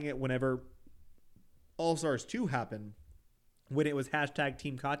stopped buying it whenever All Stars 2 happened, when it was hashtag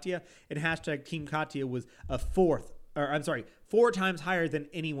Team Katya, and hashtag Team Katya was 4 times higher than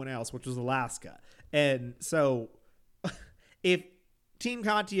anyone else, which was Alaska. And so if Team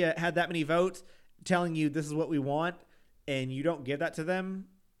Katya had that many votes telling you this is what we want, and you don't give that to them,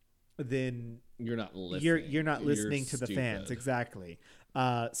 then you're not listening. You're not listening to the fans. Exactly.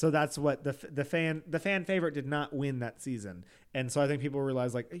 So that's what the fan favorite did not win that season. And so I think people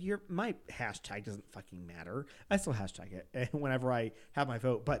realize, like, my hashtag doesn't fucking matter. I still hashtag it whenever I have my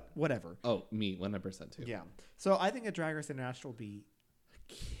vote, but whatever. Oh, me 100% too. Yeah. So I think a Drag Race International would be.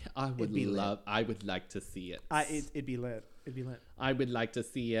 I would like to see it. It'd be lit. It'd be lit. I would like to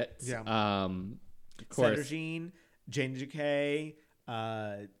see it. Yeah. Of course. Cedar Jean, Ginger K,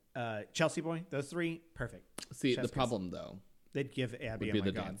 Chelsea Boy. Those 3, perfect. See, the problem though they'd give Abby would be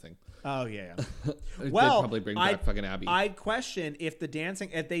the dancing. Oh yeah. They'd Well, probably bring back fucking Abby. I'd question if the dancing,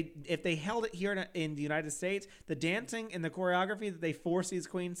 if they held it here in the United States, the dancing and the choreography that they force these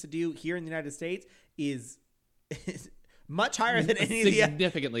queens to do here in the United States is much higher than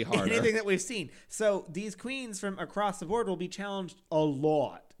significantly harder. Anything that we've seen. So these queens from across the board will be challenged a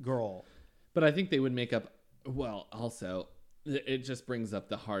lot, girl. But I think they would make up. Well, also, it just brings up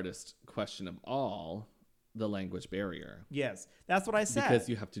the hardest question of all. The language barrier. Yes, that's what I said. Because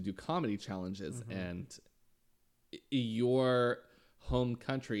you have to do comedy challenges, and your home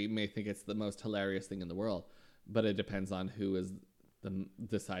country may think it's the most hilarious thing in the world, but it depends on who is the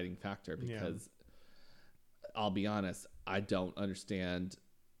deciding factor. Because I'll be honest, I don't understand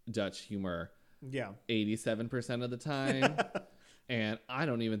Dutch humor. Yeah, 87% of the time, and I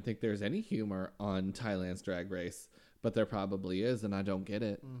don't even think there's any humor on Thailand's Drag Race, but there probably is, and I don't get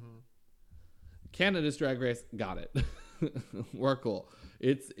it. Canada's Drag Race, got it. We're cool.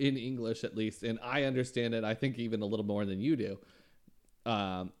 It's in English at least, and I understand it. I think even a little more than you do.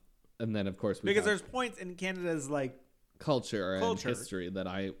 And then of course because there's points in Canada's like culture and history that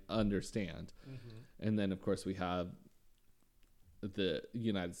I understand, and then of course we have the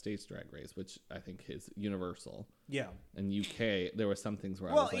United States Drag Race, which I think is universal. Yeah. And UK, there were some things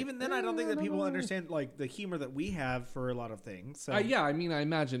where I was like, even then, I don't think that people understand like the humor that we have for a lot of things. So yeah, I mean, I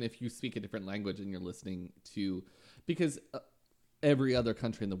imagine if you speak a different language and you're listening to, because every other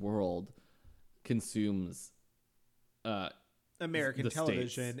country in the world consumes American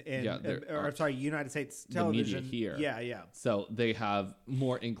television and United States television. The media here. Yeah. So they have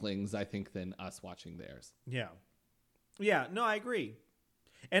more inklings, I think, than us watching theirs. Yeah, no, I agree.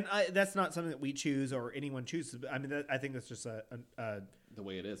 And that's not something that we choose or anyone chooses. I mean, I think that's just the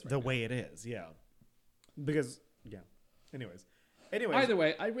way it is. Way it is, yeah. Because, yeah. Anyways. Either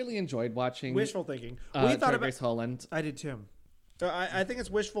way, I really enjoyed watching Wishful Thinking. We thought Drag Race Holland. I did too. I think it's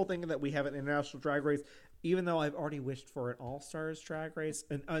wishful thinking that we have an international drag race, even though I've already wished for an All-Stars Drag Race.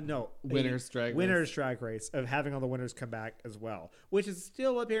 Winners Drag Race of having all the winners come back as well, which is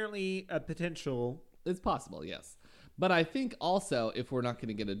still apparently a potential. It's possible, yes. But I think also if we're not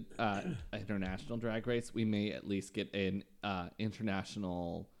going to get an international drag race, we may at least get an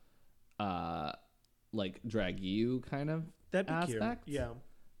international like drag you kind of That'd be aspect. Cute. Yeah.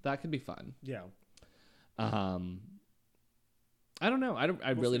 That could be fun. Yeah. I don't know.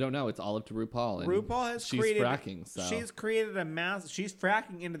 I really don't know. It's all up to RuPaul. And RuPaul has she's fracking. So she's created she's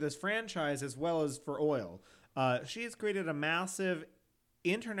fracking into this franchise as well as for oil. She's created a massive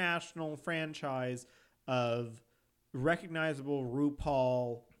international franchise of recognizable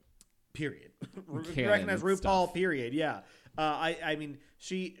RuPaul period. Canon Recognize RuPaul, stuff. period. Yeah. I mean,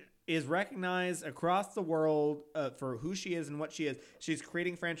 she is recognized across the world for who she is and what she is. She's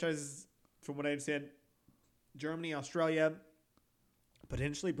creating franchises, from what I understand, Germany, Australia,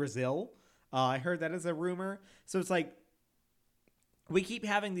 potentially Brazil. I heard that as a rumor. So it's like, we keep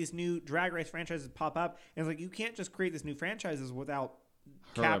having these new Drag Race franchises pop up, and it's like, you can't just create these new franchises without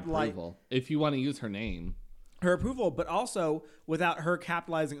Her approval. If you want to use her name. her approval, but also without her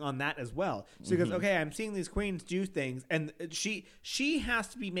capitalizing on that as well. So because, okay, I'm seeing these queens do things, and she has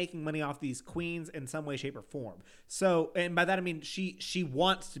to be making money off these queens in some way, shape, or form. So, and by that I mean she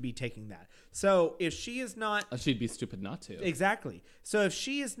wants to be taking that. So if she is not, She'd be stupid not to. exactly. So if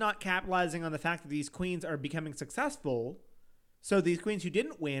she is not capitalizing on the fact that these queens are becoming successful, so these queens who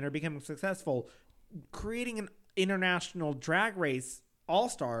didn't win are becoming successful, creating an international Drag Race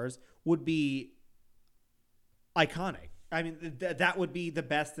All-Stars would be iconic. I mean, that would be the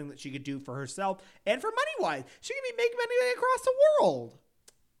best thing that she could do for herself and for money-wise. She could be making money across the world.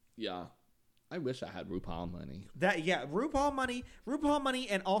 Yeah. I wish I had RuPaul money. RuPaul money,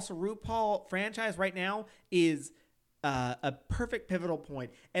 and also RuPaul franchise right now is a perfect pivotal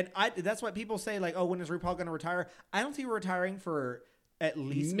point. And that's why people say, like, oh, when is RuPaul going to retire? I don't see her retiring for at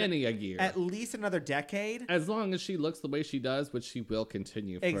least many a year. At least another decade. As long as she looks the way she does, which she will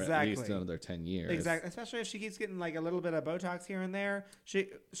continue for at least another 10 years. Exactly. Especially if she keeps getting like a little bit of Botox here and there. She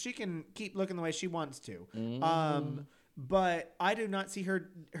can keep looking the way she wants to. But I do not see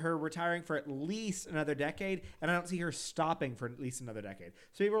her retiring for at least another decade, and I don't see her stopping for at least another decade.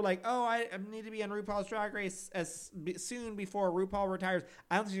 So people are like, oh, I need to be on RuPaul's Drag Race soon before RuPaul retires.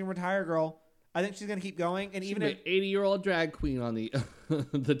 I don't think she's going to retire, girl. I think she's going to keep going. And even an 80-year-old drag queen on the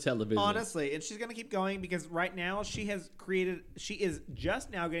the television. Honestly, and she's going to keep going because right now she is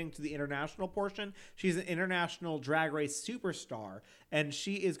just now getting to the international portion. She's an international Drag Race superstar, and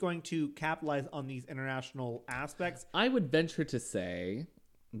she is going to capitalize on these international aspects. I would venture to say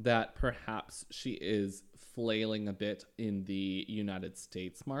that perhaps she is flailing a bit in the United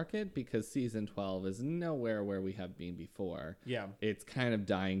States market because season 12 is nowhere where we have been before. Yeah. It's kind of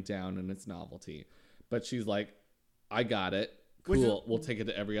dying down in its novelty. But she's like, I got it. Cool. We'll take it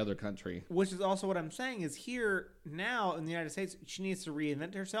to every other country. Which is also what I'm saying is here now in the United States, she needs to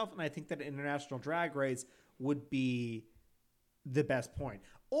reinvent herself. And I think that an international Drag Race would be the best point.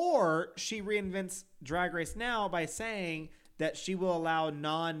 Or she reinvents Drag Race now by saying that she will allow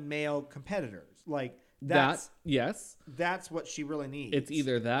non-male competitors. Like, yes. That's what she really needs. It's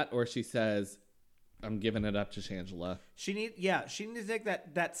either that or she says, I'm giving it up to Shangela. She needs to take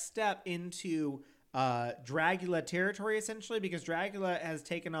that step into Dragula territory, essentially, because Dragula has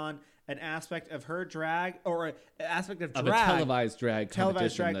taken on an aspect of her drag, or an aspect of drag. Of a televised drag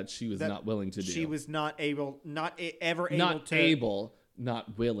competition that she was not willing to do. She was not willing to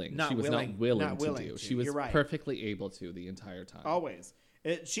do. She was perfectly able to the entire time. Always.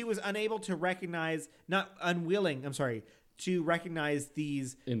 She was unable to recognize, to recognize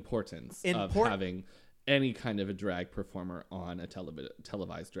these importance of having any kind of a drag performer on a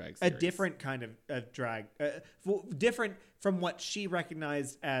televised drag series. A different kind of drag, different from what she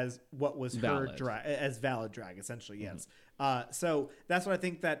recognized as what was her drag, as valid drag, essentially. Yes. So that's what I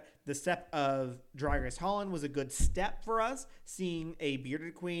think, that the step of Drag Race Holland was a good step for us, seeing a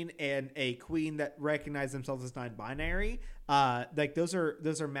bearded queen and a queen that recognized themselves as non-binary. Like those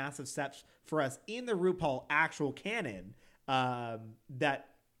are massive steps for us in the RuPaul actual canon, that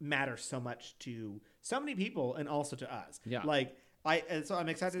matter so much to so many people and also to us. Yeah. So I'm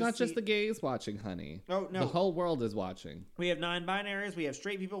excited. It's not just the gays watching, honey. Oh no, the whole world is watching. We have non-binaries. We have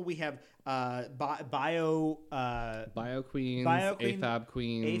straight people. We have bio queens, AFAB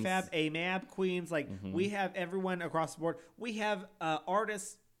queens, AMAB queens. Like we have everyone across the board. We have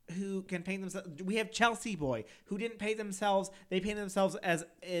artists who can paint themselves. We have Chelsea Boy, who didn't paint themselves. They painted themselves as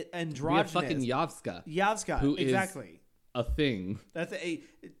androgynous. We have fucking Yovska. Who exactly is a thing.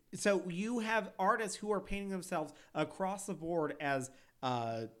 So you have artists who are painting themselves across the board as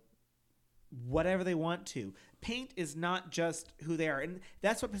whatever they want to. Paint is not just who they are. And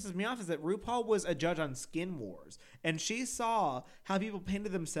that's what pisses me off, is that RuPaul was a judge on Skin Wars. And she saw how people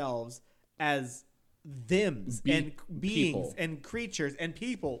painted themselves as thems and beings people. And creatures and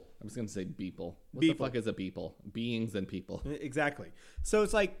people. I was going to say beeple. What the fuck is a beeple? Beings and people. Exactly. So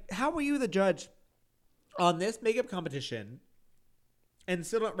it's like, how were you the judge on this makeup competition and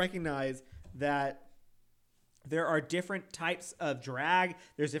still don't recognize that there are different types of drag,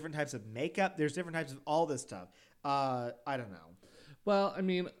 there's different types of makeup, there's different types of all this stuff? I don't know. Well, I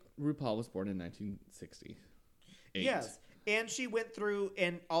mean, RuPaul was born in 1960. Yes. And she went through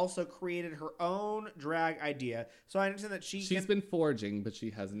and also created her own drag idea. So I understand that she's been forging, but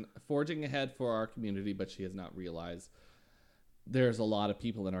she hasn't forging ahead for our community, but she has not realized there's a lot of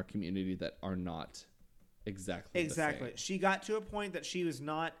people in our community that are not exactly the same. She got to a point that she was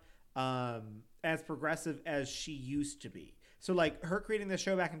not as progressive as she used to be. So like her creating the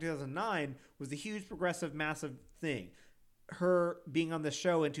show back in 2009 was a huge progressive, massive thing. Her being on the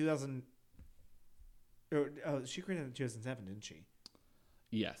show in 2000. She created it in 2007, didn't she?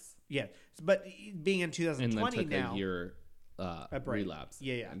 Yes. Yeah, but being in 2020 and then took now, a year a break. relapse.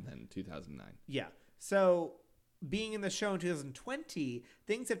 Yeah. And then 2009. Yeah. So being in the show in 2020,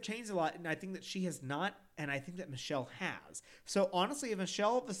 things have changed a lot, and I think that she has not, and I think that Michelle has. So honestly, if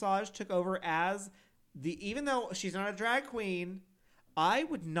Michelle Visage took over as even though she's not a drag queen, I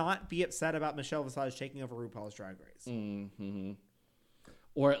would not be upset about Michelle Visage taking over RuPaul's Drag Race. Mm-hmm.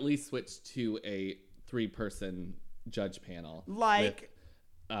 Or at least switch to a 3-person judge panel, like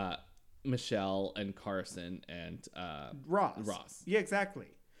with, Michelle and Carson and Ross. Yeah, exactly.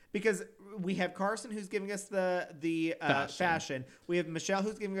 Because we have Carson who's giving us the fashion. We have Michelle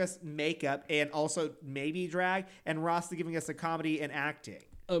who's giving us makeup and also maybe drag, and Ross is giving us the comedy and acting.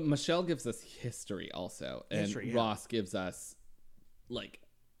 Michelle gives us history also, and Ross gives us like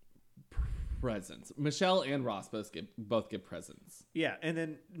presence. Michelle and Ross both give presence. Yeah, and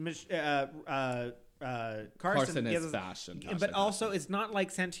then Carson is fashion, but also it's not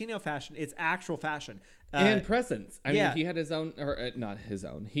like Santino fashion; it's actual fashion and presence. I mean, he had his own, or not his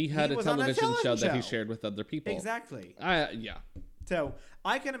own. He had a television show that he shared with other people. Exactly. Yeah. So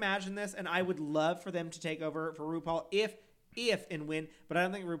I can imagine this, and I would love for them to take over for RuPaul if and when. But I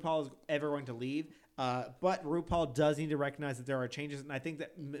don't think RuPaul is ever going to leave. But RuPaul does need to recognize that there are changes, and I think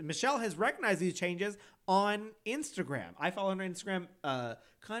that Michelle has recognized these changes on Instagram. I follow her on Instagram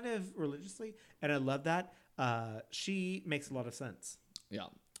kind of religiously, and I love that. She makes a lot of sense. Yeah.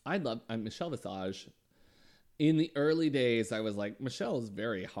 I love Michelle Visage. In the early days, I was like, Michelle is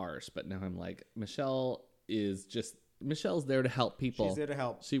very harsh, but now I'm like, Michelle's there to help people. She's there to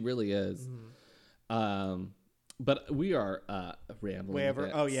help. She really is. Mm-hmm. But we are rambling. Way over.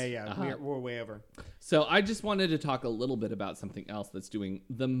 Oh, yeah. Uh-huh. We're way over. So I just wanted to talk a little bit about something else that's doing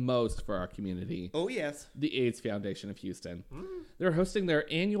the most for our community. Oh, yes. The AIDS Foundation of Houston. They're hosting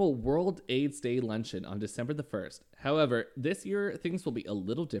their annual World AIDS Day Luncheon on December the 1st. However, this year, things will be a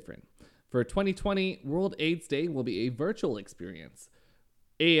little different. For 2020, World AIDS Day will be a virtual experience.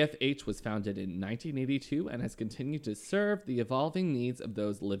 AFH was founded in 1982 and has continued to serve the evolving needs of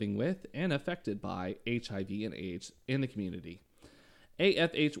those living with and affected by HIV and AIDS in the community.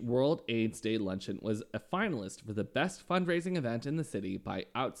 AFH World AIDS Day Luncheon was a finalist for the best fundraising event in the city by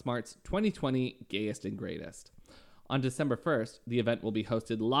Outsmart's 2020 Gayest and Greatest. On December 1st, the event will be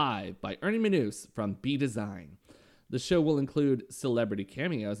hosted live by Ernie Manous from B Design. The show will include celebrity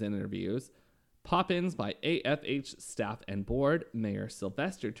cameos and interviews, pop-ins by AFH staff and board, Mayor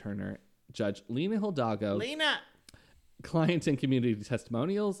Sylvester Turner, Judge Lena Hidalgo, client and community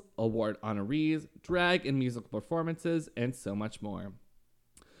testimonials, award honorees, drag and musical performances, and so much more.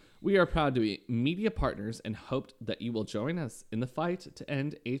 We are proud to be media partners and hoped that you will join us in the fight to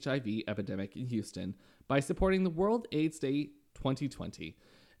end HIV epidemic in Houston by supporting the World AIDS Day 2020,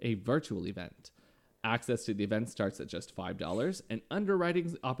 a virtual event. Access to the event starts at just $5, and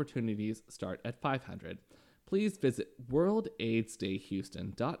underwriting opportunities start at $500. Please visit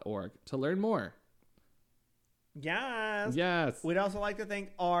worldaidsdayhouston.org to learn more. Yes. We'd also like to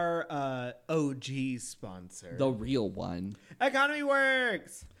thank our OG sponsor, the real one, Economy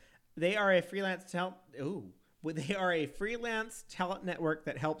Works. They are a freelance talent. They are a freelance talent network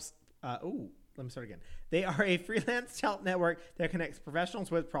that helps. Let me start again. They are a freelance talent network that connects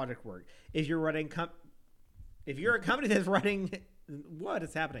professionals with project work. If you're a company that's running, what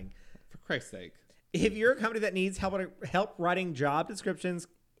is happening? For Christ's sake. If you're a company that needs help writing job descriptions,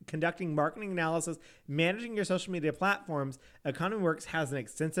 conducting marketing analysis, managing your social media platforms, Economy Works has an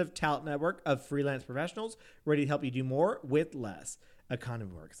extensive talent network of freelance professionals ready to help you do more with less.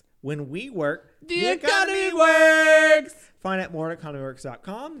 Economy Works. When we work, the economy works! Find out more at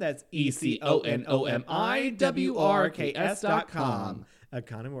economyworks.com. That's ECONOMIWRKS.com.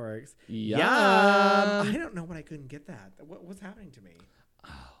 Economy Works. Yum. I don't know, but I couldn't get that. What's happening to me?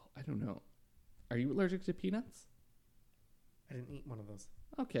 Oh, I don't know. Are you allergic to peanuts? I didn't eat one of those.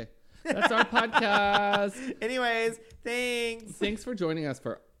 Okay. That's our podcast. Anyways, thanks. Thanks for joining us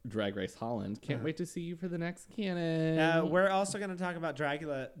for Drag Race Holland. Can't wait to see you for the next canon. We're also going to talk about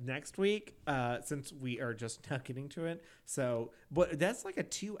Dragula next week, since we are just now getting to it. So, but that's like a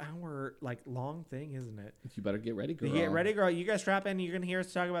 2-hour long thing, isn't it? You better get ready, girl. Get ready, girl. You guys strap in. You're going to hear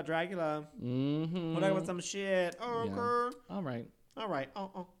us talk about Dragula. Mm-hmm. We'll talk about some shit. Oh, Yeah. girl. All right. All right.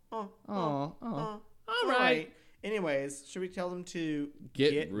 All All right. Anyways, should we tell them to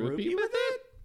Get Rupee with it?